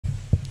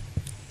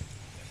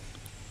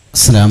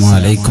السلام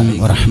عليكم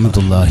ورحمة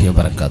الله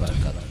وبركاته.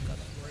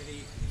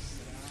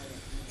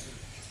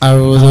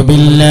 أعوذ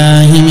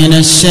بالله من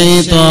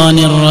الشيطان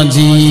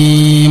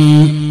الرجيم.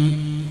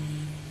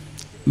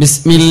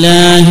 بسم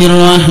الله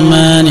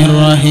الرحمن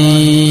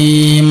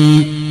الرحيم.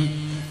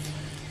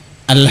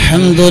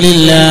 الحمد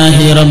لله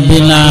رب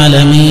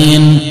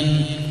العالمين،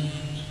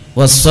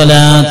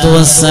 والصلاة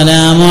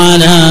والسلام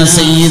على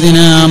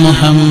سيدنا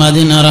محمد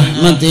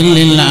رحمة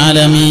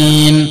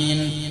للعالمين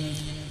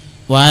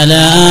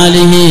وعلى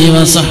آله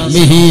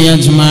وصحبه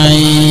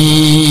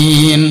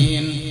أجمعين.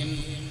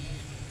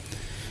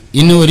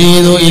 إن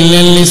أريد إلا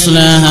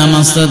الإصلاح ما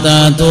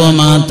استطعت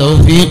وما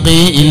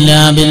توفيقي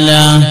إلا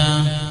بالله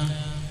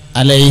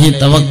عليه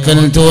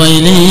توكلت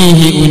وإليه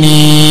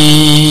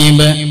أنيب.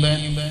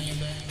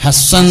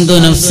 حصنت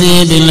نفسي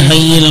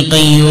بالحي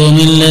القيوم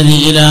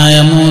الذي لا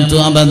يموت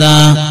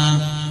أبدا،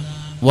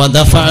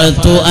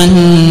 ودفعت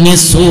عني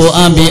السوء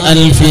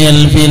بألف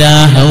ألف لا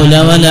حول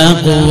ولا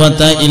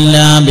قوة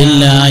إلا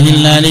بالله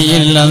العلي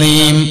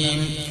العظيم.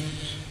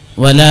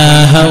 ولا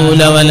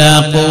حول ولا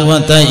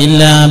قوة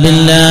إلا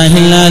بالله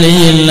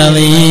العلي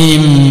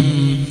العظيم.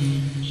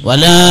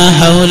 ولا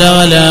حول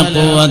ولا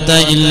قوة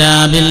إلا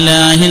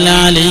بالله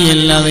العلي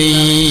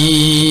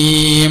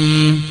العظيم.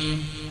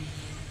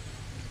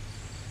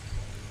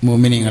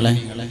 മുഅ്മിനീങ്ങളെ,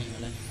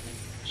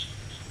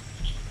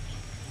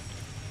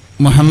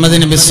 മുഹമ്മദ്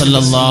നബി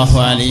സല്ലല്ലാഹു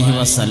അലൈഹി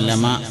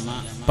വസല്ലമ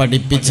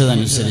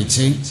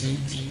പഠിപ്പിച്ചതനുസരിച്ച്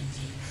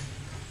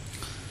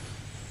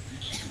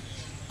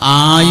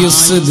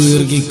ആയുസ്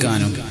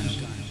ദീർഘിക്കാനും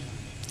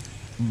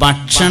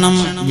ഭക്ഷണം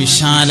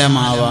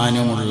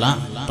വിശാലമാവാനുമുള്ള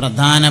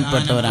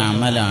പ്രധാനപ്പെട്ട ഒരു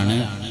അമലാണ്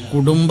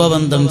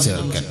കുടുംബബന്ധം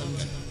ചേർക്കൽ.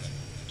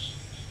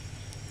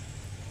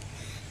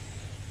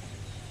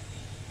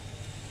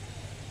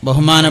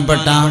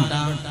 ബഹുമാനപ്പെട്ട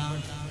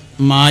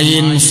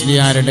മായീൻ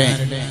മുസ്ലിയാരുടെ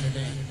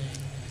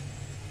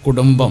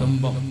കുടുംബം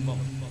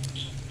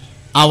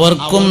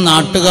അവർക്കും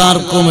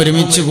നാട്ടുകാർക്കും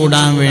ഒരുമിച്ച്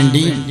കൂടാൻ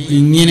വേണ്ടി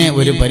ഇങ്ങനെ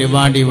ഒരു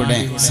പരിപാടി ഇവിടെ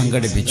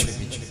സംഘടിപ്പിച്ചു.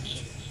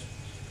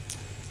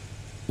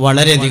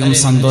 വളരെയധികം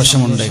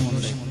സന്തോഷമുണ്ട്.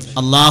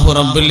 അല്ലാഹു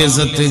റബ്ബുൽ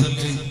ഇസ്സത്ത്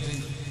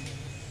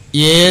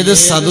ഏത്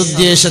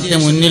സദുദ്ദേശത്തെ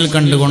മുന്നിൽ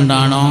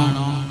കണ്ടുകൊണ്ടാണോ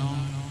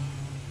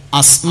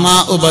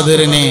അസ്മാഉ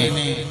ബദറിനെ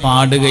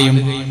പാടുകയും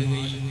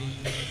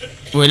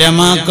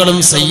ഉലമാക്കളും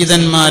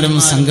സയ്യിദന്മാരും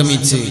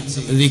സംഗമിച്ച്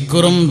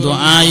ദിക്റും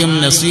ദുആയും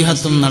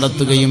നസീഹത്തും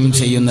നടത്തുകയും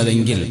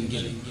ചെയ്യുന്നതെങ്കിൽ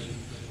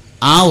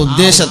ആ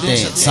ഉദ്ദേശത്തെ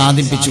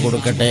സാധിപ്പിച്ചു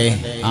കൊടുക്കട്ടെ,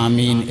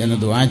 ആമീൻ എന്ന്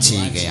ദുആ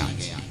ചെയ്യുകയാണ്.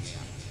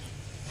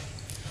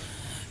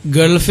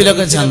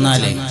 ഗൾഫിലൊക്കെ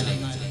ചെന്നാലേ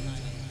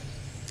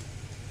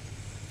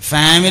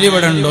ഫാമിലി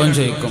ഇവിടെ ഉണ്ടോന്ന്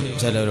ചോദിക്കും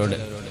ചിലരോട്.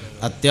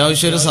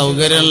 അത്യാവശ്യം ഒരു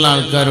സൗകര്യമുള്ള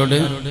ആൾക്കാരോട്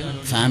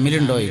ഫാമിലി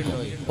ഉണ്ടോ ചോദിക്കും.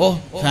 ഓ,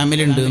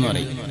 ഫാമിലി ഉണ്ട് എന്ന്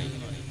പറയും.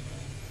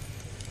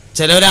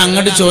 ചിലവരെ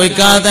അങ്ങോട്ട്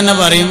ചോദിക്കാതെ തന്നെ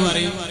പറയും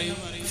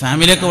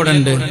ഫാമിലിയൊക്കെ ഇവിടെ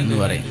ഉണ്ട് എന്ന്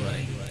പറയും.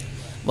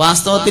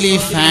 വാസ്തവത്തിൽ ഈ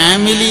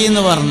ഫാമിലി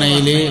എന്ന്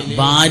പറഞ്ഞതില്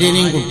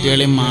ഭാര്യനെയും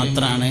കുട്ടികളെയും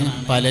മാത്രമാണ്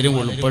പലരും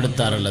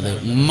ഉൾപ്പെടുത്താറുള്ളത്.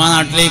 ഉമ്മ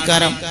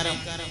നാട്ടിലേക്കാരം,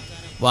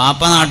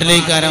 വാപ്പ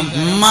നാട്ടിലേക്കാരം.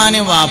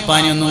 ഉമ്മാനെയും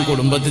വാപ്പാനെയും ഒന്നും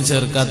കുടുംബത്തിൽ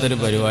ചേർക്കാത്തൊരു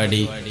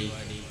പരിപാടി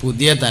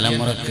പുതിയ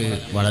തലമുറക്ക്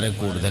വളരെ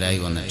കൂടുതലായി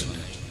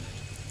വന്നിട്ടുണ്ട്.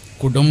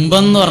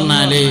 കുടുംബം എന്ന്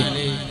പറഞ്ഞാല്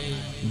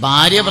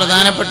ഭാര്യ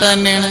പ്രധാനപ്പെട്ട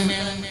തന്നെയാണ്,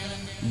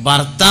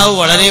 ഭർത്താവ്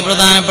വളരെ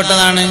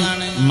പ്രധാനപ്പെട്ടതാണ്,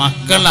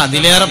 മക്കൾ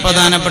അതിലേറെ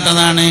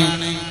പ്രധാനപ്പെട്ടതാണ്,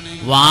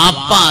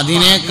 വാപ്പ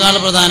അതിനേക്കാൾ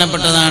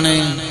പ്രധാനപ്പെട്ടതാണ്,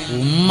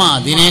 ഉമ്മ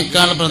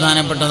അതിനേക്കാൾ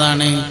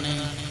പ്രധാനപ്പെട്ടതാണ്,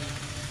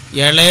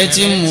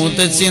 ഇളയച്ചിയും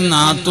മൂത്തച്ചിയും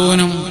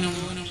നാത്തൂനും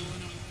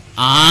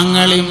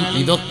ആങ്ങളിയും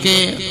ഇതൊക്കെ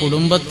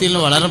കുടുംബത്തിൽ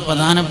വളരെ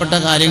പ്രധാനപ്പെട്ട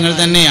കാര്യങ്ങൾ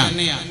തന്നെയാണ്.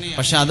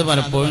 പക്ഷെ അത്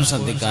പലപ്പോഴും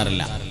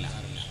ശ്രദ്ധിക്കാറില്ല.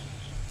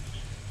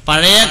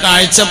 പഴയ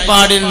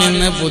കാഴ്ചപ്പാടിൽ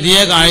നിന്ന് പുതിയ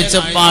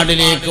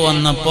കാഴ്ചപ്പാടിലേക്ക്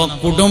വന്നപ്പോൾ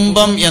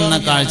കുടുംബം എന്ന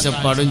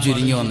കാഴ്ചപ്പാടും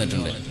ചുരുങ്ങി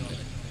വന്നിട്ടുണ്ട്.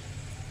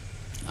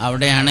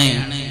 അവിടെയാണ്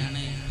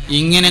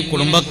ഇങ്ങനെ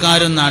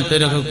കുടുംബക്കാരും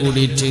നാട്ടുകാരൊക്കെ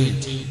കൂടിയിട്ട്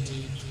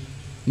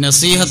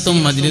നസീഹത്തും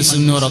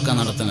മജ്ലിസും നൂറൊക്കെ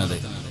നടത്തുന്നത്.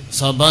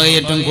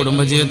 സ്വാഭാവികമായിട്ടും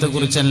കുടുംബജീവിതത്തെ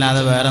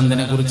കുറിച്ചല്ലാതെ വേറെ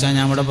എന്തിനെ കുറിച്ചാണ്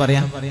ഞാൻ ഇവിടെ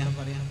പറയാം?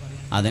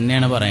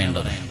 അതന്നെയാണ്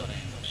പറയേണ്ടത്.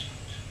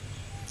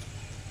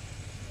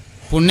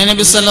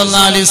 പുണ്യനബി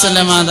സല്ലല്ലാഹു അലൈഹി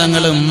വസല്ലം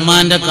തങ്ങൾ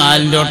ഉമ്മാന്റെ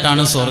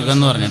കാലിൻ്റോട്ടാണ് സ്വർഗം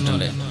എന്ന്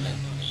പറഞ്ഞിട്ടുണ്ട്.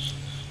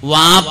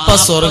 വാപ്പ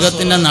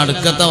സ്വർഗത്തിന്റെ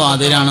നടുക്കത്തെ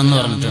വാതിലാണെന്ന്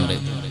പറഞ്ഞിട്ടുണ്ട്.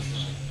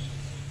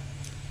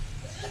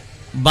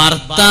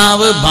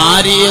 ഭർത്താവ്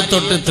ഭാര്യയെ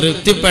തൊട്ട്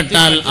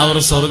തൃപ്തിപ്പെട്ടാൽ അവർ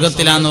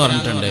സ്വർഗത്തിലാന്ന്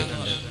പറഞ്ഞിട്ടുണ്ട്.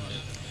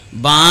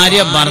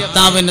 ഭാര്യ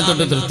ഭർത്താവിനെ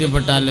തൊട്ട്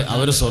തൃപ്തിപ്പെട്ടാൽ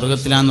അവർ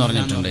സ്വർഗത്തിലാന്ന്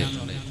പറഞ്ഞിട്ടുണ്ട്.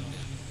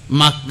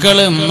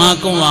 മക്കള്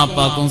ഉമ്മാക്കും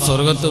വാപ്പാക്കും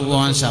സ്വർഗത്ത്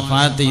പോകാൻ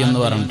ശഫാഅത്ത് എന്ന്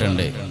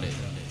പറഞ്ഞിട്ടുണ്ട്.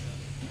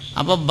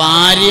 അപ്പൊ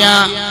ഭാര്യ,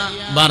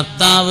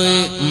 ഭർത്താവ്,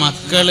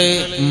 മക്കള്,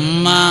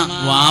 ഉമ്മ,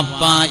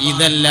 വാപ്പ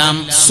ഇതെല്ലാം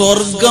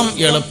സ്വർഗം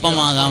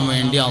എളുപ്പമാകാൻ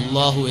വേണ്ടി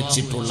അള്ളാഹു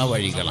വെച്ചിട്ടുള്ള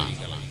വഴികളാണ്.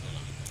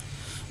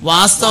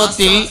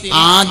 വാസ്തവത്തിൽ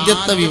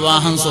ആദ്യത്തെ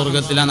വിവാഹം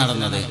സ്വർഗത്തിലാണ്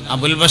നടന്നത്.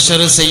 അബുൽ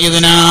ബഷർ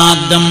സയ്യിദുനാ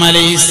ആദം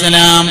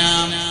അലൈഹിസ്സലാം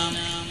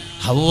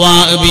ഹവ്വാ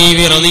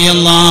ബീവി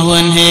റളിയല്ലാഹു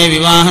അൻഹയെ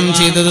വിവാഹം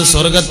ചെയ്തത്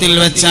സ്വർഗത്തിൽ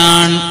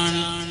വെച്ചാണ്.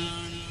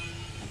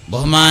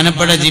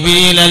 ബഹുമാനപ്പെട്ട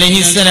ജിബ്രീൽ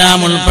അലൈഹിസ്സലാം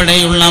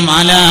ഉൾപ്പെടെയുള്ള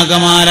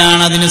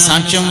മാലാഖമാരാണ് അതിന്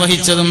സാക്ഷ്യം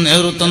വഹിച്ചതും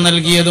നേതൃത്വം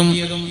നൽകിയതും.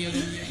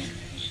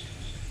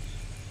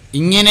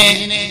 ഇങ്ങനെ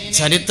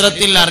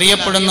ചരിത്രത്തിൽ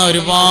അറിയപ്പെടുന്ന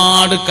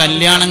ഒരുപാട്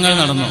കല്യാണങ്ങൾ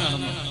നടന്നു.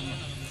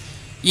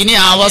 ഇനി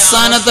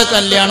അവസാനത്തെ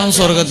കല്യാണം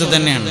സ്വർഗത്തിൽ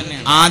തന്നെയാണ്.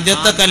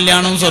 ആദ്യത്തെ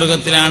കല്യാണം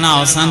സ്വർഗത്തിലാണ്,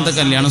 അവസാനത്തെ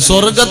കല്യാണം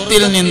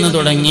സ്വർഗത്തിൽ നിന്ന്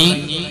തുടങ്ങി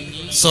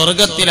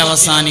സ്വർഗത്തിൽ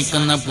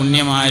അവസാനിക്കുന്ന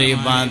പുണ്യമായ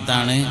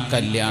ഇബാദത്താണ്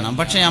കല്യാണം.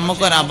 പക്ഷെ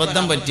നമുക്കൊരു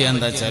അബദ്ധം പറ്റിയ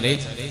എന്താ വെച്ചാല്,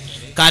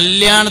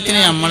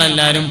 കല്യാണത്തിന്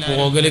നമ്മളെല്ലാരും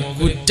പോകല്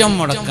കുറ്റം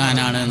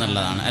മുടക്കാനാണ്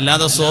എന്നുള്ളതാണ്.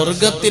 അല്ലാതെ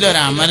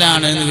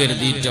സ്വർഗത്തിലൊരമലാണ് എന്ന്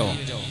കരുതിയിട്ടോ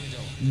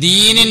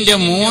ദീനിന്റെ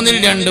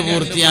 2/3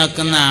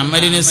 പൂർത്തിയാക്കുന്ന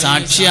അമലിന്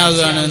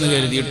സാക്ഷിയാകുകയാണ് എന്ന്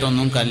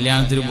കരുതിയിട്ടൊന്നും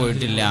കല്യാണത്തിന്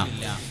പോയിട്ടില്ല.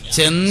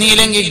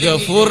 ചെന്നില്ലെങ്കിൽ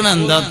ഗഫൂറിന്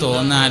എന്താ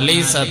തോന്നുക,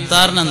 അല്ലെങ്കിൽ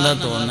സത്താറിന് എന്താ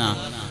തോന്നുക,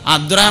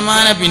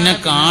 അബ്ദുറഹ്മാനെ പിന്നെ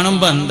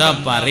കാണുമ്പോ എന്താ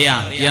പറയാ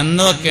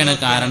എന്നതൊക്കെയാണ്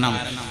കാരണം.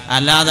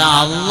 അല്ലാതെ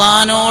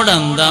അള്ളാനോട്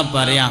എന്താ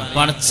പറയാ,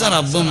 പടച്ച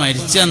റബ്ബ്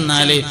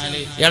മരിച്ചെന്നാല്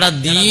എടാ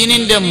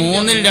ദീനിന്റെ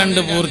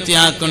 2/3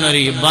 പൂർത്തിയാക്കുന്ന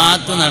ഒരു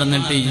ഇബാദത്ത്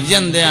നടന്നിട്ട്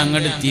ഇജ്ജെന്തേ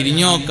അങ്ങോട്ട്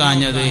തിരിഞ്ഞു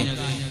നോക്കാഞ്ഞത്,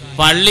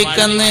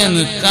 പള്ളിക്കന്ന്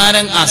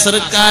നിക്കാരം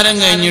അസർക്കാരം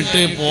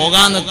കഴിഞ്ഞിട്ട്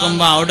പോകാൻ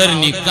നിൽക്കുമ്പോ അവിടെ ഒരു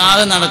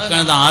നിക്കാഹ്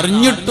നടക്കുന്നത്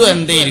അറിഞ്ഞിട്ടും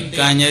എന്തേ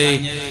ഇരിക്കാഞ്ഞത്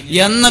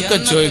എന്നൊക്കെ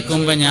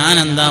ചോദിക്കുമ്പോ ഞാൻ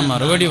എന്താ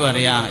മറുപടി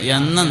പറയാ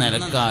എന്ന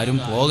നിലക്ക് ആരും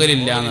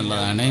പോകലില്ല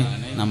എന്നുള്ളതാണ്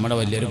നമ്മുടെ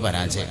വലിയൊരു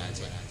പരാജയം.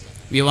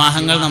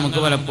 വിവാഹങ്ങൾ നമുക്ക്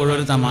പലപ്പോഴും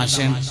ഒരു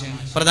തമാശയാണ്.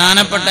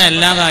 പ്രധാനപ്പെട്ട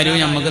എല്ലാ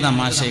കാര്യവും നമുക്ക്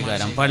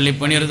തമാശക്കാരം.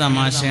 പള്ളിപ്പണി ഒരു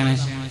തമാശയാണ്,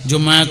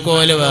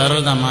 ജുമാക്കോല്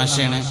വേറൊരു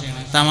തമാശയാണ്,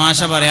 തമാശ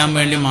പറയാൻ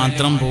വേണ്ടി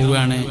മാത്രം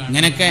പോവുകയാണ്.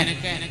 ഇങ്ങനെയൊക്കെ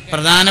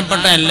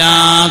പ്രധാനപ്പെട്ട എല്ലാ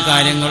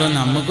കാര്യങ്ങളും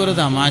നമുക്കൊരു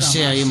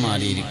തമാശയായി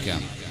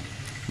മാറിയിരിക്കുകയാണ്.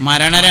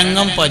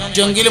 മരണരംഗം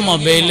പറ്റുമെങ്കിൽ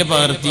മൊബൈലിൽ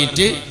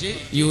പകർത്തിയിട്ട്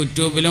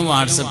യൂട്യൂബിലും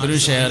വാട്സപ്പിലും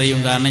ഷെയർ ചെയ്യും.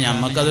 കാരണം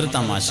നമുക്കതൊരു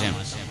തമാശയാണ്.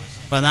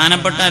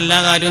 പ്രധാനപ്പെട്ട എല്ലാ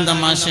കാര്യവും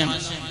തമാശയാണ്,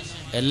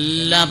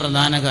 എല്ലാ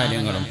പ്രധാന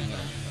കാര്യങ്ങളും.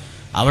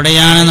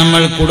 അവിടെയാണ്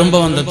നമ്മൾ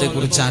കുടുംബബന്ധത്തെ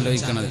കുറിച്ച്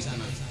ആലോചിക്കുന്നത്.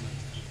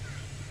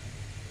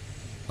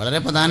 വളരെ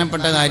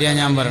പ്രധാനപ്പെട്ട കാര്യമാണ്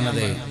ഞാൻ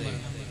പറഞ്ഞത്.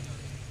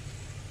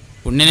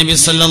 പുണ്യനബി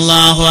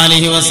സല്ലല്ലാഹു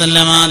അലൈഹി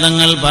വസല്ലമ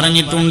തങ്ങൾ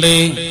പറഞ്ഞിട്ടുണ്ട്,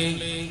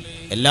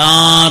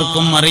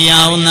 എല്ലാവർക്കും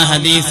അറിയാവുന്ന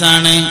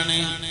ഹദീസാണ്,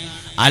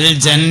 അൽ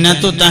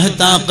ജന്നത്തു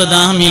തഹ്ത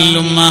അഖ്ദാമിൽ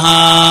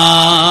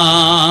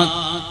ഉമ്മഹാത്ത്.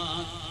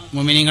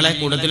 മുഅ്മിനീങ്ങളെ,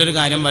 കൂട്ടത്തിലൊരു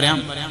കാര്യം പറയാം.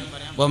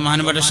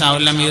 ബഹുമാനപ്പെട്ട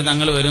ഷാവുൽ അമീദ്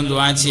തങ്ങൾ വരും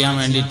ദുആ ചെയ്യാൻ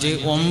വേണ്ടിയിട്ട്.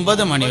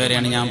 9 മണി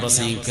വരെയാണ് ഞാൻ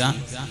പ്രസംഗിക്കുക.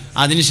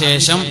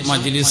 അതിനുശേഷം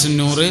മജ്ലിസുൻ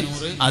നൂർ,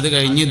 അത്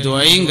കഴിഞ്ഞ്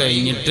ദുആയും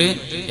കഴിഞ്ഞിട്ട്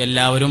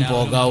എല്ലാവരും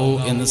പോകാവൂ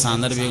എന്ന്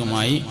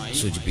സാന്ദർഭികമായി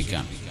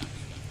സൂചിപ്പിക്കാം.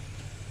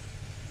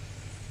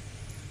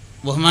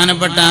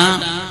 ബഹുമാനപ്പെട്ട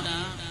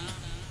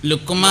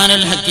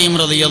ലുക്മാനുൽ ഹക്കീം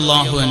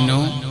റളിയല്ലാഹു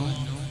അൻഹു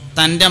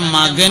തന്റെ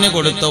മകന്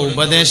കൊടുത്ത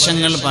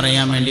ഉപദേശങ്ങൾ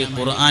പറയാൻ വേണ്ടി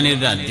ഖുർആനിൽ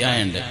ഒരു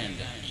അധ്യായമുണ്ട്,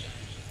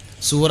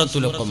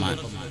 സൂറത്തുൽ ലുഖ്മാൻ.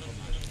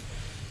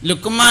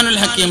 ലുക്മാനുൽ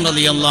ഹക്കീം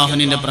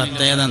റളിയല്ലാഹുവിന്റെ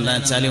പ്രത്യേകത എന്താ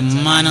വെച്ചാൽ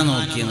ഉമ്മാനെ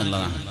നോക്കി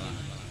എന്നുള്ളതാണ്.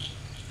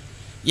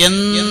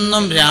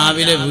 എന്നും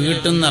രാവിലെ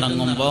വീട്ടിൽ നിന്ന്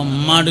ഇറങ്ങുമ്പോ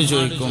ഉമ്മാട്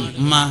ചോദിക്കും,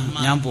 ഉമ്മ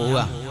ഞാൻ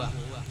പോവാ,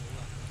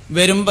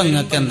 വരുമ്പോ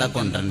നിങ്ങൾക്ക് എന്താ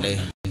കൊണ്ടുവരണ്ടേ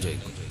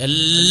ചോദിക്കും.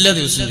 എല്ലാ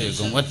ദിവസവും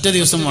ചോദിക്കും, ഒറ്റ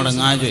ദിവസം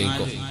മുടങ്ങാൻ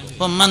ചോദിക്കും.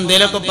 അപ്പൊ ഉമ്മ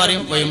എന്തേലൊക്കെ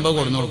പറയും, വരുമ്പോ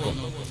കൊടുന്നു കൊടുക്കും.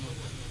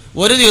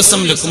 ഒരു ദിവസം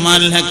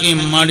ലുക്മാനുൽ ഹക്കീം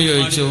ഉമ്മാട്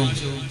ചോദിച്ചു,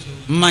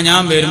 ഉമ്മ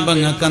ഞാൻ വരുമ്പോ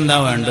നിങ്ങൾക്ക് എന്താ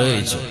വേണ്ടത്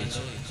ചോദിച്ചു.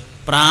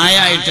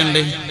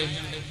 പ്രായമായിട്ടുണ്ട്,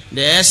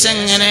 ദേശം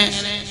ഇങ്ങനെ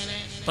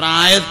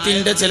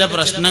പ്രായത്തിന്റെ ചില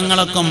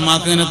പ്രശ്നങ്ങളൊക്കെ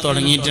ഉമ്മാക്ക് ഇങ്ങനെ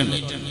തുടങ്ങിയിട്ടുണ്ട്.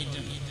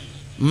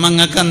 ഉമ്മ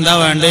നിങ്ങൾക്ക് എന്താ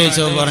വേണ്ടത്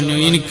ചോദിച്ചോ. പറഞ്ഞു,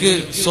 എനിക്ക്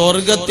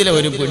സ്വർഗത്തിലെ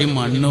ഒരു പിടി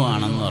മണ്ണ്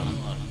വേണമെന്ന് പറഞ്ഞു.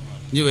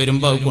 ഇനി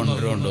വരുമ്പോ അത്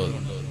കൊണ്ടുവരുണ്ടോ.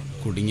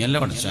 കുടുങ്ങിയല്ല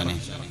പഠിച്ചാനെ.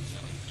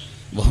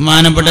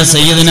 ബഹുമാനപ്പെട്ട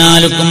സയ്യിദുനാ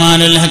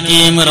ലുക്മാനുൽ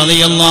ഹക്കീം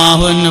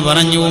റളിയല്ലാഹു അൻഹു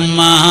പറഞ്ഞു, ഉമ്മ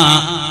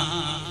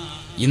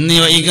ഇന്ന്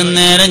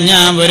വൈകുന്നേരം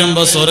ഞാൻ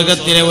വരുമ്പോ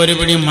സ്വർഗത്തിലെ ഒരു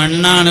പിടി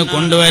മണ്ണാണ്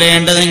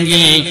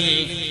കൊണ്ടുവരേണ്ടതെങ്കിൽ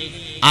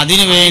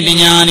അതിനുവേണ്ടി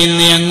ഞാൻ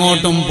ഇന്ന്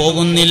എങ്ങോട്ടും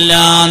പോകുന്നില്ല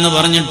എന്ന്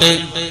പറഞ്ഞിട്ട്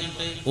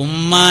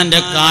ഉമ്മാന്റെ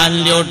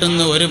കാലിന്റെ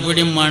ഒട്ടുന്ന് ഒരു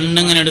പിടി മണ്ണ്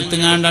ഇങ്ങനെ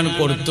എടുത്തുങ്ങാണ്ടാണ്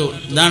കൊടുത്തു.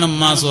 ഇതാണ്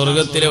ഉമ്മ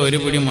സ്വർഗത്തിലെ ഒരു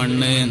പിടി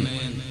മണ്ണ്.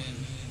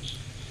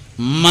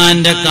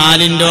 ഉമ്മാന്റെ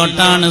കാലിന്റെ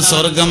ഓട്ടാണ്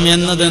സ്വർഗം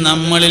എന്നത്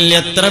നമ്മളിൽ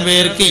എത്ര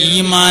പേർക്ക്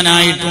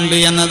ഈമാനായിട്ടുണ്ട്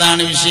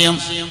എന്നതാണ് വിഷയം.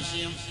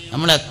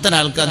 നമ്മൾ എത്ര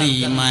ആൾക്കത്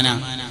ഈമാനാ?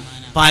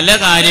 പല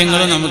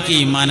കാര്യങ്ങളും നമുക്ക്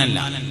ഈമാനല്ല.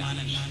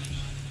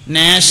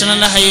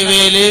 നാഷണൽ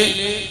ഹൈവേയില്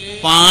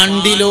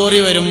പാണ്ടി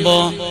ലോറി വരുമ്പോ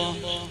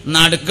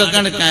നടുക്കൊക്കെ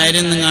കയറി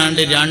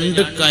നിങ്ങാണ്ട്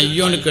 2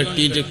 കയ്യോണ്ട്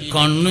കെട്ടിയിട്ട്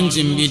കണ്ണും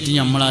ചിമ്പിയിട്ട്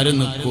നമ്മളാരും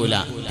നിൽക്കൂല,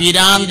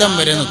 പിരാന്തം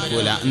വരെ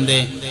നിൽക്കൂല. എന്തേ?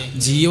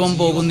 ജീവൻ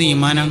പോകുന്ന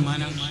ഈമാനാണ്.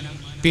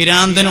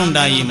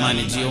 പിരാന്തനുണ്ടായി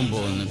ഈമാന്, ജീവൻ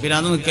പോകുന്നു.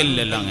 പിരാന്തം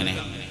നിൽക്കലില്ലല്ലോ. അങ്ങനെ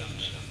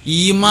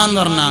ഈമാൻ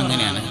എന്ന് പറഞ്ഞാൽ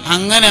അങ്ങനെയാണ്.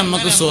 അങ്ങനെ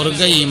നമുക്ക്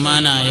സ്വർഗ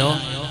ഈമാനായോ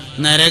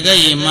നരക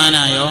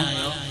ഈമാനായോ?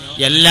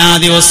 എല്ലാ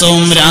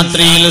ദിവസവും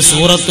രാത്രിയിൽ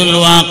സൂറത്തുൽ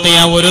വാഖിയ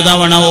ഒരു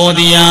തവണ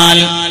ഓതിയാൽ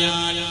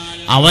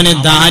അവന്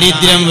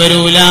ദാരിദ്ര്യം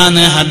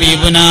വരൂലാന്ന്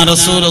ഹബീബുനാ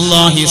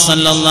റസൂലുള്ളാഹി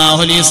സ്വല്ലല്ലാഹു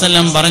അലൈഹി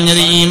വസല്ലം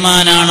പറഞ്ഞത്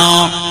ഈമാനാണോ?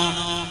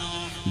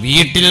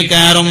 വീട്ടിൽ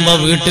കയറുമ്പോ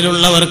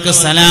വീട്ടിലുള്ളവർക്ക്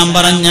സലാം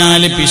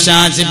പറഞ്ഞാൽ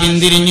പിശാച്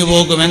പിന്തിരിഞ്ഞു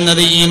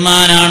പോകുമെന്നത്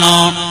ഈമാനാണോ?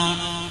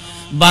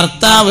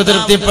 ഭർത്താവ്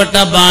തൃപ്തിപ്പെട്ട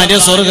ഭാര്യ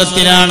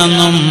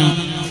സ്വർഗത്തിലാണെന്നും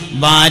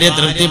ഭാര്യ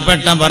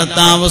തൃപ്തിപ്പെട്ട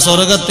ഭർത്താവ്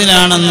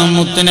സ്വർഗത്തിലാണെന്നും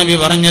മുത്തുനബി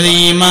പറഞ്ഞത്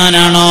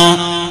ഈമാനാണോ?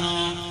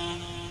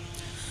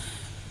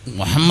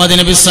 മുഹമ്മദ്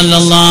മുഹമ്മദ് നബി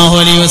സല്ലല്ലാഹു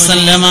അലൈഹി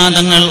വസല്ലമ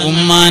തങ്ങൾ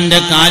ഉമ്മാന്റെ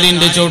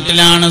കാലിന്റെ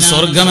ചോട്ടിലാണ്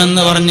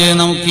സ്വർഗമെന്ന് പറഞ്ഞ്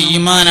നമുക്ക്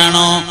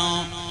ഈമാനാണോ?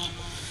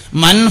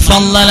 മൻ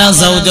ഫളല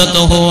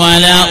സൗജതഹു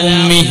അലാ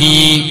ഉമ്മിഹി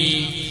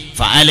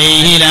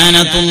ഫഅലൈഹി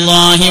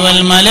ലഅനത്തുല്ലാഹി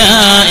വൽ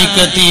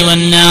മലായികതി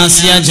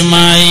വന്നാസി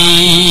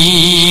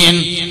അജ്മഈൻ.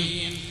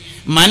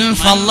 മൻ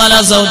ഫളല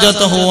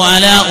സൗജതഹു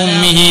അലാ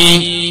ഉമ്മിഹി,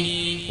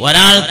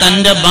 ഒരാൾ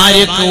തന്റെ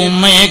ഭാര്യക്ക്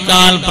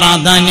ഉമ്മയേക്കാൾ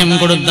പ്രാധാന്യം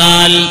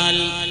കൊടുത്താൽ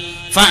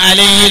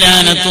ഫഅലൈഹി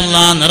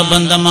ലഅനത്തുല്ലാഹ്,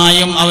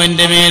 നിർബന്ധമായും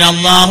അവന്റെ മേൽ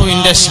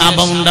അല്ലാഹുവിന്റെ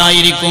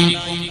ശാപമുണ്ടായിരിക്കും.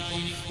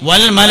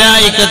 വൽ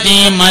മലായികതി,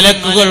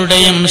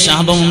 മലക്കുകളുടെയും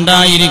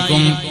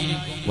ശാപമുണ്ടായിരിക്കും.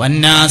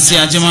 വന്നാസി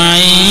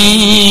അജ്മഈൻ,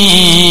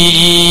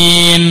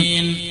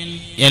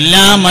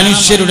 എല്ലാ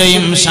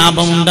മനുഷ്യരുടെയും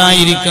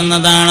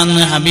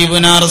ശാപമുണ്ടായിരിക്കുന്നതാണെന്ന്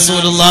ഹബീബുനാ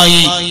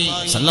റസൂലുള്ളാഹി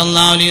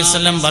സല്ലല്ലാഹു അലൈഹി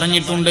വസല്ലം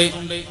പറഞ്ഞിട്ടുണ്ട്.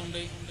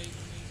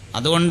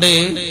 അതുകൊണ്ട്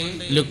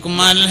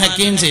ലുക്മാനുൽ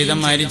ഹക്കീം ചെയ്ത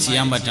മാതിരി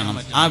ചെയ്യാൻ പറ്റണം.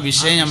 ആ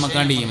വിഷയം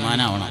നമുക്കാണ്ട്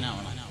ഈമാനാവണം.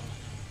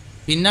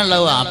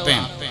 പിന്നുള്ളത്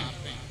വാപ്പയാണ്.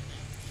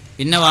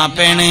 പിന്നെ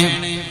വാപ്പയാണ്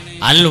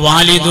അൽ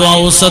വാലിദു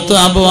ഔസത്തു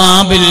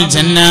അബ്വാബിൽ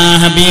ജന്ന,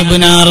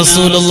 ഹബീബുനാ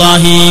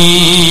റസൂലുള്ളാഹി.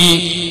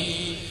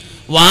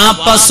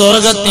 വാപ്പ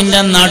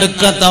സ്വർഗത്തിന്റെ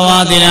നടുക്കത്തെ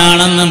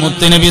വാതിലാണെന്ന്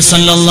മുത്തുനബി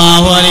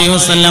സല്ലല്ലാഹു അലൈഹി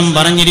വസല്ലം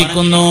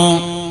പറഞ്ഞിരിക്കുന്നു.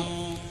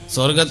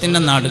 സ്വർഗത്തിന്റെ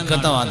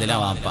നടുക്കത്തെ വാതിലാ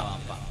വാപ്പ,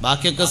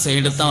 ബാക്കിയൊക്കെ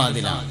സൈഡത്തെ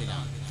വാതിലാണ്.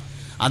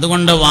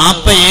 അതുകൊണ്ട്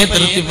വാപ്പയെ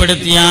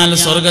തൃപ്തിപ്പെടുത്തിയാൽ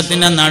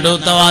സ്വർഗത്തിന്റെ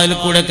നടുത്ത വാതിൽ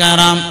കൂടെ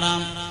കയറാം.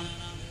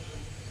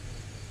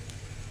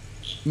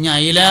 ഇനി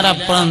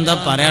അയിലേറപ്പുറം എന്താ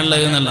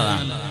പറയാനുള്ളത്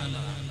എന്നുള്ളതാണ്.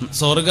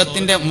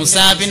 സ്വർഗത്തിന്റെ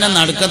മുസാഫിന്റെ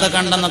നടുക്കത്തെ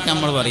കണ്ടെന്നൊക്കെ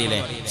നമ്മൾ പറയില്ലേ,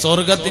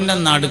 സ്വർഗത്തിന്റെ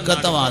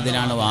നടുക്കത്തെ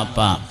വാതിലാണ് വാപ്പ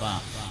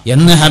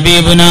എന്ന്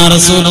ഹബീബുനാ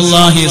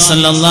റസൂലുള്ളാഹി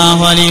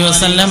സ്വല്ലല്ലാഹു അലൈഹി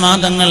വസല്ലം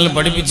തങ്ങൾ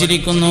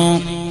പഠിപ്പിച്ചിരിക്കുന്നു.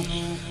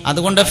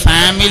 അതുകൊണ്ട്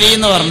ഫാമിലി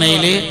എന്ന്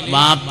പറഞ്ഞതില്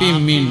വാപ്പി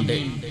ഉമ്മയുണ്ട്.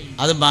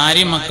 അത്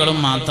ഭാര്യയും മക്കളും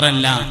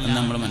മാത്രമല്ല എന്ന്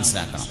നമ്മൾ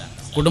മനസ്സിലാക്കണം.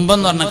 കുടുംബം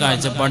എന്ന് പറഞ്ഞ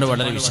കാഴ്ചപ്പാട്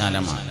വളരെ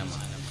വിശാലമാണ്.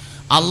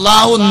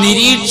 അള്ളാഹു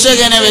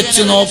നിരീക്ഷകനെ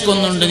വെച്ച്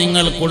നോക്കുന്നുണ്ട്,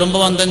 നിങ്ങൾ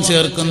കുടുംബബന്ധം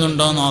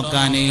ചേർക്കുന്നുണ്ടോ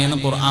നോക്കാൻ എന്ന്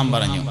ഖുർആൻ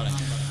പറഞ്ഞു.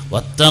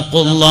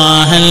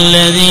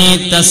 വത്തഖുല്ലാഹല്ലദീ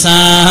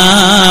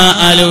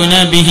തസാഅലൂന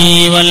ബിഹി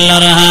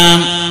വല്ലർഹാം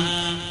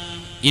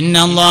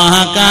ഇന്നല്ലാഹ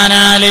കാന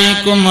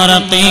അലൈക്കും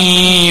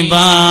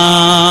റഖീബാ.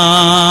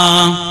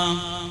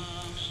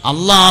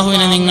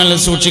 അള്ളാഹുവിനെ നിങ്ങൾ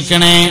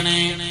സൂക്ഷിക്കണേ,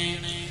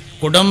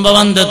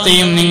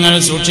 കുടുംബബന്ധത്തെയും നിങ്ങൾ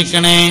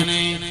സൂക്ഷിക്കണേ.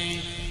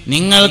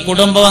 നിങ്ങൾ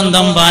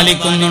കുടുംബബന്ധം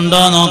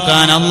പാലിക്കുന്നുണ്ടോ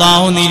നോക്കാൻ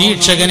അള്ളാഹു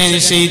നിരീക്ഷകനെ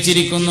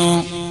നിശ്ചയിച്ചിരിക്കുന്നു.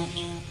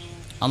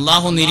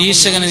 അള്ളാഹു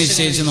നിരീക്ഷകനെ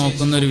നിശ്ചയിച്ച്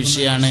നോക്കുന്ന ഒരു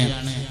വിഷയമാണ്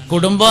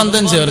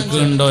കുടുംബബന്ധം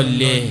ചേർക്കുന്നുണ്ടോ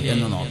ഇല്ലേ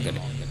എന്ന് നോക്കല്.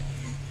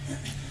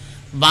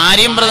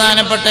 ഭാര്യയും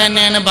പ്രധാനപ്പെട്ട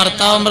തന്നെയാണ്,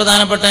 ഭർത്താവും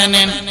പ്രധാനപ്പെട്ട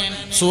തന്നെയാണ്.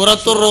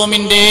 സൂറത്തുർ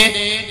റൂമിന്റെ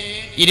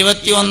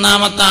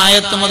 21-ാമത്തെ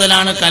ആയത്ത്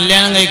മുതലാണ്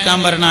കല്യാണം കഴിക്കാൻ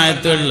പറഞ്ഞ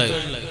ആയത്തുകളിൽ.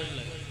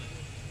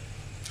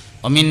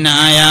 ومن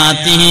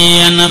آياته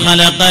أن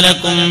خلق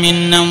لكم من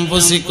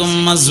أنفسكم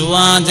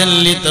أزواجا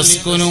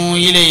لتسكنوا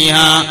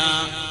إليها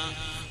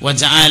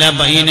وجعل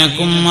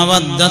بينكم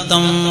مودة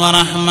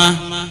ورحمة.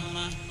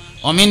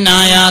 ومن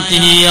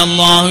آياته,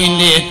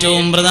 അല്ലാഹുവിന്റെ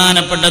ഏറ്റവും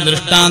പ്രധാനപ്പെട്ട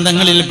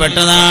ദൃഷ്ടാന്തങ്ങളിൽ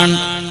പെട്ടതാണ്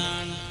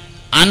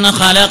അൻ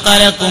ഖലഖ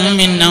ലക്കും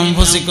മിൻ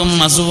അൻഫുസിക്കും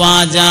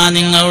അസ്വാജ,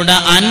 നിങ്ങളുടെ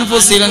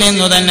അൻഫുസിൽ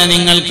നിന്നു തന്നെ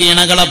നിങ്ങൾക്ക്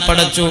ഇണകളെ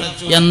പടച്ചു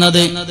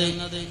എന്നത്.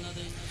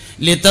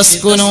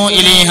 ലിതസ്കുനു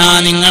ഇലൈഹ,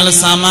 നിങ്ങൾ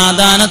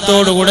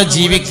സമാധാനത്തോടുകൂടെ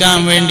ജീവിക്കാൻ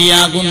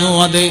വേണ്ടിയാകുന്നു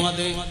അത്.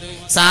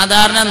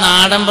 സാധാരണ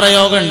നാടൻ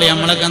പ്രയോഗമുണ്ട്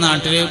നമ്മളൊക്കെ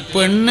നാട്ടില്,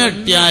 പെണ്ണ്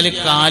കെട്ടിയാല്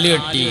കാല്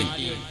കെട്ടി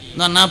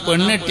എന്ന് പറഞ്ഞാൽ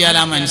പെണ്ണ് കെട്ടിയാൽ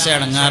ആ മനുഷ്യൻ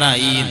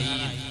ഇടങ്ങാറായി.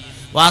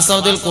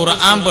 വാസ്തവത്തിൽ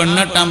ഖുർആൻ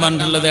പെണ്ണെട്ടാൻ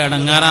പറഞ്ഞിട്ടുള്ളത്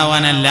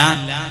ഇടങ്ങാറാവാനല്ല,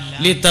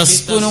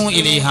 ലിതസ്കുനു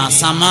ഇലൈഹ,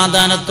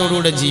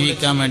 സമാധാനത്തോടുകൂടെ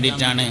ജീവിക്കാൻ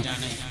വേണ്ടിയിട്ടാണ്.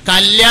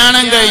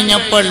 കല്യാണം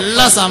കഴിഞ്ഞപ്പോ ഉള്ള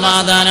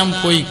സമാധാനം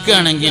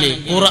പൊയ്ക്കുകയാണെങ്കിൽ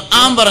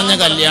ഖുർആൻ പറഞ്ഞ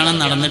കല്യാണം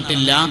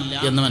നടന്നിട്ടില്ല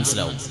എന്ന്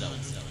മനസ്സിലാവും.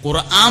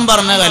 ഖുർആൻ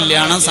പറഞ്ഞ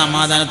കല്യാണം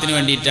സമാധാനത്തിന്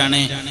വേണ്ടിയിട്ടാണ്,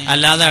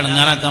 അല്ലാതെ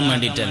ഇടങ്ങാറാക്കാൻ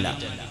വേണ്ടിയിട്ടല്ല.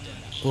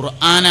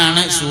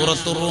 ഖുർആനാണ്,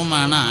 സൂറത്തുർ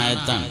റൂമാണ്,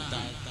 ആയത്താണ്.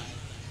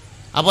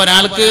 അപ്പൊ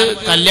ഒരാൾക്ക്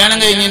കല്യാണം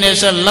കഴിഞ്ഞതിന്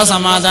ശേഷം ഉള്ള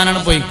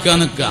സമാധാനമാണ് പൊയ്ക്കുക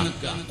നിൽക്കുക.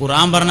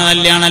 ഖുർആൻ പറഞ്ഞ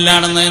കല്യാണം അല്ല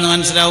നടന്നതെന്ന്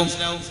മനസ്സിലാവും.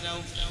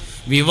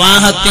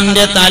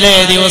 വിവാഹത്തിന്റെ തലേ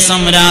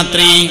ദിവസം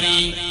രാത്രി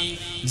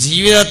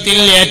ജീവിതത്തിൽ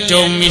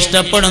ഏറ്റവും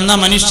ഇഷ്ടപ്പെടുന്ന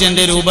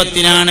മനുഷ്യന്റെ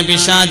രൂപത്തിലാണ്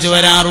പിശാച്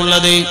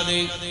വരാറുള്ളത്.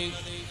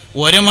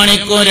 1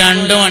 മണിക്കും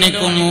 2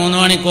 മണിക്കും 3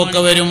 മണിക്കും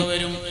ഒക്കെ വരും.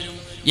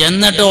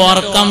 എന്നിട്ട്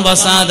ഉറക്കം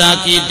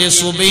വസാദാക്കിയിട്ട്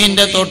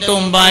സുബഹിന്റെ തൊട്ട്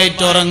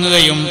മുമ്പായിട്ട്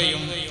ഉറങ്ങുകയും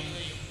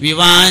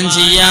വിവാഹം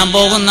ചെയ്യാൻ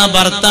പോകുന്ന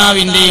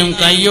ഭർത്താവിന്റെയും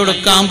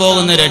കൈയൊടുക്കാൻ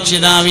പോകുന്ന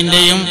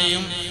രക്ഷിതാവിന്റെയും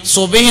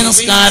സുബഹി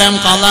നിസ്കാരം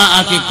ഖളാ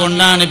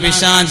ആക്കിക്കൊണ്ടാണ്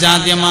പിശാച്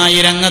ആദ്യമായി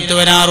രംഗത്ത്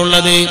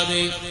വരാറുള്ളത്.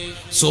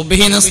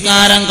 സുബഹി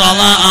നിസ്കാരം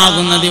ഖളാ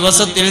ആകുന്ന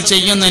ദിവസത്തിൽ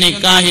ചെയ്യുന്ന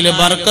നിക്കാഹില്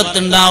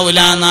ബർക്കത്തുണ്ടാവൂല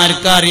എന്ന്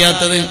ആർക്കാ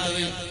അറിയാത്തത്?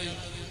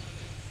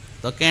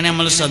 ഇതൊക്കെയാണ്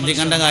നമ്മൾ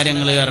ശ്രദ്ധിക്കേണ്ട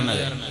കാര്യങ്ങൾ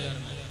പറഞ്ഞത്.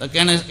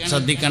 ഇതൊക്കെയാണ്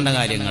ശ്രദ്ധിക്കേണ്ട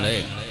കാര്യങ്ങള്.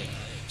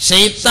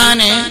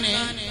 ശൈത്താന്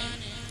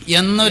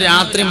എന്നു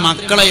രാത്രി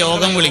മക്കളെ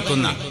യോഗം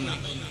വിളിക്കുന്ന,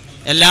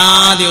 എല്ലാ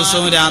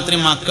ദിവസവും രാത്രി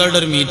മക്കളുടെ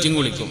ഒരു മീറ്റിംഗ്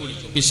വിളിക്കും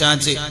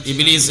പിശാച്,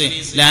 ഇബ്ലീസ്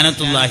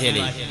ലഅനത്തുല്ലാഹി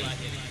അലൈഹി.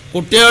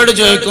 കുട്ടിയോട്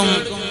ചോദിക്കും,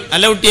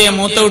 അല്ല കുട്ടിയെ,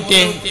 മൂത്ത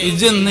കുട്ടിയെ,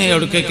 ഇജ്ജ് ഇന്ന്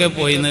എവിടേക്കൊക്കെ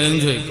പോയിന്ന്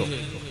ചോദിക്കും.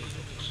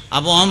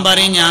 അപ്പൊ ഓൻ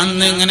പറയും, ഞാൻ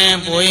ഇങ്ങനെ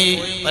പോയി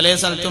പല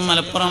സ്ഥലത്തും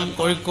മലപ്പുറം,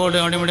 കോഴിക്കോട്,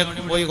 അവിടെ ഇവിടെ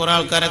പോയി കുറെ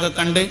ആൾക്കാരൊക്കെ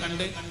കണ്ട്,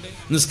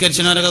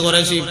 നിസ്കരിച്ചവരൊക്കെ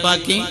കുറെ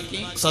സ്വീപ്പാക്കി,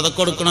 സദക്ക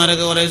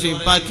കൊടുക്കണവരൊക്കെ കുറെ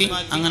സ്വീപ്പാക്കി,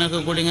 അങ്ങനെയൊക്കെ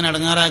കൂടി ഇങ്ങനെ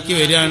അടങ്ങാറാക്കി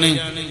വരികയാണ്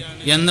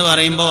എന്ന്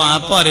പറയുമ്പോ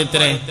വാപ്പ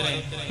അറിയത്രേ,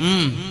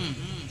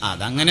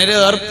 അതങ്ങനെ ഒരു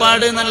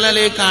ഏർപ്പാട്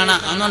എന്നുള്ളതിൽ കാണാം.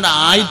 അതുകൊണ്ട്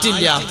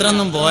ആയിട്ടില്ല,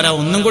 അത്രയൊന്നും പോരാ,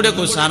 ഒന്നും കൂടി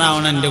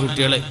ഉഷാറാവണം എന്റെ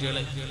കുട്ടികള്.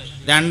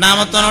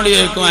 രണ്ടാമത്തോനോട്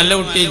ചോദിക്കും, അല്ല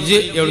കുട്ടി ഇജ്ജ്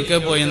എവിടേക്ക്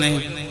പോയെന്ന്?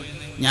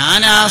 ഞാൻ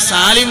ആ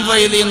സാലിം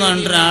ഫൈദി എന്ന്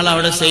പറഞ്ഞൊരാൾ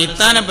അവിടെ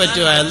ശൈത്താനെ പറ്റി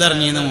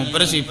വയലിറങ്ങിയെന്ന്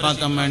മുപ്പര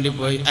സ്വീപ്പാക്കാൻ വേണ്ടി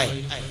പോയി.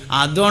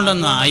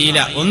 അതുകൊണ്ടൊന്നും ആയില്ല,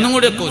 ഒന്നും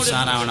കൂടി ഒക്കെ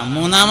ഉഷാറാവണം.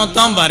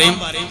 മൂന്നാമത്തോൻ പറയും,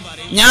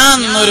 ഞാൻ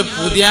ഒരു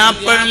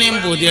പുതിയാപ്പള്ളിയും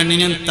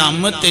പുതിയണ്ണിനും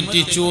തമ്മിൽ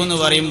തെറ്റിച്ചു എന്ന്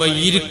പറയുമ്പോ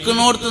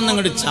ഇരിക്കണോടത്തുനിന്ന്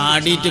ഇങ്ങോട്ട്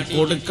ചാടിയിട്ട്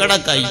കൊടുക്കട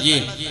കയ്യ്,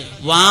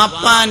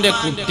 വാപ്പാന്റെ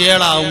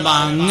കുട്ടികളാവുമ്പോ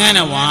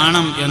അങ്ങനെ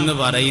വേണം എന്ന്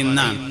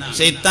പറയുന്നതാണ്.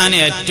 ശൈത്താന്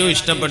ഏറ്റവും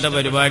ഇഷ്ടപ്പെട്ട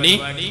പരിപാടി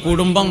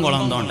കുടുംബം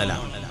കുളം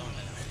തോണ്ടലാണ്.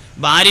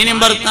 ഭാര്യനും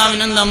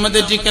ഭർത്താവിനും തമ്മിൽ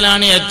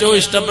തെറ്റിക്കലാണ് ഏറ്റവും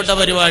ഇഷ്ടപ്പെട്ട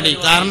പരിപാടി.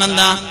 കാരണം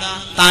എന്താ?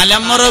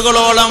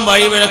 തലമുറകളോളം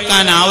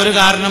വഴിവിഴക്കാൻ ആ ഒരു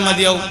കാരണം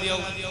മതിയാവും.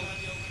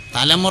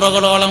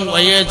 തലമുറകളോളം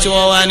വഴിവെച്ചു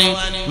പോവാന്,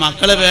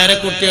 മക്കള് വേറെ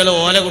കുട്ടികൾ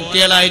ഓല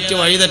കുട്ടികളായിട്ട്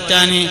വഴി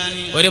തെറ്റാന്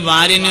ഒരു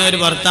ഭാര്യനും ഒരു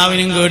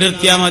ഭർത്താവിനും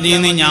കേടുത്തിയാൽ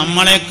മതിയെന്ന്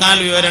ഞമ്മളെക്കാൾ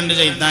വിവരമുണ്ട്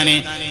ശൈത്താന്.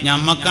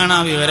 ഞമ്മക്കാണ്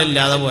ആ വിവരം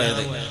ഇല്ലാതെ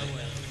പോയത്.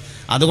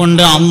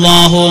 അതുകൊണ്ട്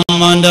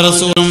അല്ലാഹുവും അവന്റെ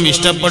റസൂലും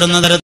ഇഷ്ടപ്പെടുന്ന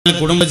തരത്തിൽ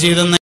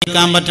കുടുംബജീവിതം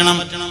നയിക്കാൻ പറ്റണം.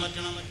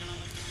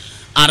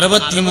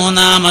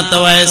 63-ാമത്തെ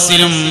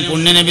വയസ്സിലും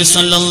പുണ്യനബി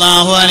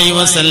സല്ലല്ലാഹു അലൈഹി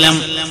വസല്ലം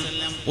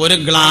ഒരു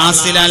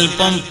ഗ്ലാസ്സിൽ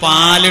അല്പം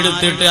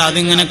പാലെടുത്തിട്ട്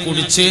അതിങ്ങനെ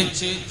കുടിച്ച്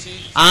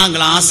ആ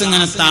ഗ്ലാസ്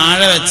ഇങ്ങനെ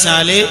താഴെ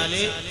വെച്ചാല്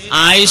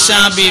ആയിഷ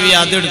ബീവി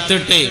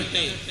അതെടുത്തിട്ട്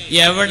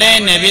എവിടെ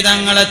നബി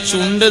തങ്ങളെ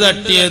ചുണ്ട്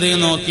തട്ടിയത്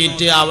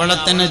നോക്കിയിട്ട് അവളെ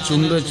തന്നെ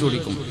ചുണ്ട് വെച്ച്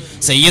കുടിക്കും.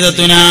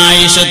 സയ്യിദത്തുനാ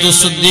ആയിഷത്തു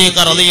സിദ്ദീഖ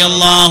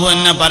റളിയല്ലാഹു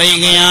അൻഹ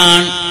പറയുകയാണ്,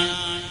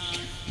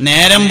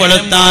 നേരം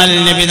വെളുത്താൽ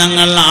നബി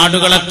തങ്ങൾ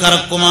ആടുകളെ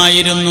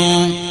കറക്കുമായിരുന്നു.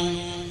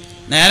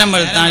 നേരം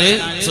വെളുത്താൽ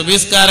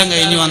സുബഹിസ്കാരം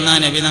കഴിഞ്ഞ് വന്നാൽ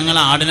നബി തങ്ങൾ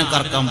ആടിനെ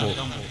കറക്കാൻ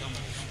പോകും.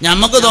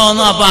 ഞമ്മക്ക്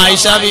തോന്നും അപ്പൊ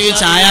ആയിഷ ബീവി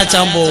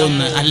ചായാച്ചാൻ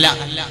പോകുന്നു. അല്ല,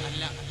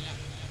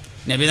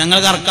 നബി തങ്ങൾ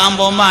കറക്കാൻ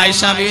പോകുമ്പോ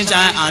ആയിഷ ബീവി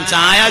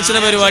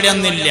ചായാച്ചിന്റെ പരിപാടി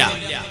ഒന്നില്ല.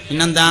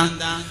 പിന്നെന്താ?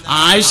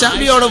 ആയിഷ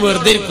ബീവിയോട്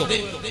വെറുതെ ഇരിക്കും.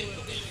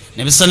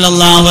 നബി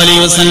സല്ലല്ലാഹു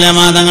അലൈഹി വസല്ലം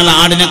തങ്ങൾ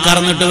ആടിനെ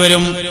കറന്നിട്ട്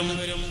വരും.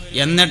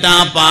 എന്നിട്ട് ആ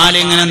പാൽ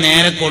ഇങ്ങനെ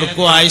നേരെ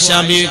കൊടുക്കും ആയിഷ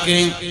ബീവിക്ക്.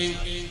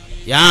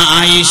 യാ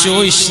ആയിഷു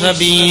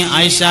ഇശ്റബി,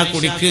 ആയിഷ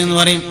കുടിക്ക് എന്ന്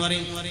പറയും.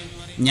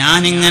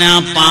 ഞാനിങ്ങനെ ആ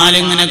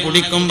പാലിങ്ങനെ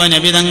കുടിക്കുമ്പോ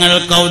നബി തങ്ങൾ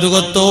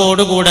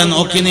കൗതുകത്തോടുകൂടെ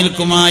നോക്കി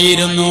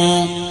നിൽക്കുമായിരുന്നു.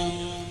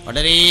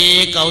 വളരെ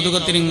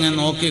കൗതുകത്തിൽ ഇങ്ങനെ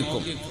നോക്കി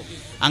നിൽക്കും.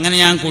 അങ്ങനെ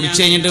ഞാൻ കുടിച്ചു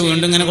കഴിഞ്ഞിട്ട്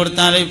വീണ്ടും ഇങ്ങനെ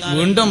കൊടുത്താൽ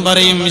വീണ്ടും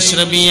പറയും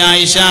ഇശ്റബി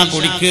ആയിഷ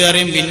കുടിക്ക്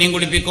അറിയും. പിന്നെയും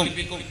കുടിപ്പിക്കും.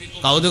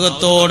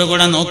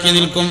 കൗതുകത്തോടുകൂടെ നോക്കി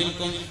നിൽക്കും.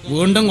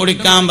 വീണ്ടും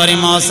കുടിക്കാൻ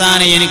പറയും.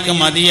 അവസാനം എനിക്ക്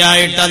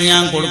മതിയായിട്ട് അത്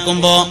ഞാൻ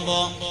കൊടുക്കുമ്പോ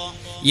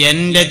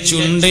എന്റെ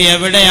ചുണ്ട്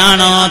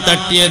എവിടെയാണോ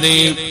തട്ടിയത്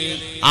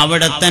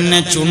അവിടെ തന്നെ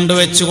ചുണ്ട്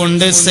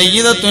വെച്ചുകൊണ്ട്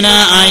സയ്യിദത്തുനാ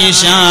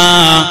ആയിഷ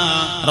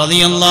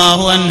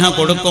റളിയല്ലാഹു അൻഹ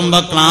കൊടുക്കുമ്പോ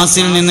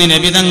ക്ലാസ്സിൽ നിന്ന്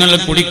നബി തങ്ങൾ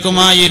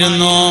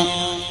കുടിക്കുമായിരുന്നു.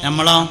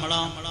 നമ്മളോ?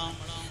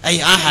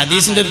 ആ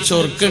ഹദീസിന്റെ ഒരു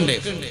ചൊറുക്കുണ്ട്.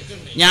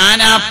 ഞാൻ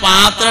ആ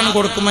പാത്രം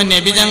കൊടുക്കുമ്പോ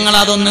നബി തങ്ങൾ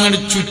അതൊന്നും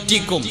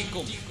ചുറ്റിക്കും.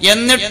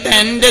 എന്നിട്ട്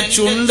എന്റെ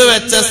ചുണ്ട്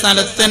വെച്ച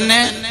സ്ഥലത്ത്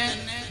തന്നെ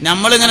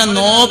നമ്മളിങ്ങനെ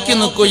നോക്കി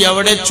നിൽക്കൂ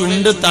എവിടെ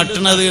ചുണ്ട്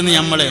തട്ടണത് എന്ന്.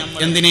 നമ്മള്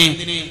എന്തിന്?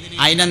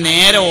 അതിന്റെ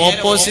നേരെ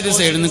ഓപ്പോസിറ്റ്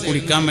സൈഡിൽ നിന്ന്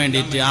കുടിക്കാൻ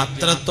വേണ്ടിയിട്ട്.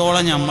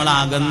 അത്രത്തോളം നമ്മൾ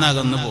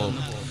അകന്നകന്നു പോകും.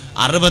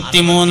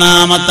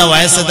 63-ാമത്തെ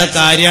വയസ്സത്തെ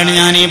കാര്യമാണ്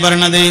ഞാൻ ഈ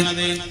പറഞ്ഞത്.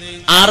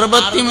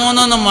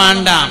 63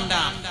 വേണ്ട,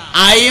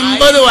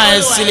 50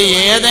 വയസ്സിൽ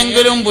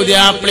ഏതെങ്കിലും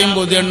പുതിയാപ്പിളിയും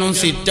പുതിയണ്ണും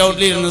സിറ്റ്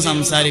ഔട്ടിൽ ഇരുന്ന്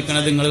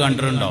സംസാരിക്കണത് നിങ്ങൾ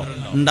കണ്ടിട്ടുണ്ടോ?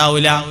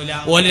 ഉണ്ടാവൂല.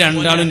 ഓല്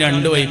രണ്ടാളും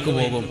രണ്ട് വഴിക്ക്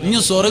പോകും. ഇനി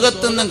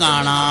സ്വർഗത്തുനിന്ന്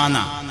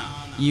കാണാന്നാ.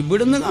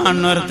 ഇവിടുന്ന്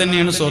കാണുന്നവരെ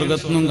തന്നെയാണ്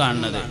സ്വർഗത്തുനിന്നും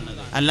കാണുന്നത്,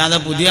 അല്ലാതെ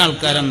പുതിയ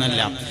ആൾക്കാരൊന്നല്ല.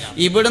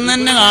 ഇവിടുന്ന്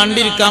തന്നെ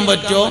കണ്ടിരിക്കാൻ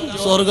പറ്റുമോ?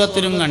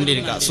 സ്വർഗത്തിലും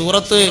കണ്ടിരിക്കാം.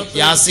 സൂറത്ത്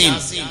യാസീൻ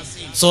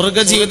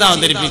സ്വർഗജീവിതം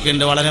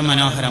അവതരിപ്പിക്കുന്നുണ്ട് വളരെ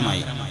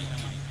മനോഹരമായി,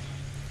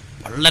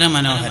 വളരെ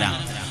മനോഹരം.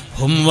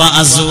 ഹും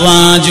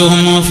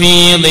വഅസ്വാജുഹും ഫീ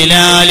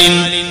ളിലാലിൻ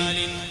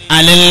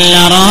അലൽ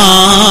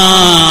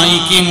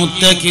അറായികി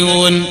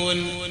മുത്തഖിഊൻ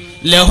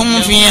ലഹും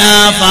ഫിഹാ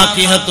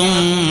ഫാകിഹത്തുൻ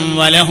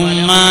വലഹും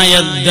മാ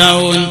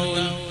യദ്ദഊൻ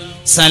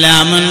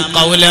സലാമുൻ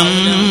ഖൗലം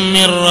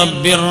മിർ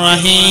റബ്ബിർ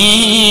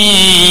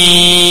റഹീം.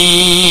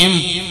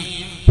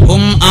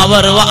 ഹും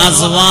അവർ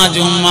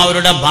വഅസ്വാജുഹും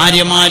അവരുടെ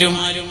ഭാര്യമാരും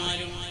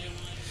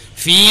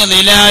ഫീ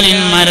ളിലാലിൻ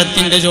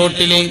മരത്തിന്റെ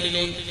ചോട്ടില്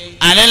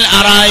അലൽ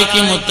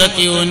അറായികി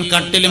മുത്തഖിഊൻ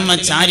കട്ടിലും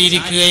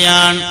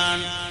ചാരിയിരിക്കുകയാണ്.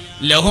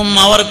 ലഹും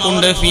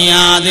അവർക്കുണ്ട്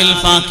ഫിയാദിൽ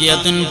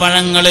ഫാക്കിയത്തുൻ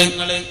പഴങ്ങള്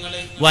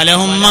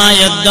വലഹും മാ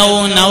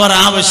യദ്ദഊൻ അവർ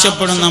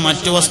ആവശ്യപ്പെടുന്ന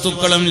മറ്റു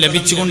വസ്തുക്കളും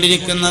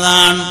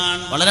ലഭിച്ചുകൊണ്ടിരിക്കുന്നതാണ്.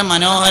 വളരെ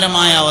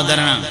മനോഹരമായ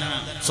അവതരണമാണ്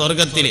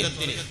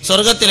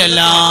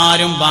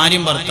സ്വർഗത്തിലെല്ലാരും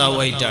ഭാര്യയും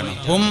ഭർത്താവുമായിട്ടാണ്.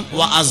 ഹും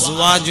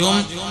വഅസ്വാജുഹും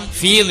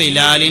ഫീ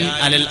ളിലാലിൻ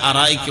അലൽ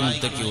അറായികി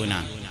മുത്തഖിഊൻ.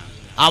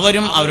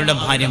 അവരും അവരുടെ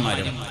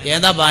ഭാര്യമാരും.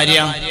 ഏതാ ഭാര്യ?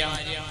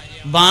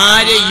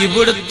 ഭാര്യ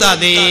ഇവിടുത്തെ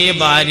അതേ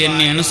ഭാര്യ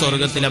തന്നെയാണ്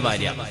സ്വർഗത്തിലെ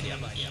ഭാര്യ.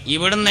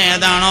 ഇവിടുന്ന്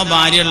ഏതാണോ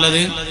ഭാര്യ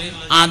ഉള്ളത്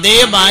അതേ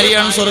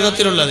ഭാര്യയാണ്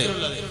സ്വർഗത്തിലുള്ളത്.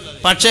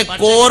 പക്ഷെ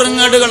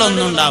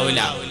കോറുങ്ങടുകളൊന്നും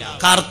ഉണ്ടാവില്ല.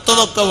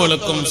 കറുത്തതൊക്കെ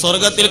വെളുക്കും.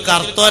 സ്വർഗത്തിൽ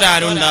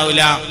കറുത്തോരാരും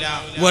ഉണ്ടാവില്ല,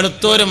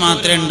 വെളുത്തോര്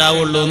മാത്രമേ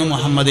ഉണ്ടാവുള്ളൂ എന്ന്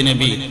മുഹമ്മദ്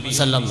നബി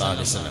സല്ലല്ലാഹു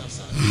അലൈഹി വസല്ലം.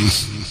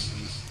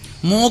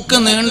 മൂക്ക്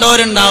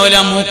നീണ്ടോരുണ്ടാവില്ല,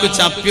 മൂക്ക്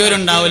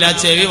ചപ്പിയോരുണ്ടാവില്ല,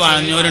 ചെവി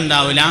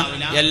വളഞ്ഞോരുണ്ടാവില്ല.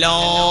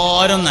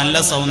 എല്ലാരും നല്ല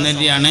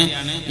സൗന്ദര്യമാണ്.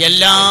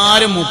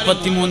 എല്ലാരും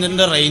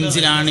 33ന്റെ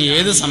റേഞ്ചിലാണ്.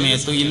 ഏത്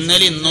സമയത്തും,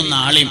 ഇന്നലെ ഇന്നും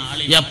നാളെയും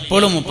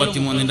എപ്പോഴും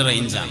 33ന്റെ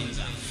റേഞ്ചാണ്.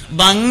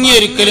 ഭംഗി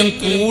ഒരിക്കലും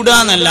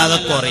കൂടാന്നല്ലാതെ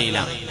കുറയില്ല.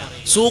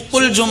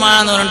 സൂക്കുൽ ജുമാ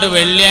എന്ന് പറഞ്ഞിട്ട്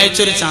വെള്ളിയാഴ്ച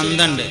ഒരു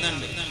ചന്ത ഉണ്ട്.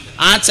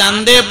 ആ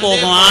ചന്തയെ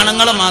പോകും,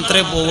 ആണുങ്ങൾ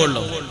മാത്രമേ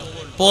പോകുള്ളൂ.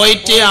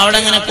 പോയിട്ട് അവിടെ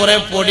ഇങ്ങനെ കുറെ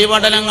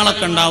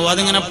പൊടിപടലങ്ങളൊക്കെ ഉണ്ടാവും.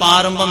 അതിങ്ങനെ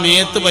പാറുമ്പോ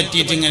മേത്ത്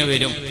പറ്റിയിട്ട് ഇങ്ങനെ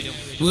വരും.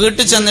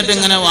 വീട്ടിൽ ചെന്നിട്ട്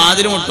ഇങ്ങനെ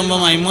വാതിൽ മുട്ടുമ്പോ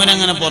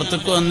മൈമൂനങ്ങനെ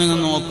പുറത്തേക്ക് വന്ന്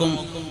നോക്കും.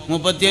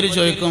 മുപ്പത്തിയേര്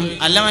ചോദിക്കും,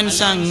 അല്ല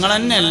മനുഷ്യ നിങ്ങൾ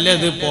തന്നെ അല്ലേ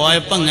ഇത്,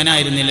 പോയപ്പോ ഇങ്ങനെ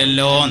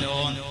ആയിരുന്നില്ലല്ലോ.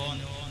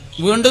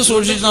 വീണ്ടും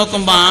സൂക്ഷിച്ചു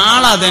നോക്കുമ്പോ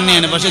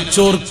ആളതന്നെയാണ്, പക്ഷെ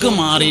ചൊർക്ക്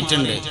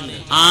മാറിയിട്ടുണ്ട്.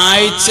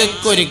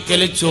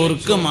 ആഴ്ചക്കൊരിക്കൽ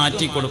ചൊർക്ക്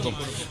മാറ്റി കൊടുക്കും.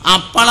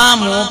 അപ്പളാ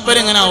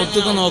മൂപ്പരിങ്ങനെ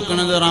ഔത്തുക്ക്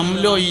നോക്കണത്,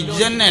 റംലോ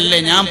ഇജന്നല്ലേ,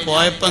 ഞാൻ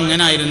പോയപ്പോ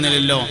ഇങ്ങനെ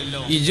ആയിരുന്നില്ലല്ലോ,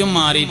 ഇജും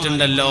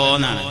മാറിയിട്ടുണ്ടല്ലോ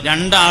എന്നാണ്.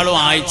 രണ്ടാളും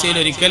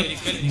ആഴ്ചയിലൊരിക്കൽ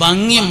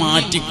ഭംഗി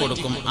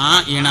മാറ്റിക്കൊടുക്കും. ആ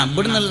ഇണ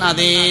ഇവിടുന്നുള്ള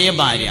അതേ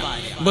ഭാര്യ,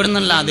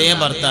 ഇവിടുന്നുള്ള അതേ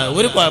ഭർത്താവ്,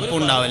 ഒരു കുഴപ്പം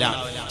ഉണ്ടാവില്ല.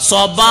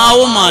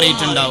 സ്വഭാവം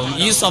മാറിയിട്ടുണ്ടാവും.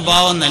 ഈ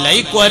സ്വഭാവം എന്നല്ല,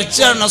 ഈ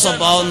കുറച്ചിടുന്ന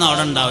സ്വഭാവം ഒന്നും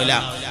അവിടെ ഉണ്ടാവില്ല.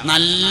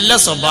 നല്ല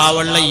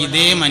സ്വഭാവമുള്ള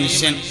ഇതേ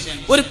മനുഷ്യൻ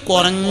ഒരു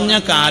കുറഞ്ഞ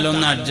കാലം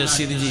ഒന്ന് അഡ്ജസ്റ്റ്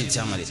ചെയ്ത്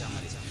ജീവിച്ചാൽ മതി.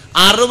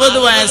 60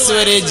 വയസ്സ്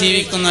വരെ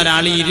ജീവിക്കുന്ന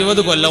ഒരാൾ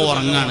 20 കൊല്ലം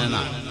ഉറങ്ങാണ്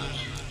എന്നാണ്.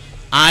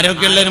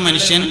 ആരോഗ്യമുള്ള ഒരു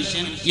മനുഷ്യൻ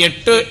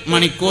 8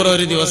 മണിക്കൂർ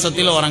ഒരു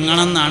ദിവസത്തിൽ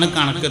ഉറങ്ങണം എന്നാണ്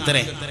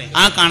കണക്കത്രേ.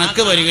 ആ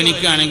കണക്ക്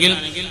പരിഗണിക്കുകയാണെങ്കിൽ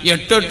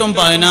 8 8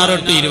 16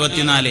 8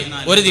 24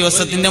 ഒരു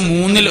ദിവസത്തിന്റെ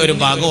 1/3 ഒരു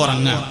ഭാഗം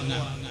ഉറങ്ങാണ്.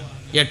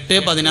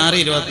 8 16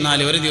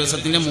 24 ഒരു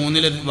ദിവസത്തിന്റെ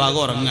 1/3 ഒരു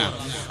ഭാഗം ഉറങ്ങാണ്.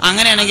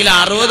 അങ്ങനെയാണെങ്കിൽ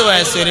 60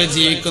 വയസ്സ് വരെ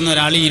ജീവിക്കുന്ന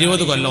ഒരാൾ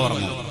 20 കൊല്ലം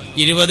ഉറങ്ങും.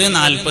 20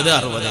 40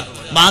 60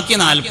 ബാക്കി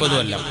 40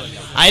 കൊല്ലം.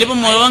 അതിലിപ്പോ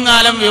മുഴുവൻ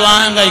കാലം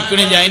വിവാഹം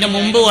കഴിക്കണില്ല. അതിന്റെ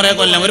മുമ്പ് കുറെ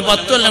കൊല്ലം, ഒരു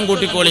 10 കൊല്ലം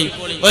കൂട്ടിക്കോളി,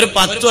 ഒരു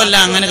 10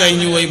 കൊല്ലം അങ്ങനെ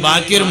കഴിഞ്ഞു പോയി,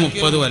 ബാക്കി ഒരു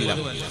 30 കൊല്ലം.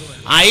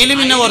 അതിൽ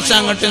പിന്നെ കുറച്ച്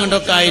അങ്ങോട്ടും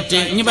ഇങ്ങോട്ടൊക്കെ ആയിട്ട്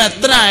ഇനിയിപ്പോ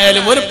എത്ര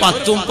ആയാലും ഒരു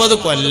 10-30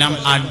 കൊല്ലം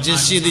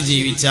അഡ്ജസ്റ്റ് ചെയ്ത്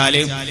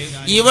ജീവിച്ചാല്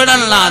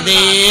ഇവിടെയുള്ള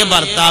അതേ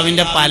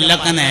ഭർത്താവിന്റെ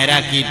പല്ലൊക്കെ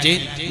നേരാക്കിയിട്ട്,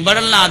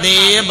 ഇവിടെയുള്ള അതേ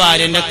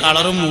ഭാര്യന്റെ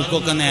കളറും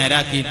മൂക്കൊക്കെ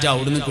നേരാക്കിയിട്ട്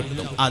അവിടുന്ന്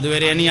കിട്ടും.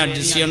 അതുവരെയാണ് ഈ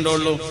അഡ്ജസ്റ്റ്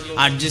ചെയ്യേണ്ടുള്ളൂ.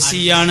 അഡ്ജസ്റ്റ്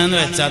ചെയ്യാണെന്ന്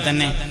വെച്ചാൽ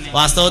തന്നെ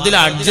വാസ്തവത്തിൽ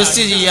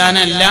അഡ്ജസ്റ്റ്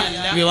ചെയ്യാനല്ല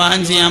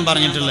വിവാഹം ചെയ്യാൻ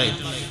പറഞ്ഞിട്ടുള്ളത്.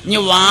 ഇനി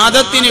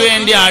വാദത്തിന്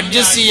വേണ്ടി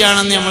അഡ്ജസ്റ്റ്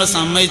ചെയ്യാണെന്ന് നമ്മൾ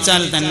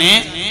സമ്മതിച്ചാൽ തന്നെ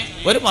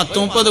ഒരു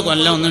 10-30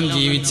 കൊല്ലം ഒന്നും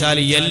ജീവിച്ചാൽ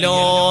എല്ലാ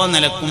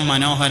നിലക്കും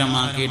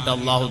മനോഹരമാക്കിയിട്ട്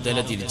അള്ളാഹു തആല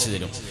തിരിച്ചു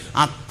തരും.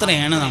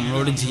 അത്രയാണ്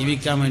നമ്മളോട്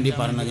ജീവിക്കാൻ വേണ്ടി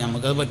പറഞ്ഞത്.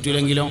 നമുക്കത്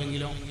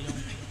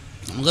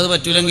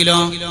പറ്റൂലെങ്കിലോ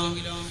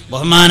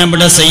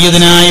ബഹുമാനപ്പെട്ട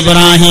സയ്യിദുനാ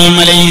ഇബ്രാഹിം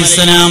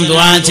അലൈഹിസ്സലാം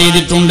ദുആ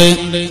ചെയ്തിട്ടുണ്ട്,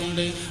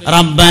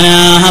 റബ്ബനാ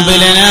ഹബ്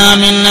ലനാ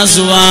മിൻ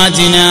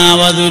അസ്വാജിനാ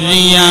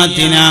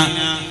വദുർരിയാതിനാ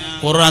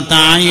ഖുറത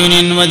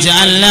അയുനിൻ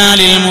വജഅൽനാ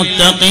ലിൽ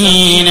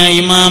മുത്തഖീന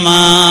ഇമാമാ.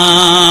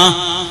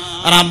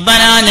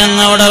 റബ്ബനാ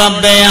ഞങ്ങളുടെ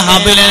റബ്ബേ,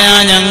 ഹബ് ലനാ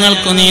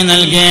ഞങ്ങൾക്ക് നീ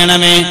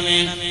നൽകണമേ,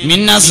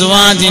 മിൻ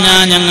അസ്വാജിനാ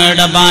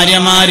ഞങ്ങളുടെ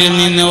ഭാര്യമാരിൽ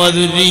നിന്ന്,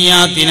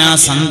 വദുർരിയാതിനാ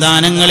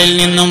സന്താനങ്ങളിൽ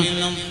നിന്നും,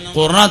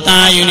 ഖുറത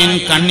അയുനിൻ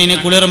കണ്ണിന്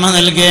കുളിർമ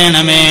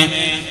നൽകണമേ,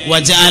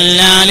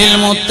 വജഅൽനാ ലിൽ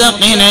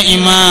മുത്തഖീന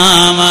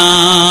ഇമാമാ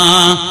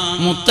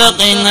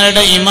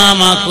മുത്തഖീങ്ങളുടെ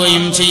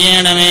ഇമാമാക്കുകയും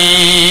ചെയ്യണമേ.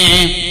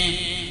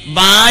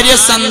 ഭാര്യ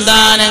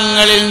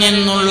സന്താനങ്ങളിൽ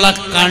നിന്നുള്ള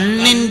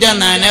കണ്ണിന്റെ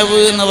നനവ്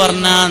എന്ന്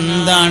പറഞ്ഞാൽ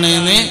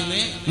എന്താണെന്ന്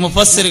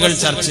മുഫസ്സിറുകൾ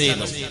ചർച്ച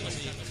ചെയ്തു.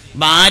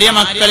 ഭാര്യ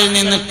മക്കളിൽ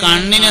നിന്ന്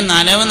കണ്ണിന്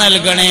നനവ്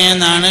നൽകണേ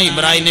എന്നാണ്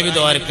ഇബ്രാഹിം നബി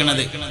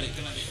ദുആർക്കുന്നത്.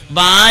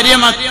 ഭാര്യ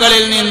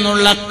മക്കളിൽ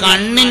നിന്നുള്ള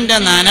കണ്ണിന്റെ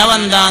നനവ്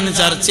എന്താന്ന്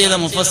ചർച്ച ചെയ്ത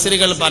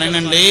മുഫസ്സിറുകൾ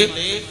പറയുന്നുണ്ട്,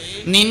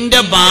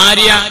 നിന്റെ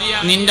ഭാര്യ,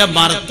 നിന്റെ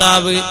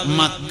ഭർത്താവ്,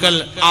 മക്കൾ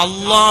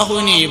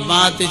അള്ളാഹുവിനെ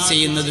ഇബാദത്ത്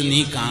ചെയ്യുന്നത്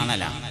നീ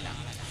കാണലാണ്.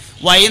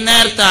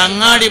 വൈകുന്നേരത്തെ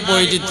അങ്ങാടി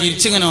പോയിട്ട്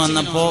തിരിച്ചിങ്ങനെ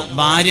വന്നപ്പോ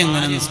ഭാര്യ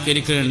ഇങ്ങനെ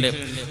നിസ്കരിക്കുന്നുണ്ട്.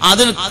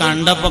 അത്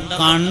കണ്ടപ്പോ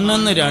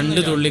കണ്ണിന്ന്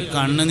 2 തുള്ളി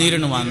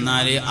കണ്ണുനീരിന്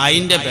വന്നാല്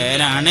അതിന്റെ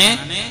പേരാണ്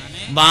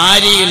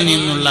ഭാര്യയിൽ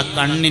നിന്നുള്ള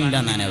കണ്ണിന്റെ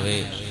നനവ്.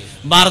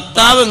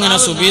 ഭർത്താവ് ഇങ്ങനെ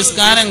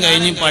സുബീസ്കാരം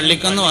കഴിഞ്ഞ്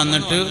പള്ളിക്കന്ന്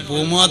വന്നിട്ട്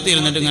പൂമുഖത്ത്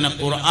ഇരുന്നിട്ട് ഇങ്ങനെ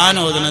ഖുർആൻ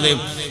ഓതുന്നത്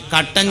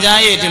കട്ടൻ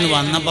ചായ ഏറ്റിന്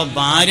വന്നപ്പോ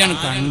ഭാര്യ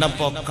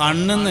കണ്ടപ്പോ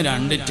കണ്ണിന്ന്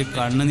 2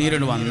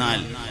 കണ്ണുനീരിന് വന്നാൽ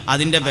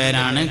അതിന്റെ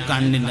പേരാണ്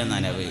കണ്ണിന്റെ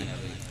നനവ്.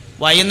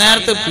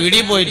 വൈകുന്നേരത്ത് പീടി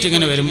പോയിട്ട്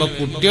ഇങ്ങനെ വരുമ്പോ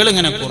കുട്ടികൾ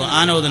ഇങ്ങനെ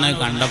ഖുർആൻ ഓതുന്നത്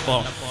കണ്ടപ്പോ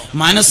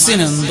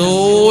മനസ്സിന് എന്തോ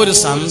ഒരു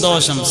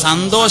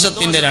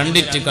സന്തോഷത്തിന്റെ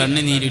 2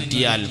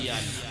 കണ്ണുനീരിറ്റിയാൽ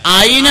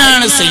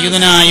അതിനാണ്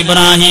സയ്യിദുനാ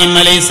ഇബ്രാഹിം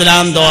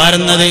അലൈഹിസ്സലാം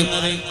ദുആറുന്നത്,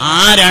 ആ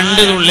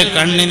 2 തുള്ളി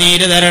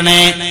കണ്ണുനീര്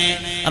തരണേ.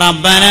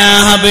 റബ്ബനാ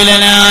ഹബ്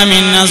ലനാ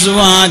മിൻ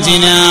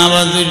അസ്വാജിനാ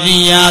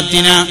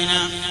വദുർരിയാതിനാ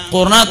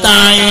ഖുറത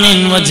അയുനിൻ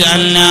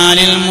വജഅൽനാ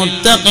ലിൽ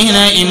മുത്തഖീന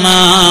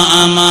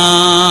ഇമാമാ.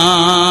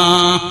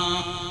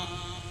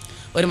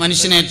 ഒരു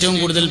മനുഷ്യന് ഏറ്റവും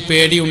കൂടുതൽ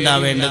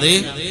പേടിയുണ്ടാവേണ്ടത്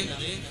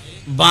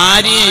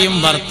ഭാര്യയെയും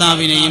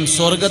ഭർത്താവിനെയും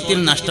സ്വർഗത്തിൽ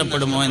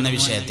നഷ്ടപ്പെടുമോ എന്ന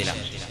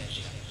വിഷയത്തിലാണ്.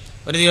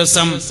 ഒരു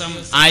ദിവസം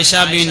ആയിഷ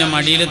ബീവിന്റെ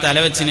മടിയിൽ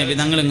തലവെച്ച് നബി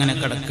തങ്ങൾ ഇങ്ങനെ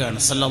കിടക്കുകയാണ്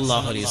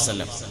സല്ലല്ലാഹു അലൈഹി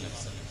വസല്ലം.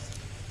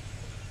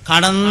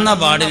 കടന്ന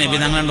പാട് നബി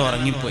തങ്ങൾ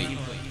ഉറങ്ങിപ്പോയി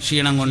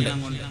ക്ഷീണം കൊണ്ട്.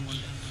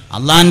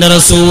 അള്ളാന്റെ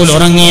റസൂൽ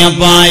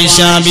ഉറങ്ങിയപ്പോ ആയിഷ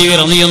ബീവി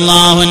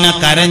റളിയല്ലാഹു അൻഹ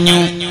കരഞ്ഞു.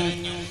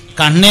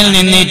 കണ്ണിൽ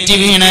നിന്ന് ഇറ്റി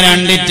വീണ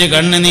രണ്ടിറ്റ്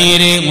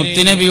കണ്ണുനീര്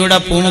മുത്തുനബിയുടെ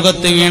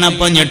പൂമുഖത്ത്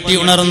വീണപ്പോ ഞെട്ടി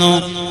ഉണർന്നു.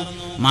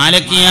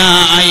 മാലക്കിയ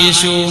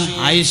ആയിഷു,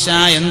 ആയിഷ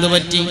എന്തു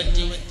പറ്റി?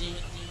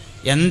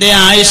 എന്തേ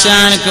ആയിഷ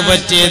എനിക്ക്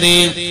പറ്റിയത്?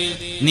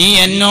 നീ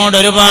എന്നോട്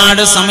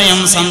ഒരുപാട് സമയം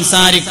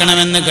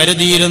സംസാരിക്കണമെന്ന്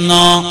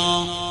കരുതിയിരുന്നോ?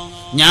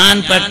 ഞാൻ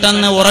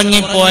പെട്ടെന്ന്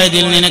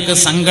ഉറങ്ങിപ്പോയതിൽ നിനക്ക്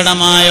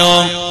സങ്കടമായോ?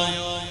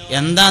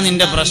 എന്താ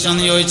നിന്റെ പ്രശ്നം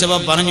എന്ന് ചോദിച്ചപ്പോ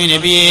പറഞ്ഞു,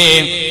 നബിയേ,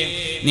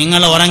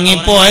 നിങ്ങൾ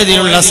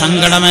ഉറങ്ങിപ്പോയതിലുള്ള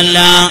സങ്കടമല്ല,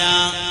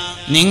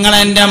 നിങ്ങൾ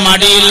എന്റെ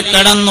മടിയിൽ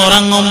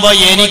കിടന്നുറങ്ങുമ്പോ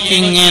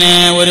എനിക്കിങ്ങനെ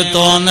ഒരു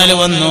തോന്നൽ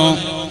വന്നു.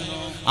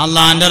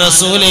 അള്ളാന്റെ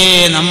റസൂലേ,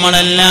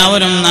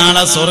 നമ്മളെല്ലാവരും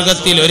നാളെ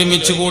സ്വർഗത്തിൽ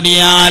ഒരുമിച്ച്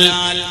കൂടിയാൽ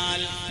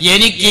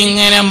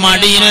എനിക്കിങ്ങനെ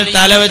മടിയിൽ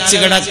തലവെച്ച്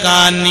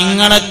കിടക്കാൻ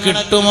നിങ്ങളെ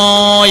കിട്ടുമോ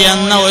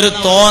എന്ന ഒരു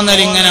തോന്നൽ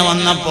ഇങ്ങനെ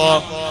വന്നപ്പോ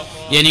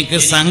എനിക്ക്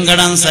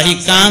സങ്കടം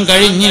സഹിക്കാൻ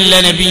കഴിഞ്ഞില്ല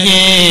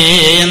നബിയേ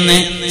എന്ന്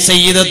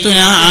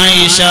സയ്യിദത്തുനാ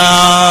ആയിഷ.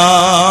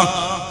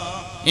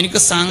 എനിക്ക്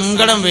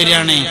സങ്കടം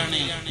വരികയാണ്,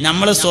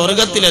 നമ്മൾ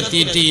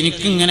സ്വർഗത്തിലെത്തിയിട്ട്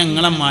എനിക്കിങ്ങനെ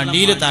നിങ്ങളെ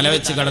മടിയിൽ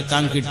തലവെച്ച്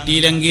കിടക്കാൻ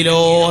കിട്ടിയില്ലെങ്കിലോ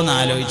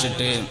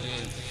എന്നാലോചിച്ചിട്ട്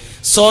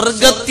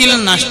സ്വർഗത്തിൽ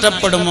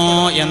നഷ്ടപ്പെടുമോ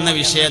എന്ന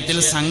വിഷയത്തിൽ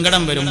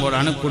സങ്കടം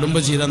വരുമ്പോഴാണ്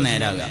കുടുംബജീവിതം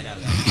നേരാകുക.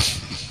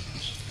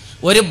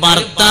 ഒരു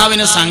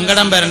ഭർത്താവിന്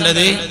സങ്കടം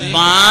വരേണ്ടത്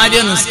ഭാര്യ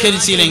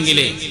നിസ്കരിച്ചില്ലെങ്കിൽ,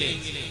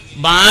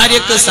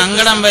 ഭാര്യക്ക്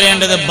സങ്കടം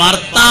വരേണ്ടത്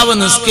ഭർത്താവ്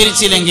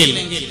നിസ്കരിച്ചില്ലെങ്കിൽ.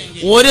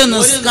 ഒരു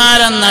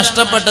നിസ്കാരം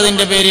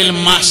നഷ്ടപ്പെട്ടതിന്റെ പേരിൽ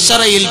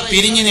മഹ്ശറയിൽ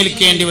പിരിഞ്ഞു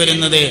നിൽക്കേണ്ടി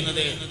വരുന്നത്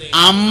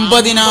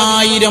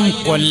 50,000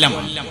 കൊല്ലം.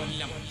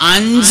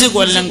 5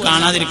 കൊല്ലം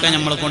കാണാതിരിക്കാൻ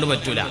നമ്മളെ കൊണ്ട്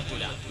പറ്റൂല.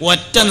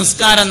 ഒറ്റ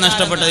നിസ്കാരം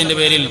നഷ്ടപ്പെട്ടതിന്റെ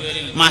പേരിൽ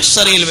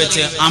മഹ്ശറയിൽ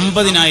വെച്ച്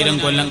 50,000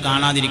 കൊല്ലം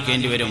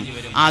കാണാതിരിക്കേണ്ടി വരും.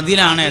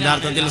 അതിലാണ്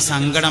യഥാർത്ഥത്തിൽ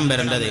സങ്കടം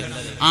വരേണ്ടത്.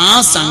 ആ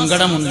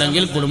സങ്കടം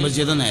ഉണ്ടെങ്കിൽ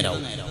കുടുംബജീവിതം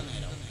നേരാവും.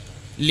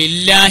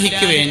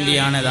 ലില്ലാഹിക്ക്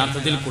വേണ്ടിയാണ്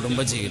യഥാർത്ഥത്തിൽ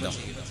കുടുംബജീവിതം.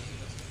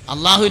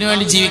 അള്ളാഹുവിന്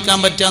വേണ്ടി ജീവിക്കാൻ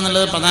പറ്റുക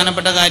എന്നുള്ളത്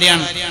പ്രധാനപ്പെട്ട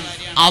കാര്യമാണ്.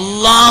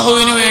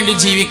 അള്ളാഹുവിന് വേണ്ടി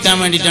ജീവിക്കാൻ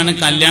വേണ്ടിയിട്ടാണ്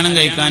കല്യാണം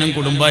കഴിക്കാനും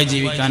കുടുംബമായി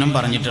ജീവിക്കാനും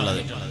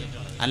പറഞ്ഞിട്ടുള്ളത്,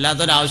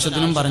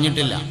 അല്ലാത്തൊരാവശ്യത്തിനും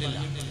പറഞ്ഞിട്ടില്ല.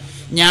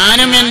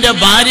 ഞാനും എന്റെ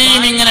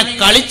ഭാര്യയും ഇങ്ങനെ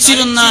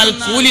കളിച്ചിരുന്നാൽ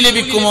കൂലി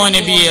ലഭിക്കുമോ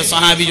നബിയെ?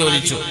 സ്വഹാബി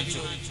ചോദിച്ചു.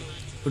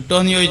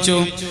 കിട്ടുമെന്ന് ചോദിച്ചു.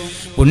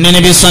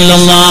 പുണ്യനബി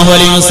സല്ലല്ലാഹു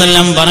അലൈഹി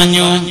വസല്ലം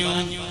പറഞ്ഞു,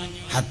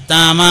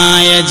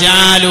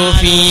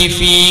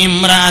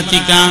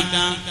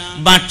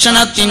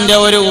 ഭക്ഷണത്തിന്റെ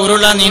ഒരു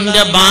ഉരുള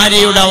നിന്റെ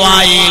ഭാര്യയുടെ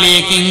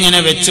വായിലേക്ക് ഇങ്ങനെ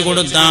വെച്ചു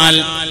കൊടുത്താൽ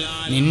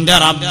നിന്റെ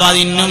റബ്ബ്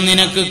അതിനും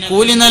നിനക്ക്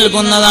കൂലി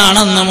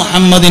നൽകുന്നതാണെന്ന്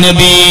മുഹമ്മദ്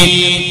നബി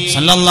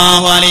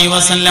സല്ലല്ലാഹു അലൈഹി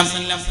വസല്ലം.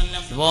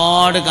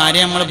 ഒരുപാട്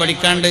കാര്യം നമ്മൾ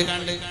പഠിക്കാണ്ട്.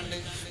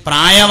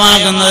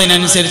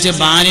 പ്രായമാകുന്നതിനനുസരിച്ച്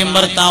ഭാര്യയും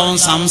ഭർത്താവും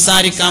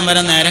സംസാരിക്കാൻ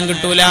വരെ നേരം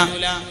കിട്ടൂല.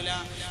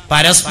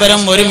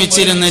 പരസ്പരം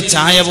ഒരുമിച്ചിരുന്ന്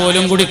ചായ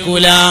പോലും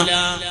കുടിക്കൂല.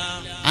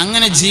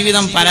 അങ്ങനെ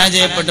ജീവിതം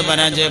പരാജയപ്പെട്ടു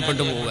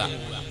പോവുക.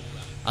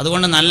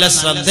 അതുകൊണ്ട് നല്ല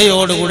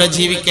ശ്രദ്ധയോടുകൂടെ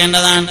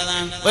ജീവിക്കേണ്ടതാണ്.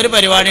 ഒരു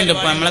പരിപാടി ഉണ്ട്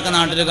ഇപ്പൊ നമ്മളൊക്കെ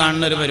നാട്ടിൽ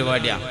കാണുന്ന ഒരു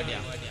പരിപാടിയാണ്.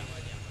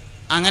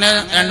 അങ്ങനെ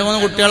 2-3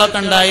 കുട്ടികളൊക്കെ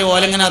ഉണ്ടായി.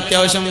 ഓലിങ്ങനെ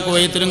അത്യാവശ്യം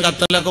കുവൈത്തിലും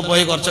ഖത്തറിലൊക്കെ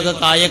പോയി കുറച്ചൊക്കെ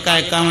കായൊക്കെ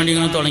അയക്കാൻ വേണ്ടി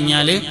ഇങ്ങനെ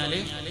തുടങ്ങിയാല്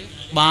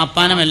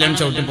ബാപ്പാനെ മെല്ലാണ്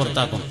ചവിട്ടി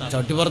പുറത്താക്കും.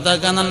 ചവിട്ടി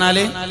പുറത്താക്കാന്ന്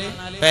പറഞ്ഞാല്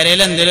പെരയിൽ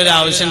എന്തെങ്കിലും ഒരു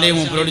ആവശ്യം ഉണ്ടെങ്കിൽ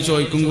മൂപ്പരോട്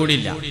ചോദിക്കും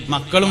കൂടിയില്ല.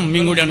 മക്കളും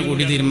ഉമ്മയും കൂടിയാണ്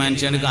കൂടി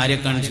തീരുമാനിച്ചുകൊണ്ട്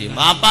കാര്യമൊക്കെയാണ് ചെയ്യും.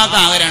 ബാപ്പാക്ക്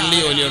ആകെ 2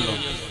 ജോലിയുള്ളൂ.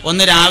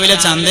 ഒന്ന് രാവിലെ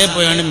ചന്തയിൽ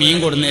പോയാണ്ട് മീൻ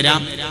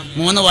കൊടുന്നുതരാം,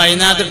 3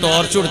 വൈകുന്നേരത്ത്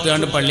ടോർച്ച്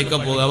കൊടുത്തുകൊണ്ട് പള്ളിക്ക്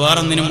പോവുക.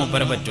 വേറൊന്നിനും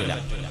മൂപ്പരെ പറ്റൂല.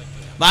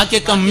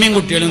 ബാക്കിയൊക്കെ ഉമ്മയും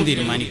കുട്ടികളും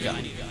തീരുമാനിക്കുക.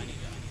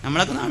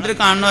 നമ്മളൊക്കെ നാട്ടിൽ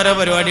കാണുന്ന ഓരോ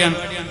പരിപാടിയാണ്.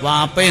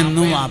 വാപ്പ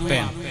എന്നും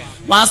വാപ്പയാണ്.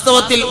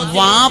 വാസ്തവത്തിൽ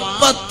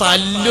വാപ്പ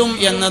തല്ലും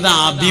എന്നത്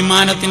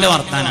അഭിമാനത്തിന്റെ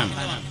വർത്താനാണ്.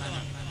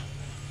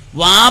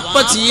 വാപ്പ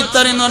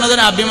ചീത്തറിന്ന്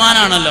പറഞ്ഞതൊരു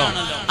അഭിമാനാണല്ലോ.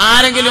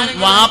 ആരെങ്കിലും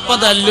വാപ്പ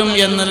തല്ലും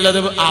എന്നുള്ളത്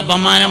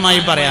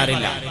അപമാനമായി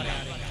പറയാറില്ല.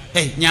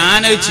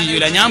 ഞാനത്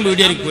ചെയ്യൂല, ഞാൻ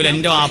വീഡിയോ അടിക്കൂല,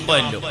 എന്റെ വാപ്പ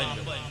തല്ലും,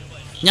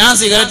 ഞാൻ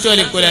സിഗരറ്റ്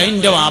വലിക്കൂല,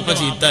 എന്റെ വാപ്പ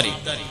ചീത്തറി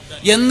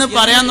എന്ന്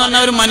പറയാന്ന് പറഞ്ഞ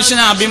ഒരു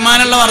മനുഷ്യന്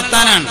അഭിമാനമുള്ള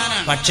വർത്താനാണ്.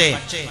 പക്ഷേ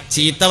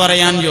ചീത്ത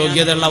പറയാൻ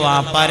യോഗ്യതയുള്ള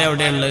വാപ്പാരെ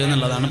എവിടെ ഉള്ളത്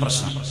എന്നുള്ളതാണ്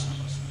പ്രശ്നം.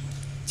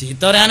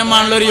 ചീത്ത പറയാനും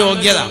ആണല്ലോ ഒരു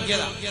യോഗ്യത.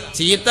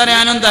 ചീത്ത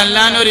പറയാനും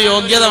തല്ലാനും ഒരു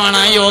യോഗ്യത വേണം.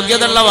 ആ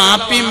യോഗ്യത ഉള്ള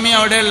വാപ്പയും ഉമ്മയും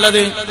അവിടെ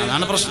ഉള്ളത്,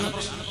 അതാണ് പ്രശ്നം.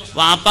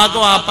 വാപ്പാക്ക്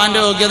വാപ്പാന്റെ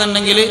യോഗ്യത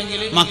ഉണ്ടെങ്കിൽ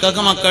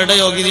മക്കൾക്ക് മക്കളുടെ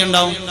യോഗ്യത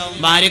ഉണ്ടാവും.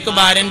 ഭാര്യക്ക്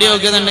ഭാര്യന്റെ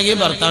യോഗ്യത ഉണ്ടെങ്കിൽ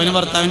ഭർത്താവിന്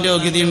ഭർത്താവിന്റെ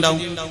യോഗ്യത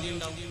ഉണ്ടാവും.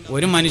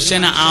 ഒരു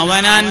മനുഷ്യന്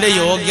അവനാന്റെ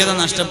യോഗ്യത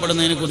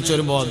നഷ്ടപ്പെടുന്നതിനെ കുറിച്ച്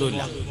ഒരു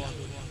ബോധമില്ല.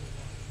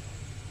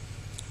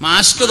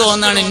 മാഷ്ക്ക്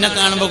തോന്നാണ് എന്നെ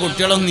കാണുമ്പോ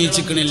കുട്ടികളൊന്നും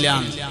നീച്ചിക്കണില്ല.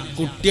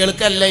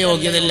 കുട്ടികൾക്കല്ല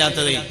യോഗ്യത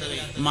ഇല്ലാത്തത്,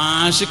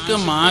 മാഷിക്ക്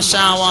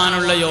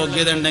മാഷാവാനുള്ള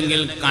യോഗ്യത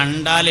ഉണ്ടെങ്കിൽ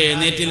കണ്ടാൽ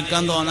എഴുന്നേറ്റ്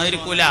നിൽക്കാൻ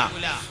തോന്നാതിരിക്കൂല.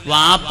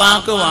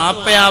 വാപ്പാക്ക്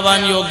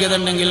വാപ്പയാവാൻ യോഗ്യത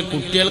ഉണ്ടെങ്കിൽ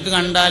കുട്ടികൾക്ക്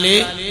കണ്ടാല്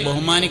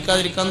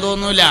ബഹുമാനിക്കാതിരിക്കാൻ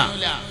തോന്നൂല.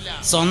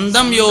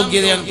 സ്വന്തം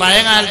യോഗ്യത. പഴയ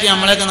കാലത്ത്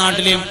നമ്മളെയൊക്കെ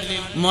നാട്ടില്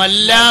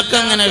മൊല്ലാക്ക്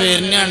അങ്ങനെ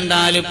വരുന്ന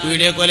കണ്ടാല്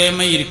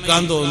പീഡിയക്കൊലയമ്മ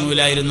ഇരിക്കാൻ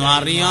തോന്നൂലായിരുന്നു.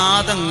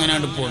 അറിയാതെ അങ്ങനെ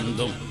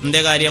പൊന്തും.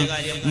 എന്തേ കാര്യം?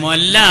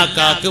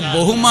 മൊല്ലാക്കാക്ക്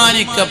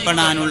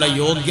ബഹുമാനിക്കപ്പെടാനുള്ള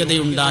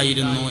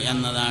യോഗ്യതയുണ്ടായിരുന്നു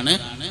എന്നതാണ്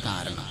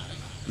കാരണം.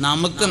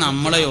 നമുക്ക്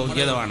നമ്മളെ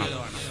യോഗ്യത വേണം.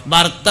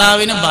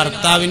 ഭർത്താവിന്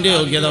ഭർത്താവിന്റെ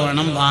യോഗ്യത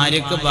വേണം,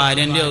 ഭാര്യക്ക്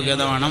ഭാര്യന്റെ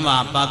യോഗ്യത വേണം,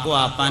 വാപ്പാക്ക്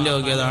വാപ്പാന്റെ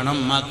യോഗ്യത വേണം,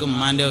 ഉമ്മാക്ക്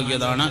ഉമ്മാന്റെ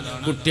യോഗ്യത വേണം,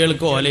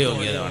 കുട്ടികൾക്ക് ഓല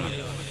യോഗ്യത വേണം.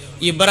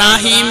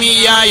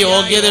 ഇബ്രാഹിമിയ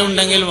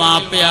യോഗ്യതയുണ്ടെങ്കിൽ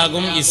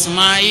വാപ്പയാകും,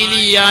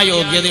 ഇസ്മായിലിയ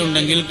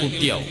യോഗ്യതയുണ്ടെങ്കിൽ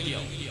കുട്ടിയാവും.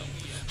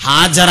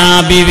 ഹാജറ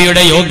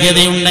ബീവിയുടെ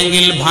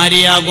യോഗ്യതയുണ്ടെങ്കിൽ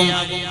ഭാര്യയാകും.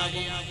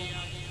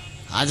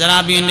 ഹാജറ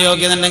ബീവിന്റെ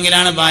യോഗ്യത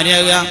ഉണ്ടെങ്കിലാണ്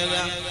ഭാര്യയാകുക.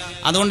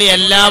 അതുകൊണ്ട്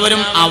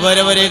എല്ലാവരും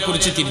അവരവരെ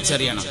കുറിച്ച്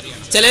തിരിച്ചറിയണം.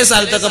 ചില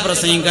സ്ഥലത്തൊക്കെ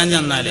പ്രസംഗിക്കാൻ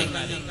ചെന്നാല്,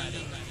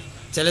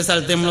 ചില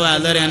സ്ഥലത്ത് നമ്മൾ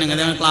വാതറിയാൻ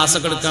ഇങ്ങനെ ക്ലാസ്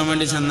ഒക്കെ എടുക്കാൻ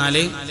വേണ്ടി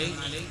ചെന്നാല്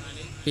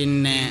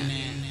പിന്നെ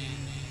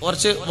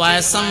കുറച്ച്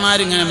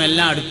വയസ്സന്മാരിങ്ങനെ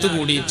എല്ലാം അടുത്ത്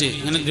കൂടിയിട്ട്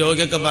ഇങ്ങനെ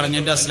രോഗിയൊക്കെ